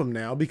we have them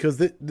now, because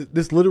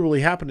this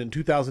literally happened in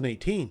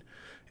 2018.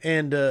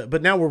 And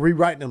but now we're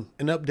rewriting them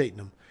and updating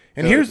them.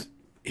 And here's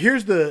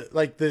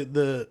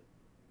the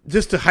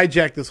just to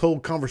hijack this whole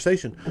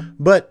conversation,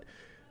 but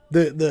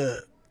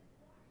the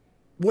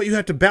what you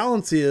have to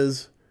balance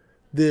is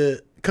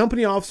the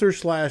company officer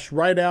 /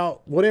 write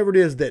out, whatever it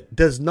is, that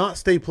does not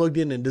stay plugged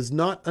in and does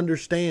not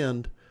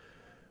understand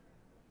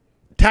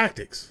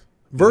tactics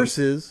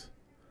versus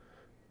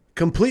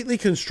completely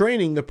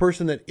constraining the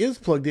person that is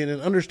plugged in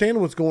and understand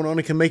what's going on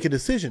and can make a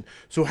decision.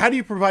 So how do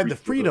you provide the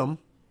freedom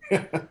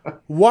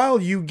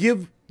while you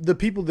give the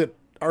people that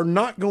are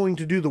not going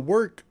to do the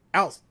work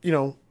out, you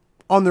know,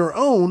 on their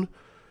own?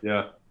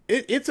 Yeah.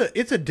 It's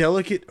a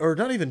delicate, or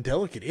not even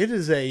delicate. It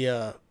is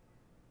it's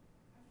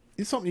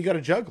something you got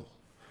to juggle.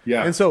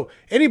 Yeah. And so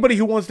anybody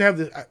who wants to have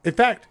this, in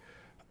fact,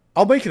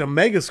 I'll make it a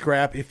mega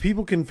scrap if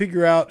people can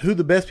figure out who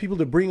the best people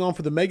to bring on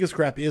for the mega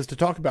scrap is to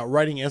talk about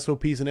writing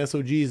SOPs and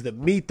SOGs that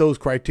meet those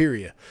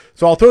criteria.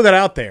 So I'll throw that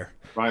out there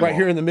right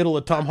here in the middle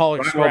of Tom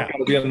Hollick scrap. Got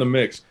to be in the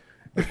mix.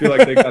 I feel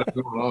like they got it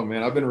going on,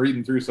 man. I've been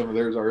reading through some of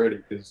theirs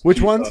already.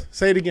 Which ones?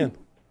 Say it again.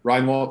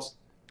 Reinwald's.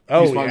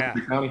 Oh, yeah.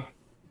 County.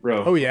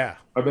 Bro. Oh, yeah.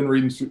 I've been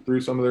reading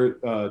through some of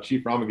their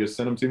Chief Ramagus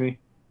sent them to me.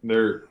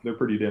 They're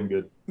pretty damn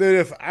good.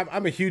 Dude,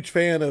 I'm a huge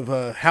fan of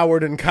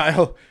Howard and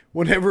Kyle.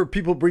 Whenever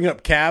people bring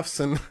up calves,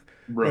 and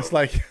it's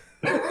like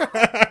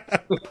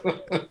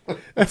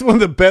that's one of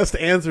the best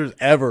answers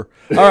ever.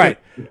 All right,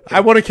 I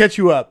want to catch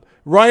you up.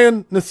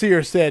 Ryan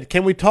Nasir said,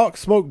 "Can we talk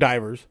smoke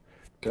divers?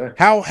 Okay.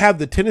 How have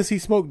the Tennessee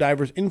smoke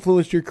divers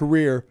influenced your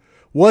career?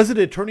 Was it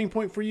a turning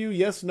point for you?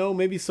 Yes, no,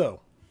 maybe so."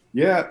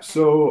 Yeah,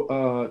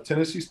 so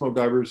Tennessee Smoke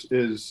Divers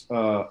is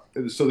so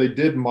they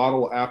did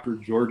model after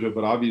Georgia,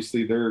 but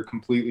obviously they're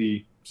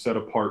completely set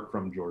apart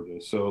from Georgia.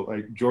 So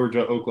like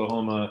Georgia,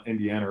 Oklahoma,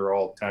 Indiana are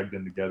all tagged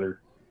in together.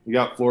 You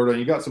got Florida,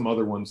 and you got some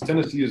other ones.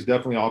 Tennessee is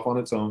definitely off on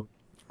its own.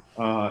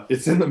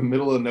 It's in the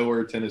middle of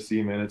nowhere,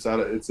 Tennessee, man. It's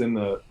in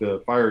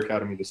the fire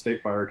academy, the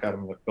state fire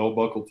academy at Bell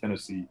Buckle,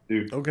 Tennessee,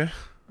 dude. Okay.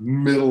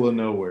 Middle of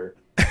nowhere.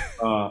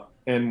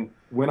 And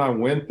when I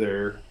went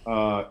there,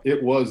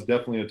 it was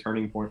definitely a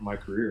turning point in my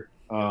career.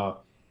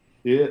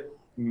 It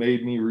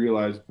made me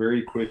realize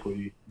very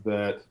quickly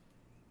that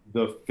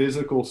the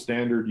physical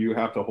standard you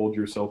have to hold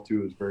yourself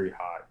to is very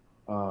high.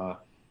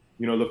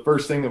 The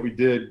first thing that we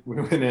did, we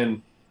went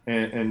in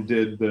and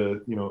did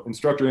the,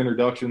 instructor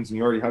introductions, and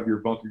you already have your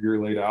bunker gear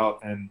laid out.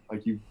 And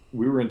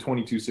we were in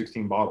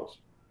 2216 bottles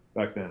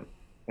back then.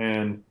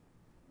 And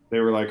they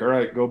were like, all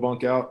right, go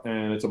bunk out.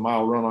 And it's a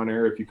mile run on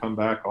air. If you come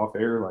back off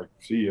air, like,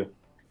 see you,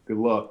 good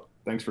luck.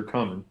 Thanks for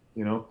coming.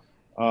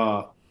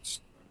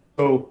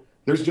 So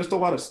there's just a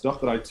lot of stuff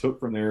that I took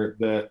from there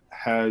that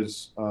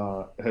has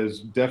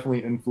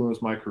definitely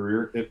influenced my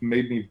career. It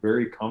made me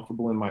very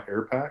comfortable in my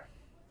air pack.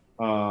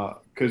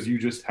 Cause you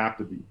just have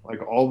to be,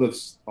 like, all the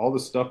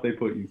stuff they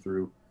put you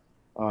through,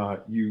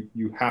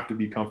 you have to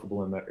be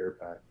comfortable in that air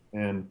pack.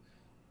 And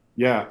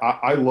yeah,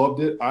 I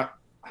loved it.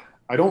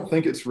 I don't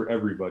think it's for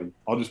everybody.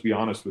 I'll just be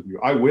honest with you.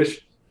 I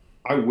wish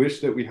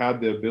that we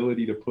had the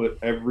ability to put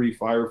every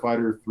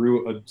firefighter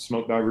through a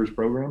smoke divers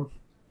program.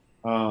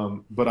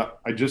 But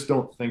I just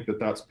don't think that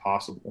that's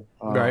possible.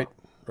 Right.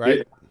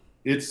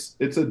 It's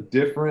a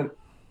different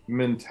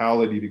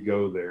mentality to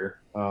go there.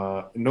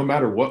 No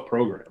matter what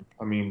program.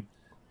 I mean,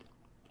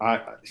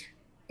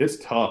 it's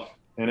tough,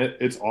 and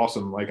it's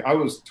awesome. Like, I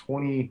was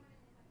 20, I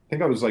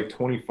think I was like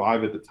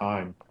 25 at the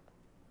time,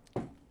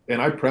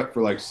 and I prepped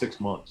for like 6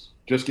 months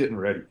just getting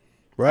ready.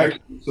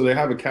 Right. So they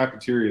have a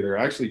cafeteria there.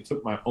 I actually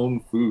took my own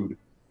food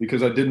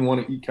because I didn't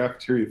want to eat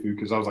cafeteria food,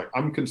 because I was like,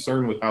 I'm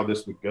concerned with how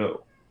this would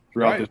go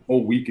throughout this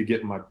whole week of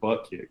getting my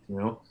butt kicked,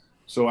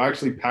 So I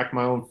actually packed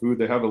my own food.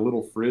 They have a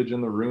little fridge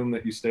in the room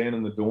that you stay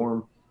in the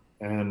dorm,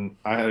 and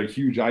I had a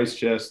huge ice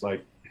chest.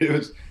 Like, it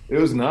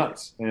was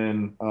nuts.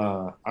 And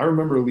I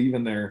remember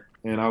leaving there,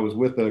 and I was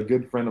with a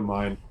good friend of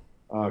mine,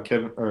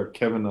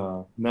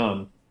 Kevin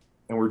Nunn,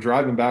 and we're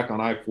driving back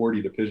on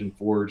I-40 to Pigeon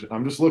Forge. And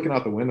I'm just looking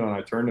out the window, and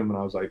I turned to him and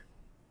I was like,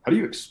 how do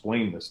you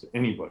explain this to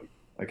anybody?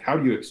 Like, how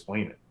do you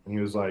explain it? And he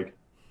was like,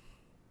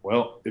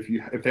 well, if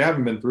they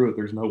haven't been through it,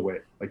 there's no way.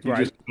 Like,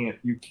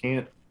 you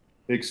can't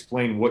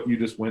explain what you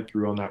just went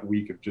through on that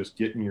week of just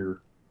getting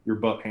your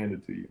butt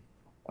handed to you.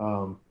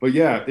 But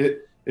yeah,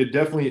 it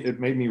definitely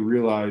made me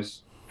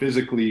realize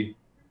physically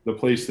the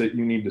place that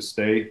you need to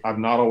stay. I've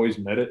not always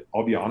met it,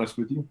 I'll be honest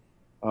with you.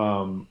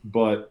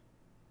 But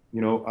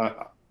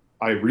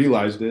I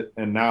realized it,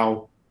 and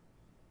now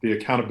the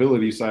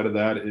accountability side of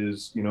that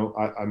is,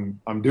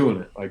 I'm doing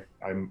it. Like,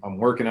 I'm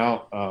working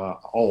out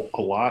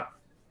a lot.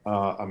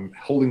 I'm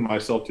holding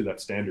myself to that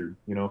standard,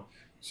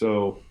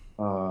 So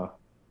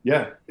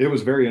yeah, it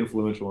was very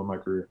influential in my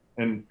career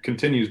and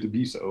continues to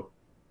be so.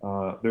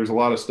 There's a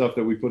lot of stuff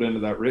that we put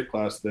into that RIT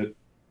class that,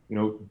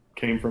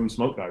 came from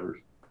smoke divers.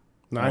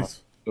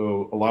 Nice.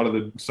 So a lot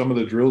of some of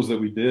the drills that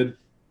we did,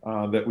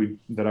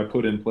 that I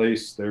put in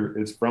place there,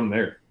 it's from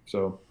there.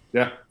 So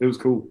yeah, it was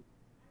cool.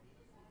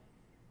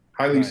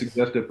 Highly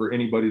suggest it for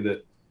anybody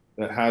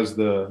that has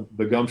the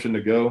gumption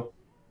to go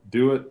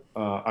do it.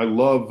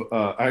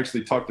 I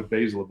actually talked to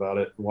Basil about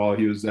it while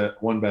he was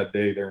at One Bad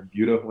Day there in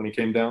Buda when he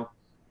came down.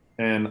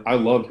 And I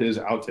loved his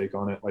outtake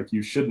on it. Like,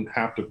 you shouldn't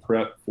have to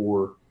prep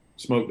for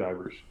smoke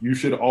divers. You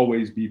should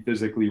always be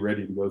physically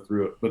ready to go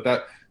through it. But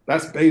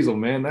that's Basil,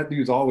 man. That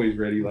dude's always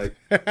ready. Like,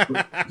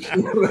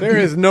 there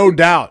is no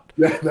doubt.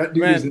 Yeah, that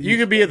dude, man, you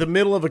could be at the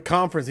middle of a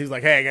conference. He's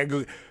like, hey, I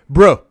gotta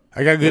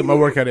go get my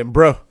workout in,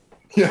 bro.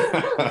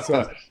 Yeah.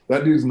 So,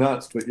 that dude's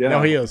nuts. But yeah.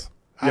 No, he is.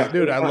 Yeah.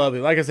 I love it.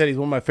 Like I said, he's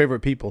one of my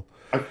favorite people.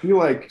 I feel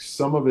like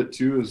some of it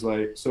too is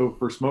like, so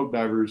for smoke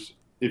divers,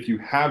 if you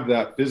have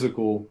that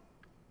physical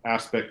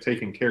aspect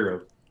taken care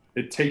of,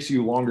 it takes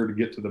you longer to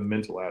get to the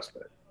mental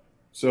aspect.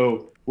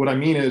 So what I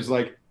mean is,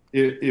 like,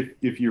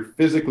 if you're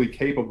physically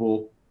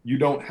capable, you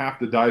don't have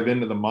to dive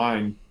into the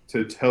mind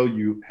to tell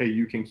you, hey,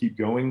 you can keep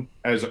going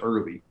as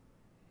early.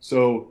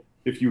 So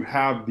if you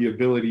have the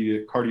ability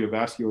to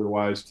cardiovascular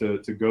wise to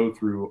go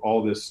through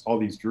all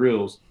these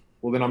drills,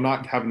 well, then I'm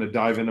not having to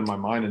dive into my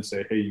mind and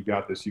say, hey, you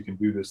got this, you can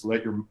do this.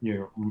 Let your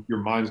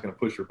mind's going to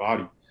push your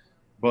body.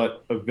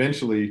 But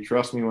eventually,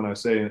 trust me when I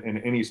say, in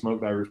any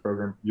smoke divers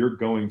program, you're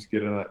going to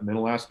get into that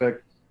mental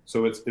aspect.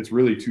 So it's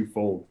really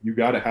twofold. You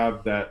got to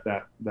have that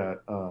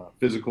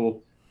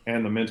physical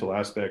and the mental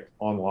aspect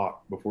on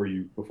lock before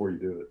you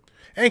do it.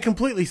 And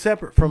completely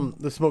separate from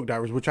the smoke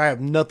divers, which I have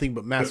nothing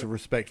but massive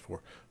respect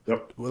for.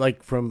 Yep.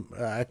 Like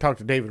I talked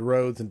to David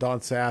Rhodes and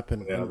Don Sapp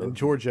and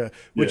Georgia,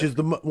 which is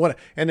the one.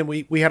 And then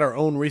we had our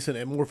own recent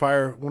at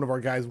Moorfire. One of our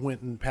guys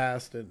went and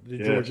passed the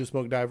Georgia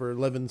smoke diver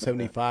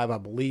 1175, I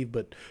believe,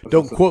 but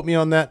don't quote me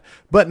on that.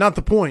 But not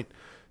the point.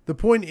 The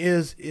point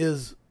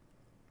is,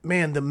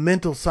 man, the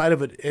mental side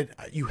of it.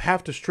 You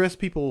have to stress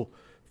people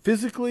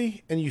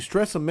physically, and you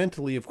stress them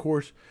mentally, of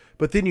course,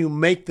 but then you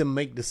make them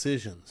make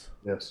decisions.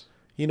 Yes.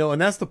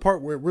 And that's the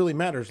part where it really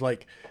matters.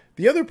 Like,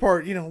 the other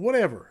part,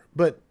 whatever.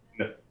 But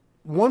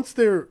once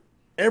they're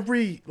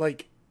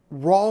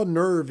raw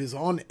nerve is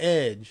on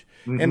edge.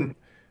 Mm-hmm. And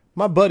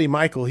my buddy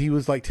Michael, he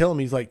was like telling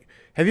me, he's like,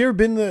 have you ever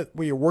been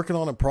where you're working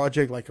on a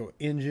project like an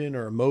engine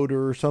or a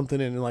motor or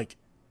something, and like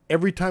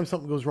every time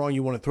something goes wrong,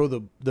 you want to throw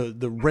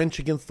the wrench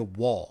against the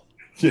wall?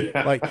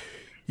 Yeah. Like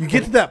you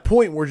get to that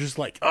point where it's just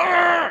like,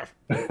 ah!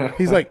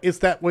 He's like, it's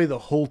that way the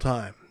whole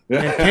time.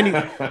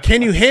 And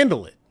can you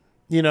handle it?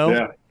 You know?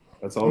 Yeah.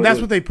 That's all. And that's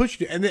what they push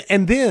you to.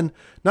 And then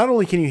not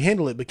only can you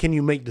handle it, but can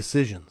you make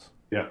decisions?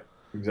 Yeah,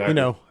 exactly. You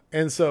know?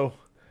 And so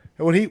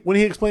when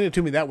he explained it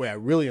to me that way, I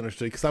really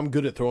understood, because I'm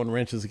good at throwing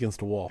wrenches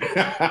against a wall.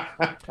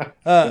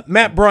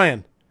 Matt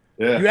Bryan,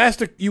 yeah.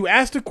 you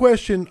asked a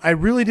question. I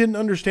really didn't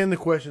understand the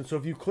question. So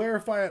if you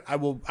clarify it, I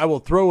will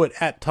throw it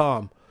at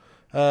Tom.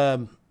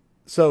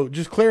 So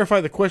just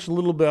clarify the question a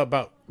little bit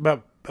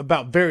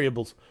about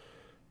variables.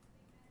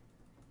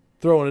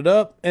 Throwing it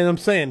up, and I'm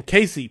saying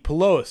Casey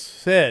Pelois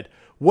said,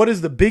 what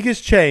is the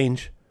biggest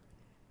change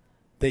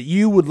that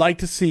you would like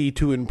to see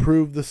to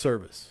improve the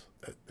service?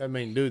 I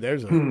mean, dude,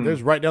 there's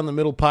right down the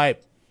middle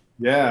pipe.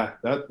 Yeah,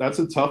 that's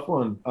a tough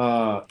one.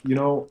 You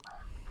know,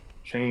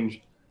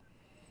 change.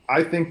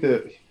 I think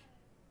that,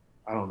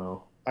 I don't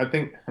know. I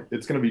think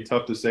it's going to be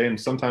tough to say, and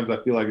sometimes I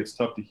feel like it's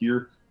tough to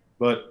hear,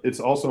 but it's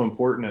also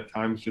important at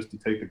times just to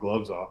take the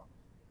gloves off.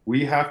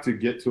 We have to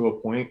get to a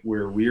point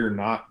where we are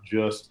not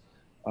just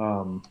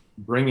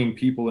bringing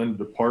people into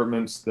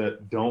departments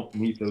that don't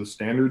meet those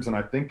standards. And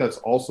I think that's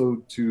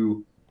also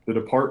to the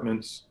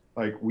departments.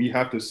 Like, we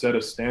have to set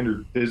a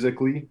standard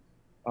physically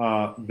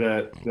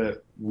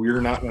that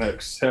we're not going to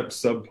accept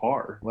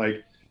subpar.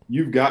 Like,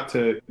 you've got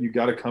to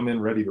come in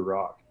ready to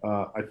rock.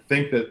 I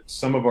think that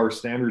some of our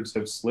standards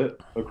have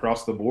slipped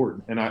across the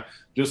board. And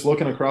just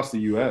looking across the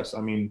US,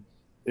 I mean,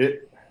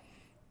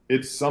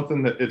 it's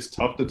something that it's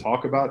tough to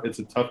talk about. It's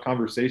a tough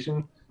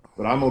conversation,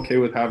 but I'm okay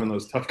with having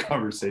those tough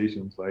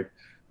conversations. Like,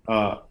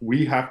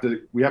 we have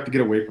to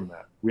get away from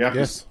that. We have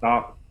to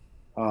stop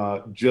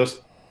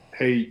just,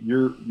 hey,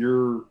 you're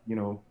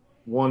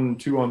 1,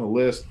 2 on the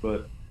list,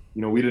 but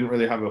we didn't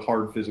really have a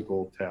hard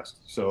physical test,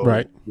 so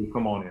right.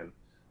 Come on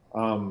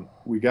in.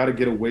 We got to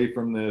get away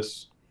from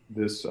this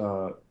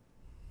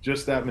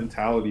just that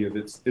mentality of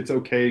it's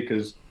okay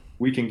because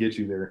we can get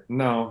you there.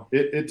 No,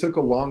 it took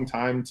a long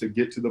time to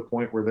get to the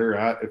point where they're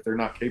at if they're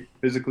not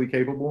physically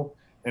capable,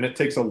 and it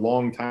takes a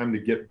long time to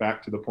get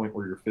back to the point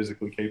where you're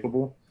physically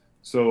capable.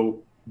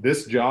 So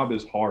this job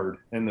is hard,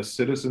 and the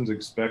citizens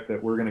expect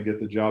that we're going to get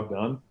the job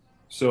done.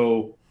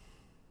 So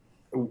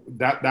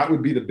that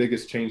would be the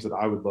biggest change that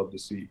I would love to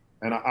see.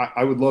 And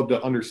I would love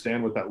to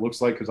understand what that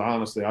looks like, because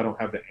honestly, I don't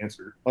have the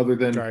answer other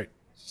than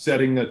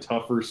setting a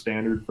tougher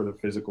standard for the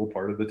physical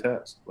part of the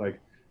test.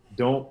 Like,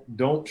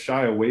 don't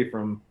shy away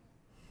from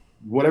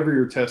whatever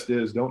your test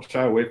is. Don't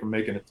shy away from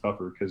making it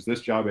tougher, because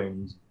this job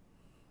ain't easy.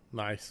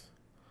 Nice.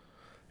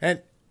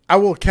 And I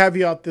will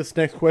caveat this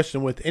next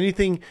question with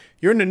anything.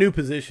 You're in a new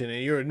position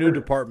and you're a new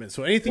department,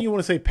 so anything you want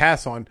to say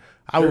pass on,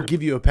 I will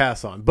give you a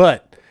pass on.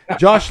 But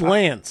Josh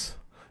Lance,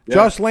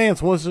 Josh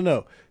Lance wants to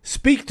know,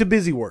 speak to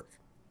busy work,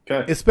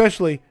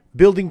 especially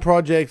building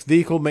projects,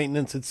 vehicle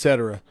maintenance,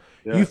 etc.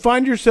 You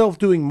find yourself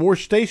doing more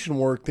station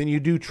work than you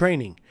do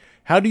training.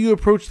 How do you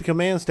approach the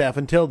command staff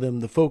and tell them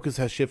the focus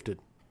has shifted?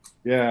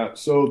 Yeah,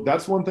 so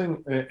that's one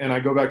thing, and I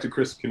go back to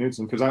Chris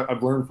Knutson, because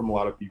I've learned from a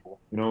lot of people.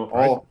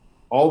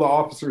 All the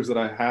officers that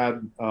I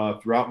had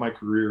throughout my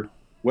career,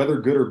 whether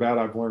good or bad,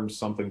 I've learned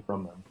something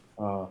from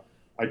them.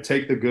 I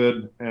take the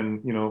good,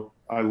 and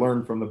I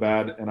learn from the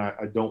bad, and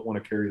I don't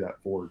want to carry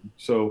that forward.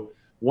 So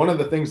one of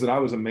the things that I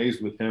was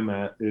amazed with him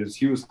at is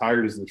he was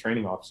hired as the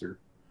training officer,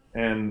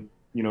 and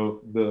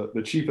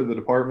the chief of the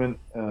department,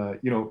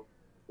 it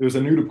was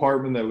a new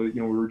department that we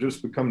were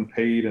just becoming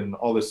paid and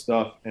all this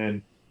stuff,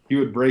 and he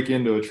would break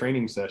into a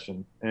training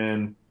session,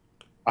 and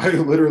I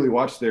literally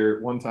watched there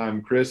one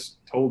time. Chris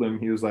told him,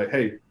 he was like,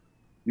 hey,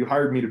 you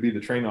hired me to be the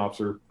training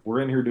officer.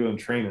 We're in here doing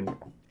training.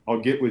 I'll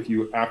get with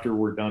you after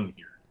we're done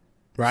here.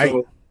 Right.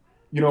 So,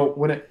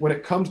 when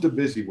it comes to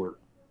busy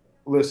work,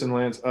 listen,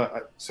 Lance,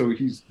 so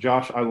he's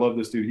Josh. I love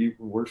this dude. He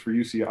works for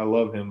UC. I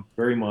love him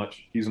very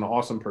much. He's an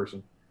awesome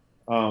person.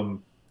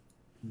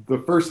 The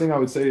first thing I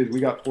would say is we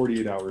got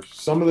 48 hours.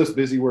 Some of this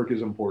busy work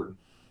is important.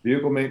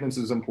 Vehicle maintenance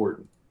is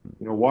important.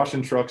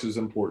 Washing trucks is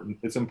important.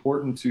 It's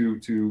important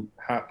to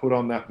put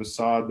on that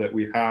facade that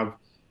we have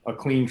a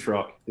clean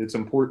truck. It's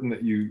important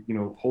that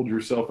you hold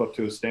yourself up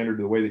to a standard of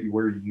the way that you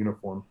wear your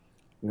uniform.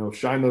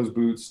 Shine those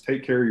boots,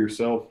 take care of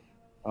yourself.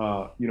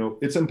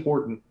 It's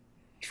important.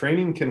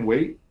 Training can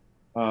wait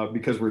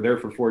because we're there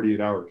for 48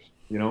 hours.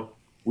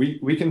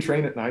 We can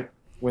train at night.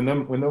 When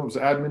those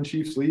admin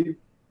chiefs leave,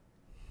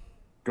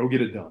 go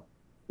get it done.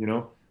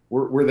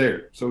 We're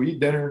there. So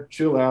eat dinner,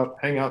 chill out,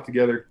 hang out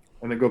together,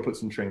 and then go put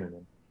some training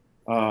in.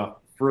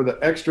 For the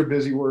extra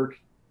busy work,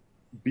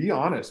 be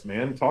honest,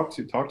 man. Talk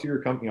to your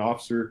company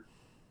officer.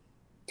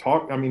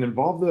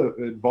 Involve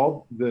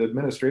the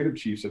administrative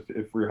chiefs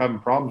if we're having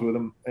problems with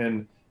them,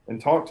 and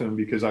talk to them,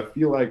 because I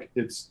feel like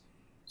it's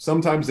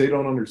sometimes they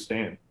don't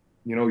understand.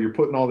 You're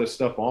putting all this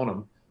stuff on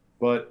them,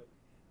 but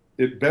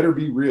it better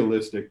be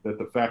realistic that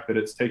the fact that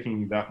it's taking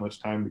you that much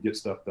time to get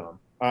stuff done.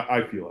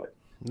 I feel like,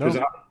 because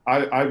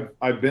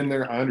I've been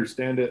there. I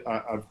understand it.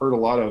 I've heard a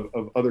lot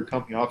of other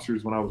company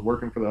officers when I was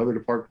working for the other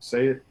department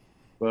say it,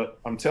 but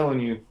I'm telling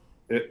you,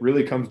 it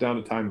really comes down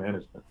to time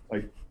management.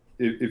 Like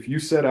if you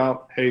set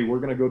out, hey, we're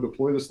going to go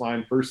deploy this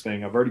line first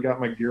thing. I've already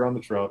got my gear on the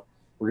truck.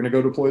 We're going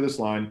to go deploy this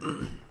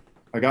line.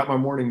 I got my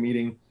morning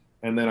meeting,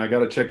 and then I got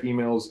to check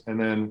emails, and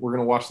then we're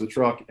going to wash the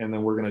truck, and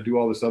then we're going to do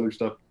all this other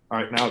stuff. All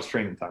right, now it's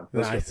training time.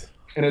 Nice.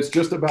 And it's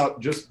just about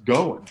just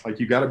going. Like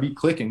you got to be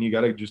clicking. You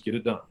got to just get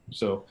it done.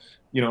 So,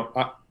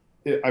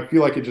 I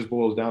feel like it just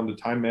boils down to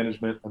time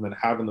management and then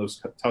having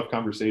those tough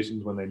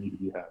conversations when they need to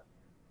be had.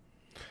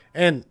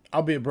 And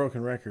I'll be a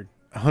broken record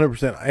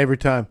 100% every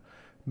time,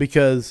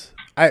 because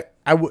I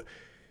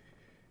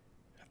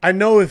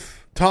know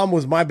if Tom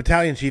was my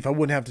battalion chief, I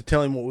wouldn't have to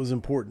tell him what was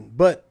important.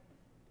 But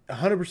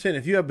 100%,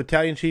 if you have a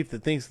battalion chief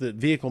that thinks that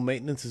vehicle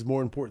maintenance is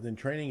more important than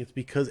training, it's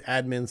because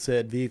admin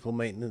said vehicle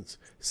maintenance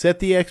set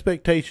the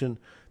expectation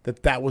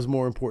that was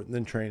more important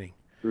than training.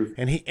 True.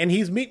 And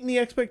he's meeting the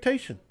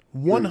expectation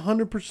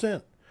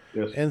 100%.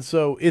 Yes. And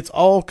so it's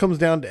all comes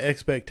down to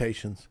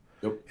expectations.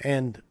 Yep.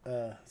 And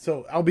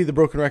so I'll be the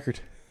broken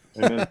record.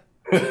 Amen.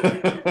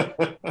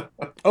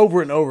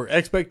 Over and over,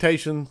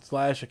 expectation /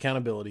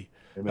 accountability.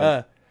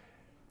 Amen.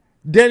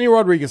 Daniel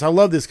Rodriguez, I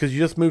love this because you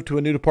just moved to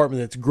a new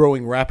department that's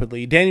growing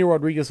rapidly. Daniel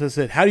Rodriguez has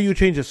said, how do you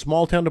change a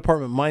small town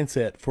department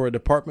mindset for a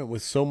department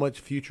with so much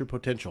future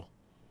potential?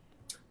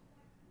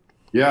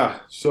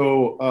 Yeah.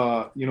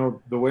 So,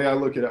 the way I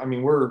look at it, I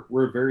mean,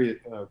 we're very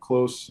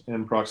close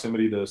in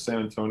proximity to San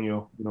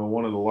Antonio,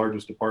 one of the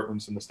largest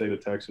departments in the state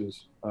of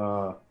Texas.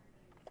 To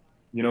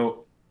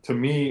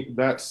me,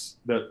 that's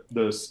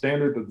the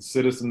standard that the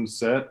citizens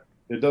set.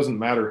 It doesn't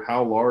matter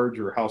how large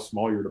or how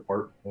small your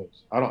department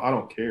is. I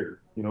don't care.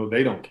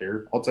 They don't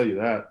care. I'll tell you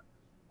that.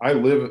 I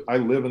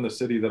live in the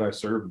city that I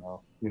serve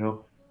now,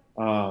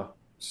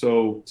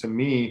 so to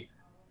me,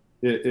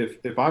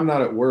 if I'm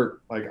not at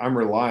work, like I'm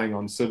relying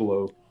on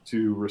Cibolo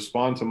to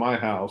respond to my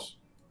house.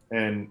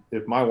 And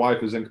if my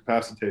wife is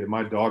incapacitated,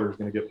 my daughter is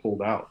going to get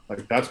pulled out.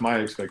 Like that's my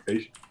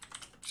expectation.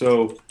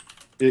 So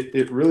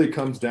it really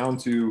comes down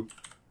to,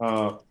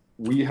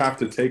 we have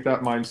to take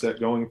that mindset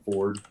going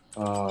forward.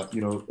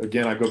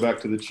 Again, I go back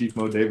to the Chief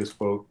Mo Davis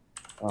quote,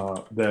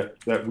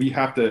 that we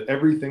have to,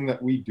 everything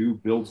that we do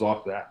builds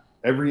off that.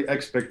 Every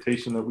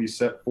expectation that we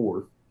set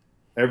forth,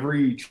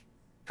 every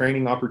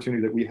training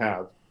opportunity that we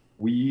have,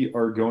 we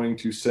are going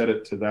to set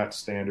it to that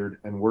standard,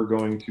 and we're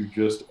going to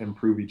just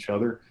improve each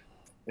other.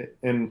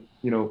 And,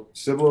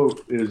 Cibolo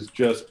is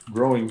just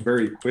growing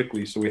very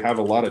quickly, so we have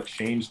a lot of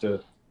change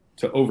to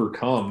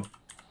overcome.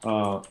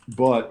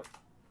 But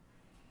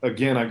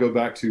again, I go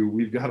back to,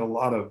 we've got a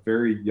lot of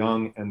very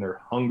young and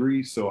they're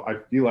hungry. So I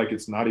feel like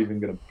it's not even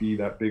going to be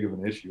that big of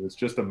an issue. It's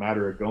just a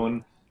matter of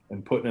going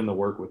and putting in the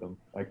work with them.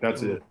 Like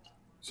that's it.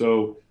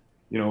 So,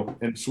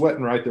 and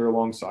sweating right there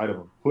alongside of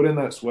them, put in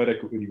that sweat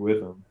equity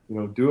with them,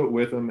 do it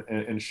with them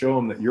and show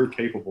them that you're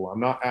capable. I'm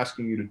not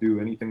asking you to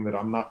do anything that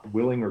I'm not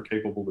willing or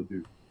capable to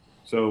do.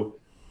 So,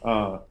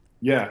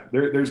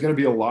 there's going to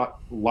be a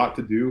lot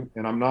to do.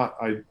 And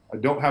I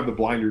don't have the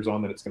blinders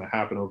on that it's going to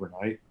happen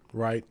overnight.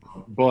 Right.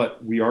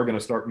 But we are going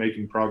to start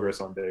making progress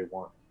on day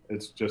one.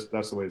 It's just,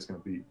 that's the way it's going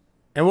to be.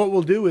 And what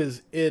we'll do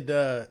is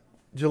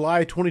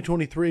July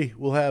 2023,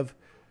 we'll have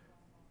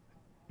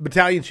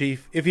battalion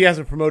chief, if he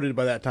hasn't promoted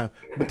by that time,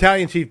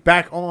 battalion chief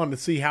back on to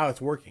see how it's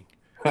working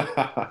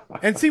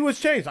and see what's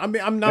changed. I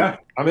mean, I'm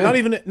not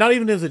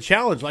even as a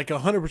challenge, like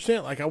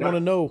 100%. Like I want to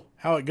know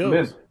how it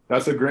goes.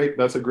 That's a great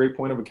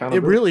point of accountability.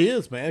 It really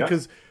is, man.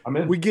 Because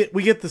we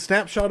get the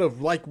snapshot of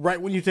like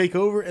right when you take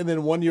over, and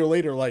then 1 year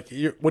later, like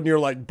when you're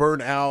like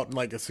burnt out and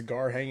like a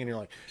cigar hanging, you're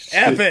like,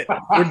 F it,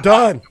 we're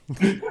done.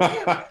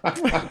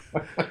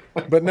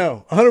 But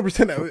no,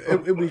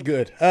 100%, it'd be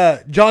good.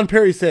 John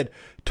Perry said,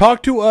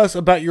 talk to us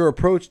about your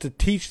approach to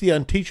teach the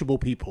unteachable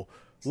people.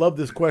 Love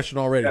this question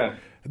already. Yeah.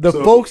 The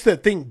folks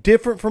that think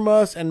different from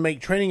us and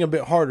make training a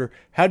bit harder,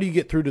 how do you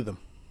get through to them?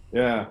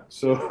 Yeah.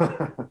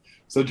 So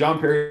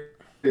John Perry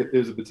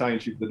is a battalion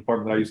chief of the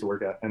department that I used to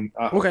work at. And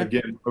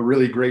again, a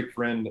really great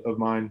friend of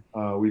mine.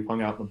 We've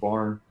hung out in the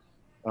barn.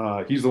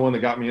 He's the one that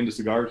got me into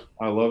cigars.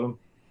 I love him.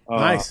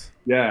 Nice.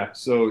 Yeah.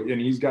 So, and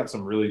he's got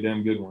some really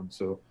damn good ones.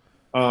 So,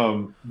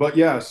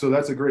 so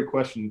that's a great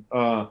question.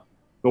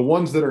 The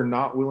ones that are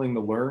not willing to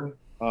learn,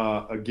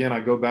 again, I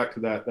go back to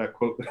that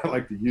quote that I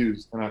like to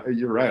use. And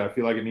you're right. I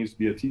feel like it needs to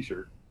be a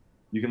t-shirt.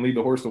 You can lead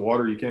the horse to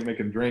water. You can't make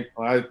him drink.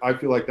 I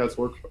feel like that's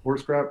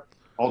horse crap.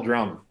 I'll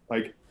drown him.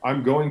 Like,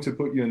 I'm going to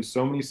put you in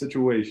so many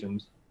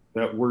situations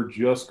that we're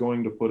just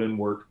going to put in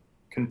work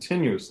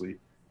continuously.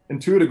 And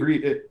to a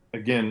degree,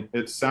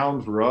 it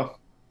sounds rough,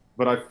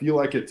 but I feel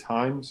like at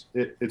times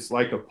it's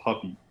like a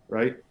puppy,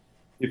 right?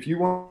 If you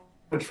want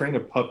to train a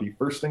puppy,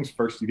 first things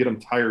first, you get them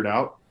tired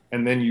out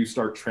and then you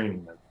start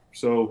training them.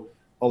 So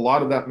a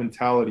lot of that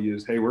mentality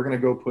is, hey, we're going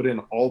to go put in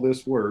all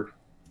this work.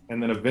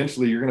 And then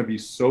eventually you're going to be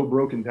so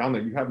broken down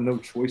that you have no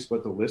choice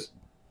but to listen.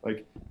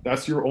 Like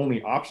that's your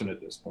only option at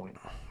this point.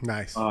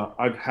 Nice.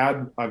 I've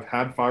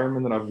had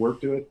firemen that I've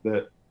worked with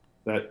that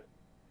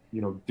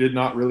did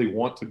not really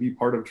want to be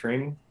part of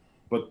training,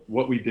 but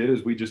what we did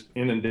is we just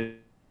inundated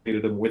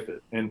them with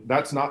it, and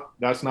that's not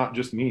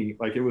just me.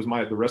 Like it was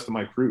the rest of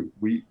my crew.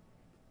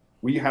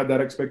 We had that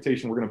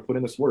expectation. We're going to put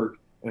in this work,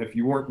 and if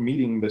you weren't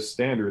meeting this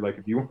standard, like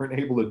if you weren't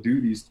able to do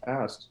these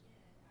tasks,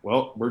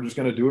 well, we're just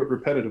going to do it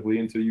repetitively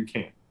until you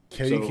can.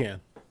 You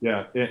can.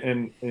 Yeah,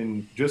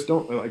 and just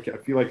don't, like, I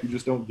feel like you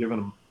just don't give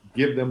them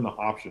the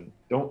option.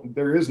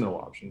 There is no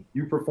option.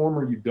 You perform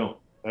or you don't.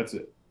 That's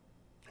it.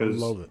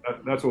 Because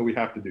that's what we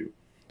have to do.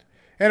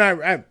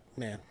 And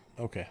man,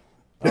 okay.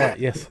 All right,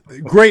 yes.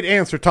 Great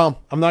answer, Tom.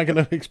 I'm not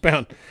going to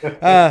expound.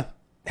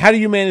 How do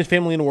you manage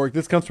family and work?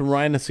 This comes from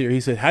Ryan Nasir.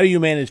 He said, how do you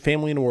manage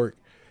family and work,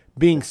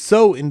 being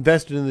so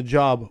invested in the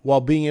job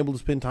while being able to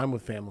spend time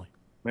with family?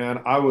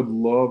 Man, I would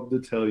love to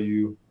tell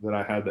you that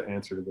I had the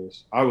answer to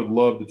this. I would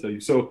love to tell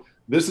you. So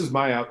this is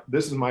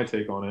my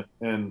take on it.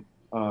 And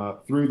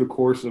through the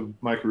course of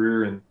my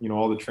career and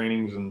all the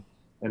trainings and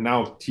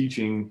now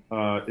teaching,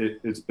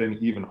 it's been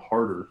even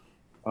harder.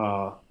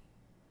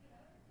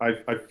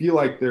 I feel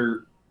like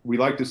we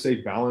like to say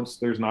balance.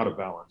 There's not a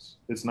balance.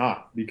 It's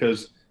not,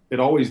 because it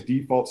always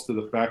defaults to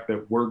the fact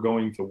that we're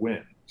going to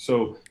win.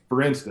 So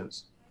for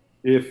instance,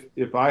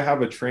 if I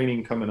have a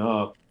training coming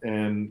up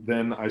and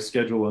then I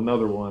schedule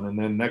another one and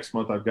then next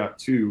month I've got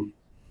two,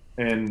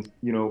 and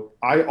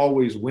I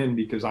always win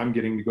because I'm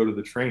getting to go to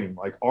the training.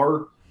 Like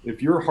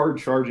if you're hard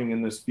charging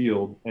in this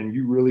field and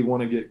you really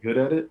want to get good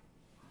at it,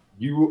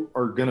 you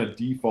are going to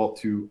default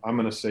to, I'm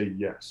going to say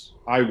yes.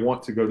 I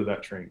want to go to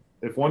that training.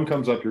 If one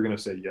comes up, you're going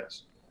to say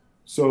yes.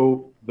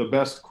 So the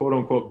best quote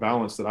unquote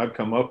balance that I've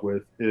come up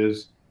with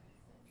is,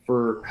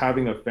 for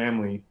having a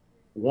family,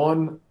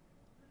 one,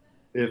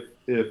 if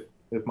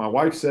my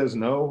wife says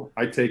no,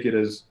 I take it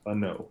as a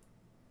no.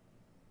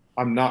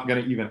 I'm not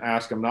going to even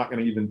ask. I'm not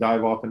going to even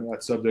dive off into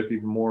that subject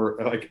even more.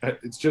 Like,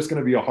 it's just going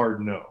to be a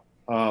hard no.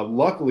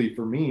 Luckily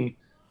for me,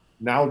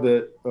 now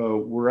that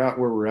we're at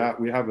where we're at,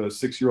 we have a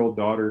 6-year-old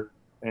daughter,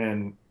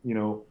 and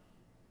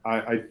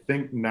I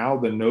think now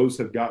the no's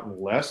have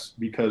gotten less,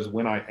 because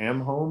when I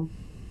am home,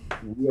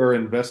 we are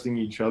investing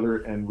each other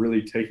and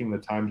really taking the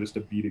time just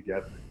to be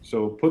together.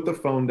 So put the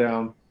phone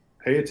down,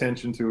 pay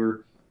attention to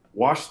her,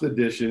 wash the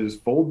dishes,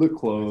 fold the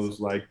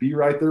clothes, like be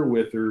right there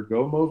with her,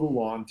 go mow the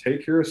lawn,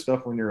 take care of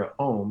stuff when you're at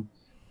home.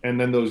 And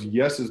then those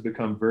yeses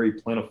become very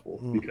plentiful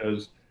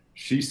because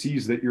she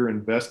sees that you're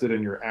invested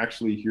and you're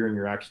actually here and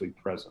you're actually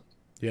present.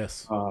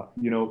 Yes.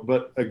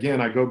 But again,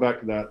 I go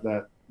back to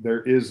that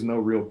there is no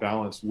real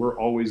balance. We're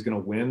always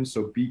going to win.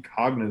 So be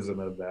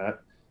cognizant of that.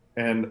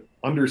 And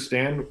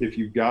understand, if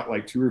you've got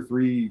like 2 or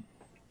 3,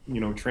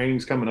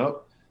 trainings coming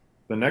up,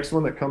 the next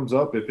one that comes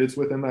up, if it's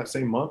within that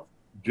same month,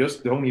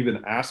 just don't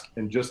even ask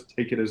and just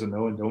take it as a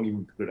no and don't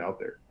even put it out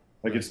there.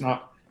 Like it's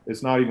not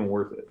even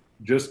worth it.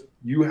 Just,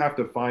 you have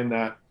to find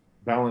that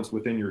balance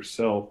within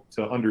yourself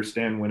to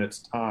understand when it's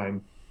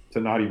time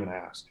to not even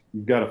ask.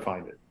 You've got to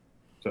find it.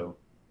 So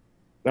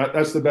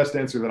that's the best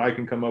answer that I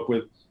can come up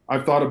with.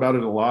 I've thought about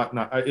it a lot,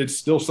 and it's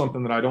still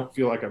something that I don't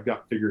feel like I've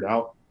got figured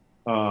out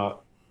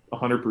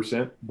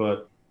 100%,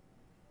 but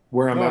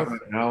where I'm at right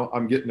now,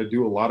 I'm getting to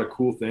do a lot of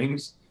cool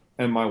things,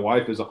 and my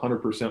wife is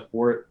 100%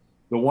 for it.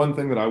 The one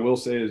thing that I will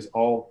say is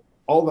all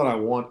that I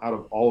want out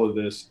of all of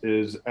this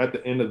is, at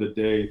the end of the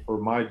day, for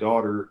my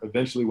daughter,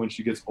 eventually when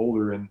she gets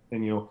older and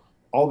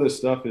all this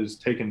stuff is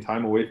taking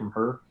time away from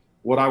her,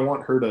 what I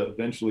want her to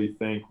eventually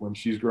think when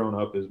she's grown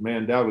up is,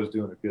 man, Dad was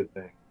doing a good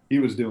thing. He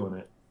was doing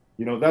it.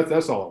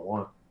 That's all I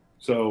want.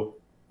 So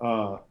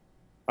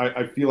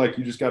I feel like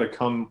you just got to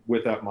come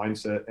with that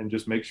mindset and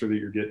just make sure that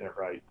you're getting it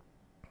right,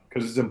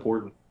 because it's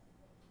important.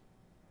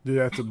 Dude,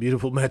 that's a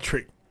beautiful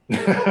metric.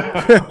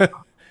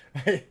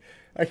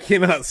 I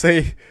cannot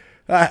say.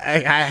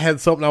 I had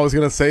something I was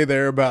going to say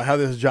there about how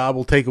this job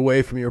will take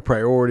away from your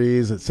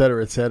priorities, et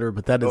cetera,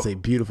 but that is a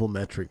beautiful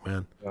metric,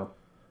 man.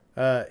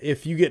 Yeah.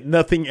 If you get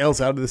nothing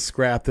else out of this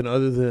scrap than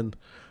other than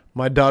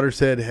my daughter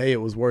said, hey,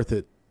 it was worth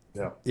it.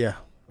 Yeah. Yeah.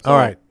 All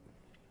right.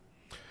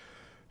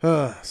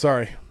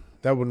 Sorry.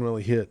 That wouldn't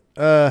really hit.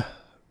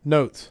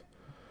 Notes.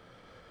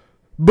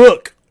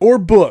 Book or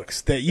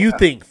books that you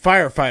think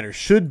firefighters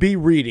should be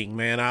reading,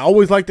 man. I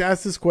always like to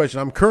ask this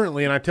question. I'm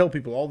currently, and I tell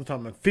people all the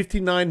time, I'm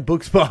 59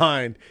 books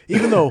behind,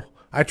 even though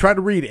I try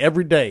to read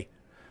every day.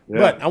 Yeah.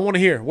 But I want to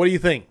hear, what do you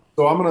think?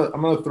 So I'm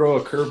gonna throw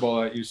a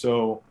curveball at you.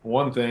 So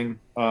one thing,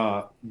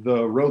 The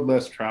Road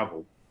Less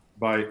Traveled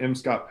by M.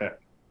 Scott Peck.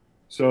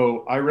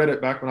 So I read it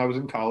back when I was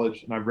in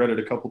college, and I've read it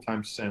a couple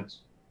times since.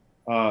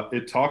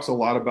 It talks a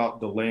lot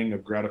about delaying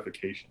of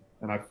gratification,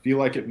 and I feel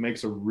like it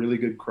makes a really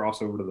good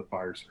crossover to the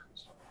fire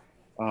service.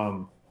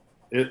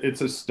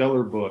 It's a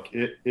stellar book.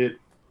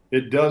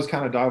 It does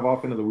kind of dive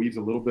off into the weeds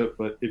a little bit,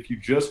 but if you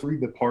just read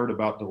the part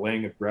about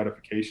delaying of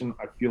gratification,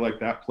 I feel like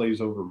that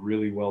plays over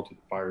really well to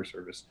the fire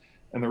service.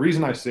 And the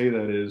reason I say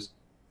that is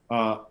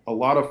a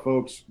lot of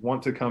folks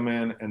want to come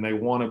in and they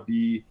want to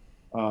be,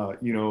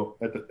 at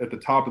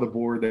the top of the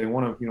board. They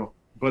want to,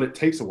 but it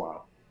takes a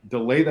while.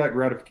 delay that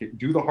gratification.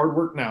 Do the hard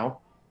work now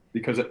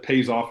because it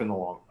pays off in the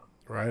long run.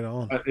 Right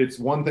on. It's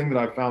one thing that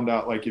I found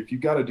out, like, if you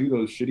got to do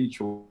those shitty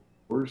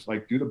chores,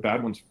 like, do the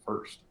bad ones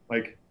first.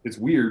 Like, it's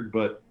weird,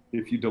 but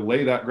if you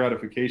delay that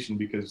gratification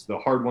because the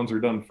hard ones are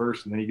done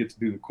first and then you get to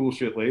do the cool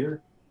shit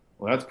later,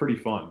 well, that's pretty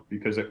fun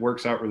because it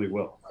works out really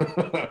well.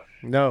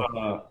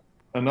 No.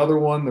 Another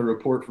one, the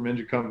report from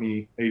Engine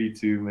Company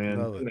 82, man.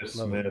 Dennis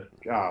Smith.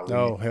 Golly.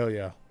 Oh, hell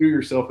yeah. Do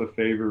yourself a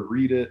favor,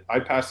 read it. I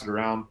pass it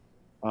around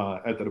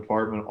at the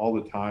department all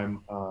the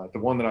time. The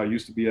one that I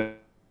used to be at,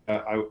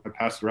 I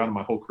passed it around to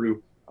my whole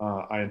crew.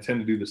 I intend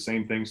to do the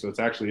same thing, so it's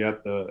actually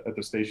at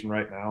the station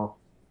right now.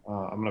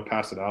 I'm going to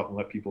pass it out and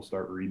let people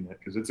start reading it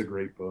because it's a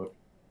great book.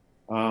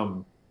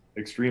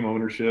 Extreme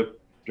Ownership,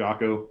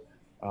 Jocko.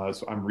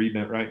 So I'm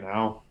reading it right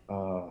now.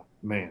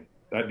 Man,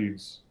 that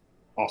dude's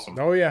awesome.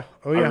 Oh yeah.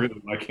 I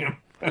really like him.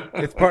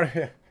 It's part of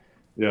it.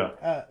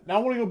 Yeah. Now I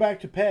want to go back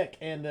to Peck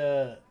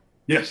and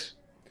yes.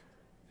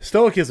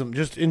 Stoicism.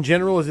 Just in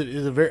general, is it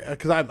very,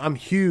 because I'm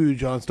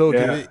huge on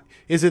Stoicism. Yeah.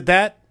 Is it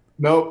that?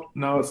 No,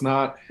 it's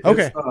not.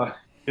 Okay.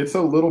 It's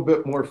a little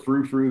bit more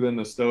frou-frou than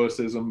the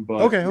Stoicism,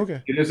 but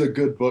okay. It is a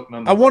good book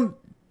nonetheless.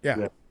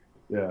 Yeah,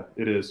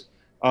 it is.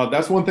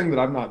 That's one thing that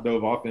I've not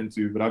dove off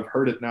into, but I've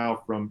heard it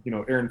now from,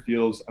 Aaron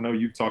Fields. I know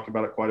you've talked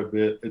about it quite a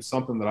bit. It's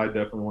something that I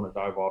definitely want to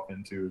dive off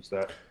into, is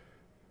that.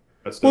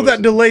 Well,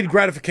 that delayed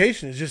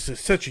gratification is just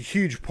such a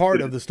huge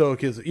part of the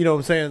Stoicism. You know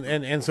what I'm saying?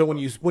 And so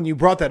when you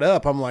brought that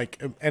up, I'm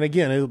like, and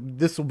again,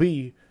 this will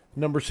be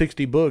number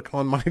 60 book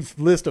on my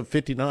list of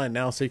 59,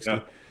 now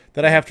 60,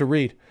 that I have to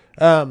read.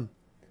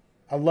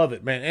 I love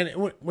it, man.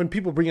 And when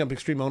people bring up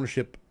extreme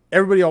ownership,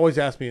 everybody always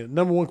asks me,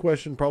 number one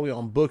question probably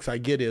on books I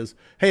get is,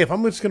 hey, if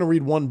I'm just going to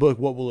read one book,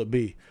 what will it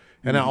be?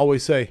 And I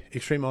always say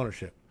extreme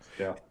ownership.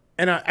 Yeah.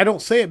 And I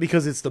don't say it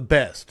because it's the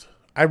best.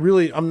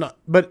 I'm not.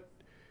 But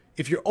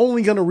if you're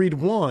only going to read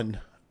one,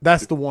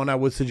 that's the one I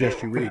would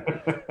suggest you read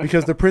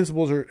because the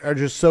principles are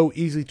just so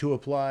easy to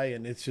apply,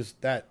 and it's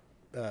just that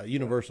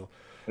universal.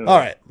 Yeah. All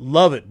right.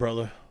 Love it,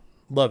 brother.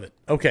 Love it.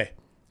 Okay.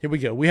 Here we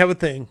go. We have a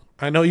thing.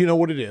 I know you know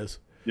what it is.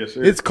 Yes,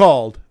 sir. It's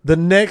called the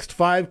next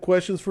 5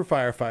 questions for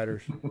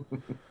firefighters.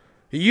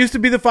 It used to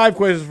be the 5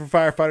 questions for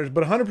firefighters,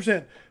 but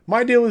 100%.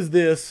 My deal is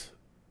this.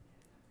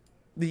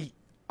 The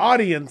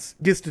audience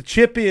gets to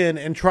chip in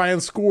and try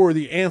and score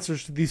the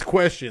answers to these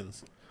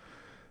questions.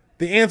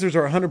 The answers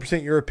are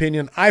 100% your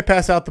opinion. I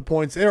pass out the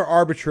points. They're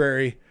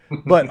arbitrary.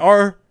 But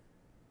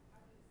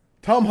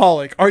Tom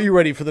Hollick, are you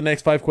ready for the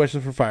next 5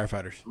 questions for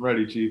firefighters? I'm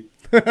ready, Chief.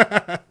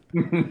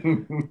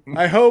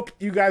 I hope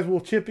you guys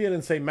will chip in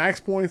and say max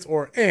points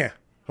or eh.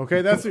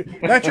 Okay, that's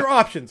your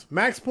options.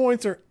 Max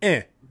points or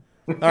eh.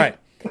 All right.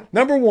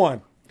 Number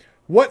 1.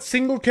 What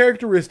single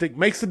characteristic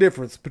makes the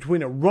difference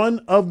between a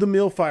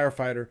run-of-the-mill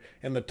firefighter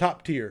and the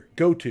top-tier,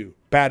 go-to,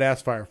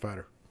 badass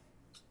firefighter?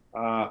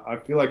 I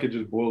feel like it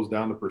just boils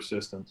down to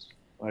persistence.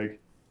 Like,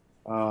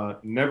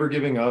 never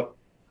giving up.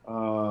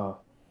 The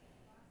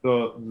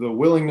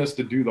willingness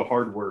to do the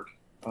hard work.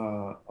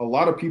 A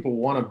lot of people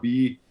want to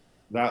be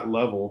that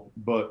level,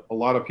 but a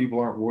lot of people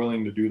aren't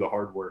willing to do the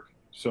hard work.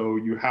 So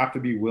you have to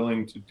be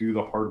willing to do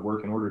the hard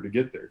work in order to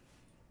get there.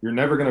 You're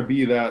never going to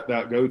be that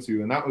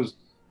go-to. And that was,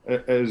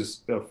 as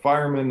a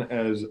fireman,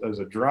 as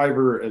a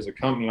driver, as a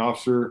company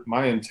officer,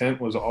 my intent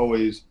was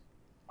always,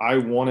 I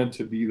wanted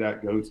to be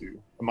that go-to.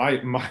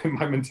 My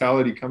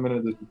mentality coming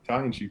into this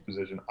battalion chief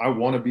position, I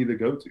want to be the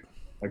go-to.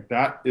 Like,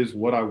 that is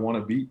what I want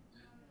to be.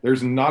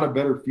 There's not a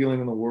better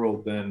feeling in the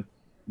world than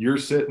you're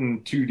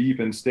sitting too deep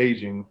in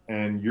staging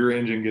and your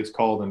engine gets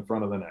called in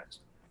front of the next.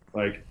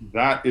 Like,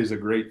 that is a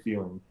great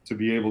feeling to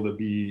be able to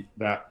be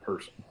that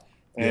person.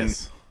 And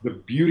yes. The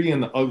beauty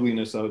and the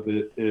ugliness of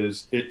it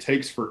is it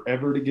takes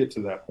forever to get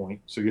to that point.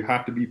 So you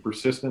have to be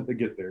persistent to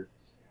get there.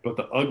 But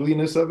the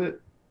ugliness of it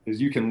is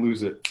you can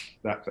lose it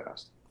that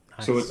fast.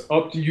 Nice. So it's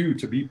up to you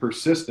to be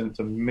persistent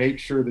to make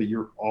sure that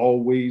you're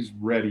always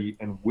ready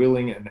and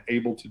willing and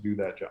able to do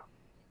that job.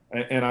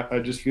 And I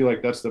just feel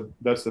like that's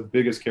the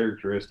biggest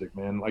characteristic,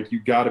 man. Like, you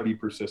got to be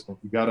persistent.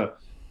 You got to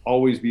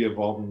always be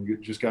evolving. You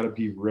just got to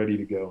be ready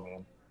to go,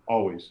 man.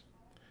 Always.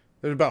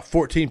 There's about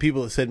 14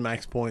 people that said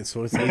max points,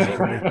 so it's easy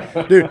for me.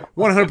 Dude,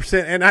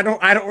 100%. And I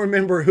don't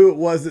remember who it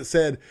was that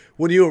said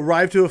when you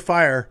arrive to a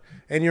fire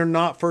and you're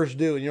not first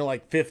due and you're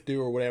like fifth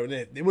due or whatever.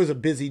 It was a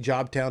busy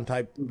job town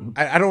type.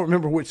 I don't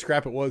remember which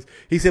scrap it was.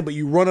 He said, but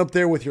you run up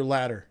there with your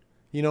ladder.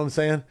 You know what I'm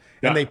saying?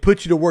 Yeah. And they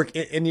put you to work,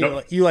 and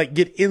you like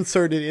get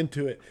inserted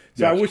into it.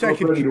 So I wish I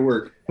could. Ready to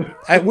work.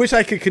 I wish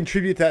I could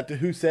contribute that to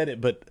who said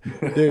it, but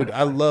dude,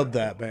 I love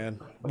that,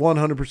 man.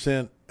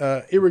 100%.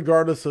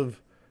 Irregardless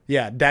of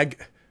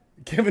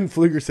Kevin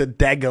Pfluger said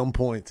daggum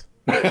points.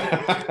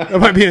 That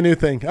might be a new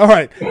thing. All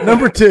right,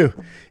 number 2.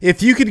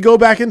 If you could go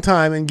back in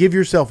time and give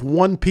yourself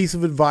one piece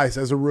of advice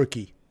as a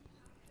rookie,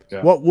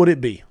 what would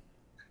it be?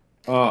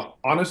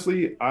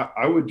 Honestly,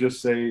 I would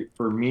just say,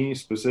 for me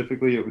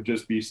specifically, it would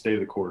just be stay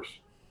the course.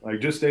 Like,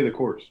 just stay the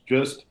course.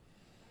 Just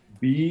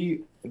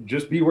be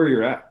where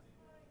you're at.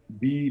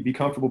 Be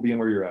comfortable being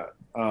where you're at.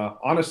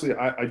 Honestly,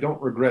 I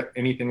don't regret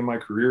anything in my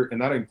career,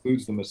 and that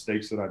includes the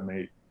mistakes that I've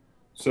made.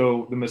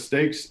 So the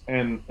mistakes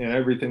and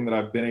everything that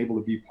I've been able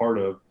to be part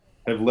of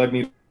have led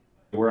me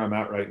to where I'm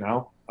at right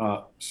now.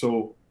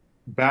 So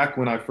back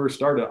when I first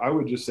started, I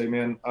would just say,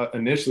 man,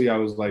 initially I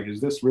was like,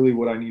 is this really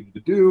what I needed to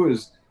do?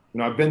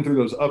 I've been through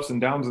those ups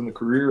and downs in the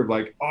career of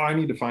like, oh, I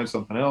need to find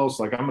something else.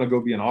 Like, I'm going to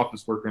go be an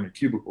office worker in a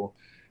cubicle.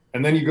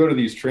 And then you go to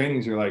these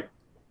trainings, you're like,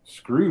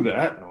 screw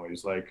that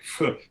noise. Like,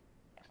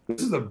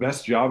 this is the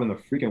best job in the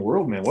freaking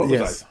world, man. What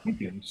was I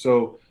thinking?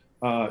 So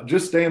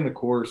just stay in the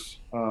course.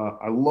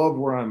 I love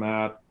where I'm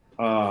at.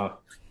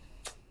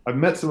 I've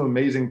met some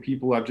amazing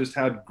people. I've just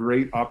had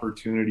great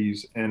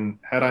opportunities. And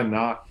had I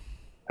not,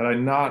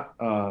 done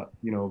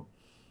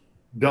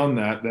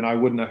that, then I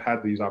wouldn't have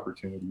had these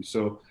opportunities.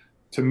 So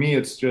to me,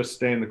 it's just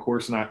stay in the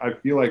course. And I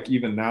feel like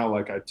even now,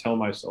 like I tell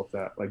myself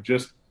that, like,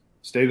 just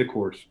stay the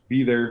course,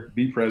 be there,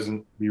 be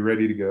present, be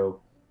ready to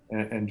go,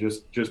 and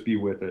just be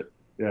with it.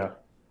 Yeah.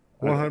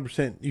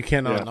 100%. You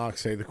cannot not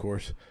stay the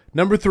course.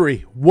 Number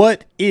 3,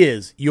 what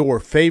is your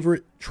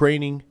favorite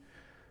training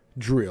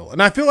drill?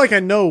 And I feel like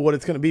I know what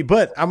it's going to be,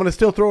 but I'm going to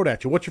still throw it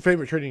at you. What's your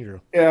favorite training drill?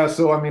 Yeah,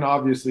 so I mean,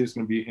 obviously it's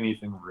going to be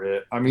anything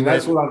RIT. I mean,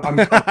 that's what I'm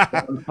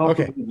comfortable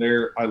Okay.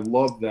 there. I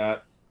love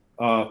that.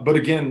 But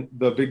again,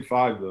 the big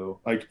 5 though,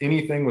 like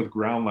anything with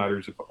ground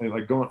ladders,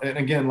 like going, and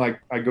again,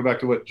 like I go back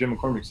to what Jim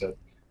McCormick said.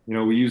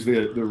 We use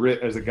the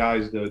RIT as a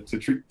guise to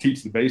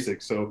teach the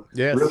basics. So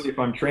really, if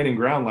I'm training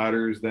ground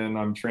ladders, then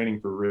I'm training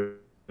for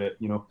RIT.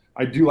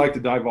 I do like to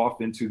dive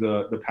off into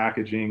the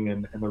packaging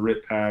and the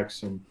RIT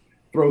packs and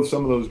throw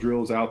some of those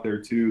drills out there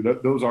too.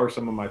 Those are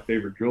some of my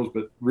favorite drills,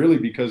 but really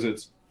because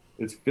it's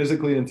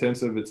physically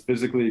intensive, it's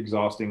physically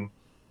exhausting,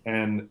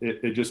 and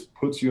it just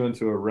puts you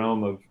into a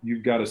realm of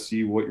you've got to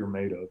see what you're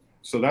made of.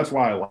 So that's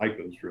why I like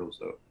those drills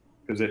though,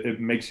 because it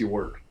makes you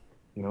work.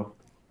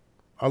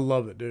 I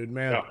love it, dude,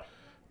 man. Yeah.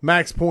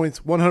 Max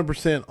points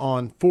 100%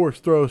 on force,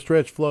 throw,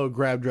 stretch, flow,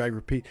 grab, drag,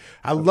 repeat.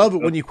 I love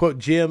it when you quote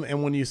Jim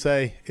and when you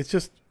say it's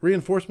just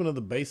reinforcement of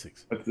the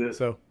basics. That's it.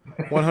 So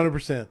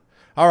 100%.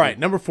 All right,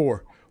 number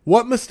 4.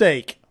 What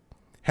mistake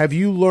have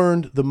you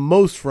learned the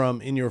most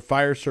from in your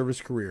fire service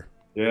career?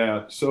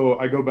 Yeah, so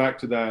I go back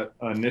to that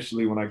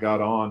initially when I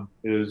got on,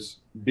 is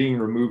being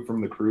removed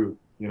from the crew.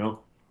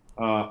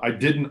 I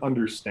didn't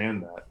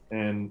understand that,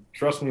 and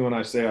trust me when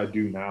I say I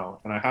do now,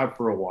 and I have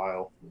for a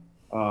while.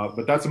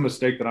 But that's a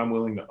mistake that I'm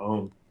willing to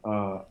own.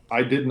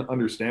 I didn't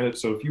understand it.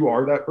 So if you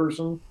are that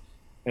person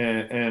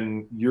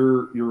and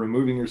you're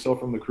removing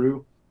yourself from the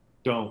crew,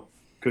 don't,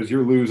 because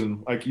you're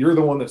losing. Like, you're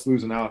the one that's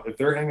losing out. If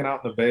they're hanging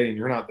out in the bay and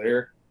you're not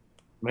there,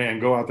 man,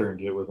 go out there and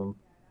get with them.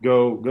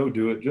 Go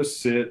do it. Just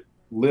sit,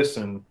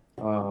 listen,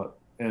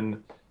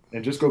 and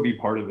just go be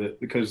part of it,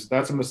 because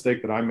that's a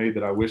mistake that I made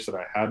that I wish that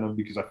I hadn't,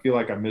 because I feel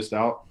like I missed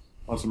out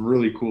on some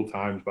really cool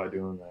times by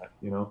doing that.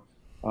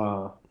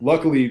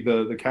 Luckily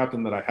the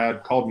captain that I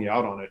had called me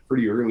out on it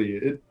pretty early.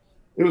 It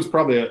was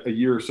probably a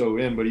year or so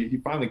in, but he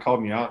finally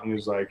called me out and he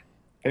was like,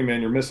 hey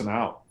man, you're missing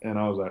out. And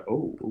I was like,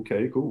 oh,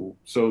 okay, cool.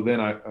 So then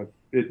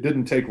it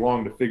didn't take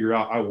long to figure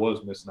out I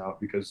was missing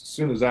out, because as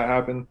soon as that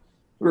happened,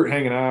 we were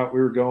hanging out, we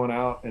were going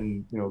out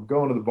and,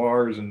 going to the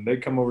bars, and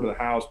they'd come over to the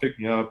house, pick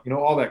me up,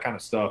 all that kind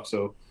of stuff.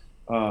 So,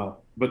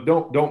 but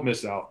don't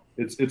miss out.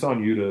 It's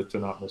on you to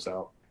not miss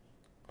out.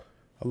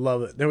 I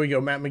love it. There we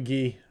go. Matt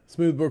McGee,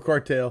 Smoothbore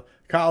Cartel,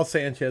 Kyle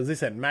Sanchez. They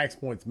said max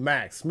points,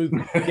 max. Smooth.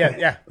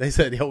 Yeah. They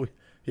said,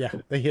 yeah,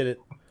 they hit it.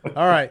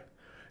 All right.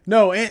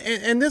 No,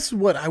 and this is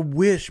what I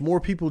wish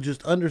more people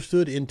just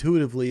understood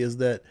intuitively, is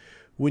that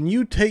when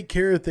you take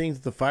care of things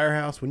at the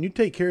firehouse, when you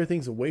take care of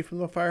things away from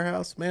the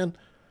firehouse, man,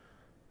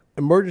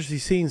 emergency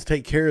scenes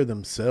take care of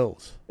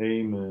themselves.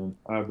 Amen.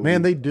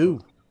 Man, they do.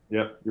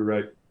 Yep, you're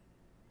right.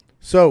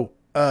 So,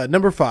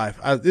 number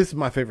 5. This is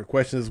my favorite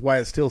question. This is why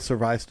it still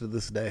survives to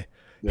this day.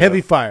 Yeah.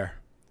 Heavy fire,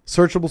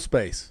 searchable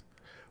space.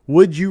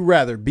 Would you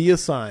rather be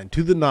assigned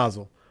to the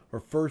nozzle or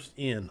first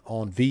in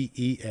on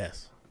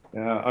VES?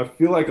 Yeah, I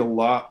feel like a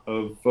lot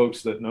of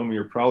folks that know me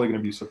are probably going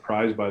to be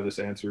surprised by this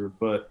answer,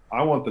 but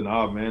I want the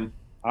knob, man.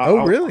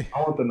 Really?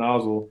 I want the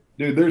nozzle.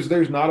 Dude,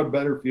 there's not a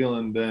better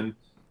feeling than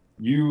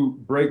you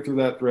break through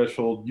that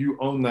threshold, you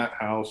own that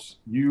house,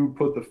 you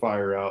put the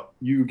fire out,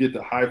 you get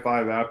the high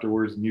five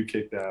afterwards, and you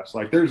kicked ass.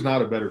 Like, there's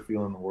not a better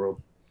feeling in the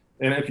world.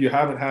 And if you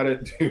haven't had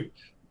it,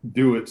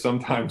 do it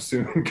sometime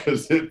soon,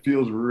 because it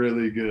feels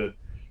really good.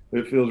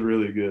 It feels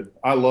really good.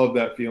 I love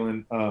that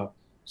feeling.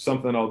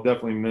 Something I'll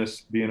definitely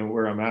miss being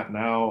where I'm at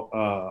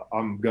now.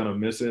 I'm going to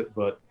miss it,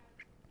 but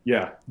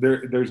yeah,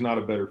 there's not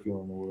a better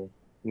feeling in the world.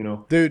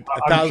 Dude,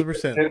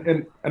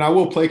 1,000%. And I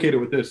will placate it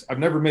with this. I've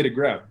never made a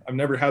grab. I've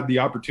never had the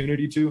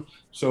opportunity to,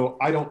 so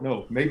I don't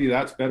know. Maybe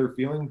that's better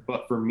feeling,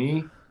 but for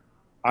me,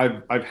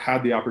 I've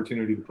had the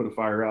opportunity to put a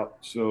fire out,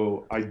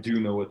 so I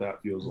do know what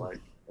that feels like.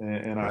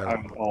 And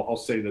I'll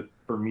say that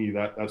for me,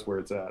 that's where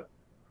it's at.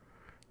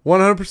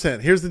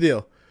 100%. Here's the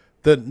deal.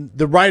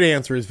 The right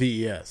answer is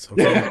VES.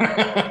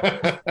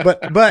 Okay?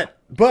 but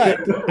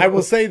I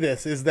will say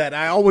this, is that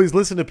I always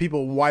listen to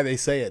people why they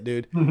say it,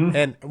 dude. Mm-hmm.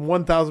 And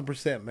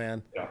 1,000%,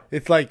 man. Yeah.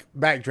 It's like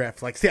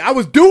backdraft. Like, see, I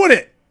was doing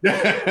it.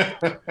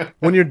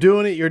 When you're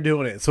doing it, you're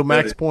doing it. So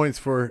max points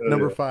for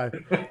number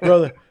 5.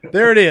 Brother,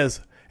 there it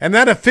is. And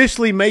that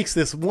officially makes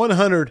this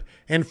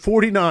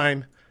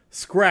 149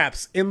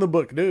 scraps in the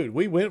book. Dude,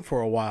 we went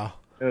for a while.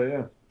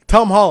 Yeah.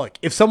 Tom Hollick,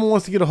 if someone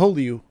wants to get a hold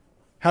of you,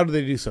 how do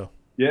they do so?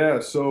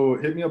 Yeah, so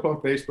hit me up on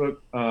Facebook,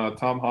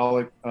 Tom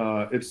Hollick.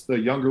 It's the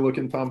younger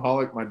looking Tom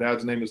Hollick. My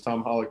dad's name is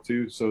Tom Hollick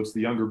too, so it's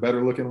the younger,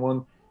 better looking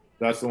one.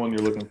 That's the one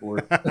you're looking for.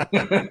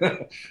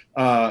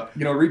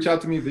 Reach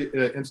out to me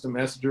via instant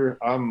messenger.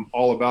 I'm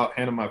all about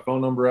handing my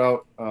phone number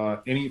out.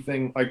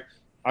 Anything, like,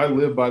 I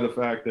live by the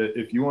fact that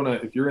if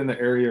you're in the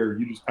area or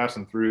you just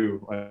passing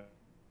through, like,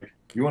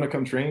 you want to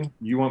come train,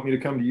 you want me to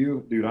come to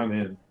you, dude, I'm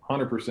in.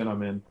 100%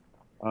 I'm in.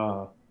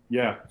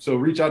 Yeah, so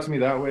reach out to me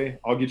that way.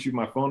 I'll get you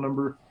my phone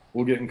number.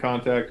 We'll get in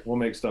contact. We'll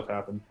make stuff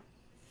happen.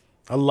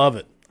 I love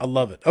it.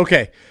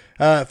 Okay.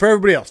 For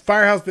everybody else,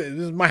 Firehouse, this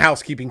is my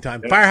housekeeping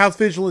time. Yep.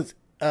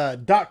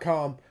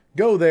 FirehouseVigilance.com.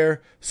 Go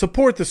there.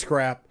 Support the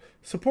scrap.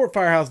 Support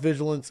Firehouse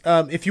Vigilance.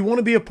 If you want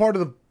to be a part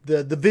of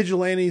the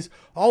Vigilantes,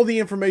 all the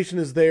information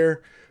is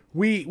there.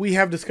 We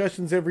have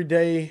discussions every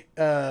day.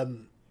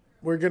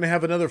 We're going to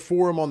have another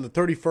forum on the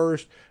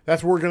 31st.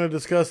 That's where we're going to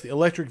discuss the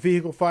electric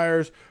vehicle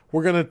fires.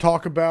 We're going to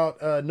talk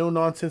about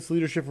no-nonsense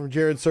leadership from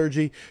Jared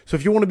Sergi. So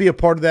if you want to be a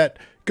part of that,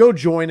 go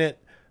join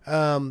it.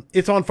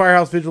 It's on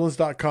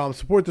firehousevigilance.com.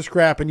 Support the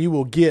scrap, and you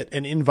will get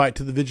an invite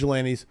to the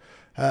Vigilantes.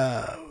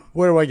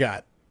 What do I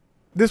got?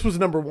 This was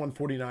number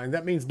 149.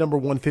 That means number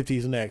 150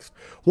 is next.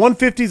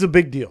 150 is a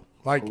big deal.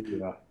 Like,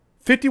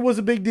 50 was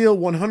a big deal.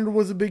 100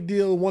 was a big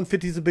deal.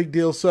 150 is a big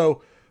deal.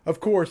 So, of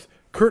course,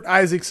 Kurt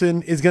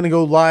Isaacson is going to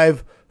go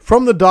live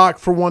from the dock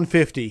for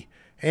 150.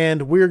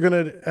 And we're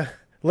going to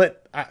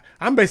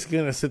I'm basically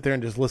going to sit there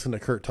and just listen to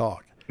Kurt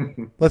talk.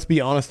 Let's be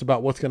honest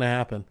about what's going to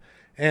happen.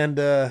 And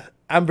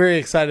I'm very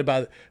excited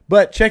about it.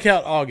 But check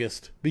out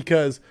August,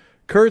 because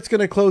Kurt's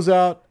going to close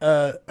out.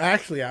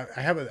 Actually, I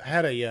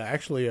had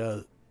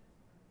a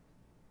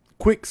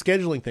quick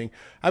scheduling thing.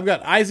 I've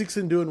got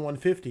Isaacson doing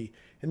 150.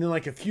 And then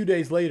like a few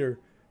days later,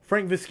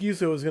 Frank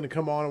Viscuso is going to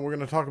come on, and we're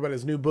going to talk about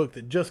his new book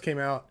that just came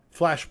out,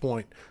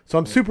 Flashpoint. So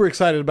I'm super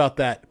excited about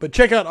that. But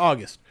check out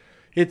August.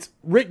 It's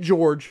Rick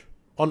George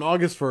on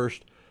August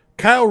 1st.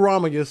 Kyle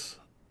Romagus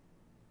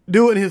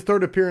doing his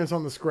 3rd appearance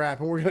on the scrap,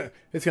 and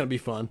it's going to be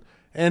fun.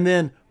 And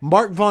then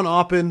Mark Von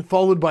Oppen,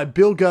 followed by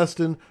Bill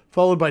Gustin,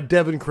 followed by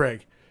Devin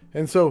Craig.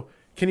 And so,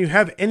 can you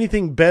have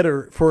anything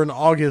better for an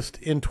August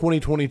in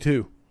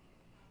 2022?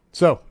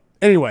 So,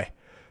 anyway,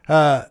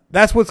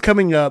 that's what's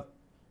coming up.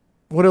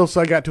 What else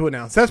I got to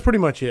announce? That's pretty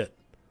much it.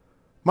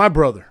 My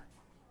brother,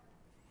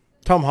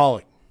 Tom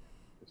Hollick.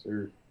 Yes,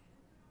 sir.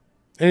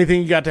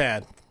 Anything you got to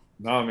add?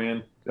 Nah,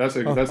 man. That's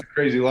a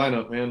crazy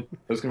lineup, man.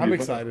 That's gonna be I'm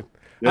excited.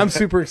 Yeah. I'm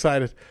super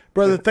excited.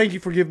 Brother, thank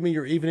you for giving me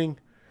your evening.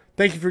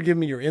 Thank you for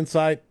giving me your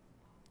insight.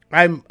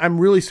 I'm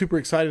really super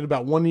excited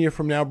about 1 year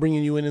from now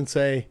bringing you in and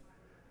say,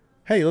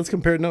 hey, let's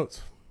compare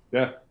notes.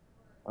 Yeah,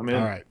 I'm in.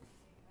 All right.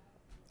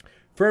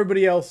 For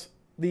everybody else,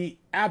 the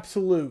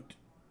absolute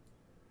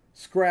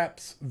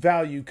scraps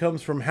value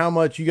comes from how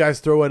much you guys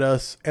throw at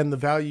us and the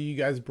value you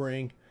guys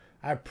bring.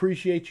 I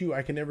appreciate you.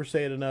 I can never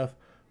say it enough.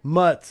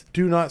 Mutts,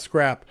 do not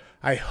scrap.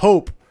 I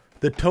hope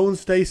the tone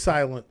stays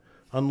silent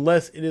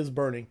unless it is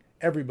burning.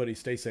 Everybody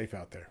stay safe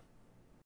out there.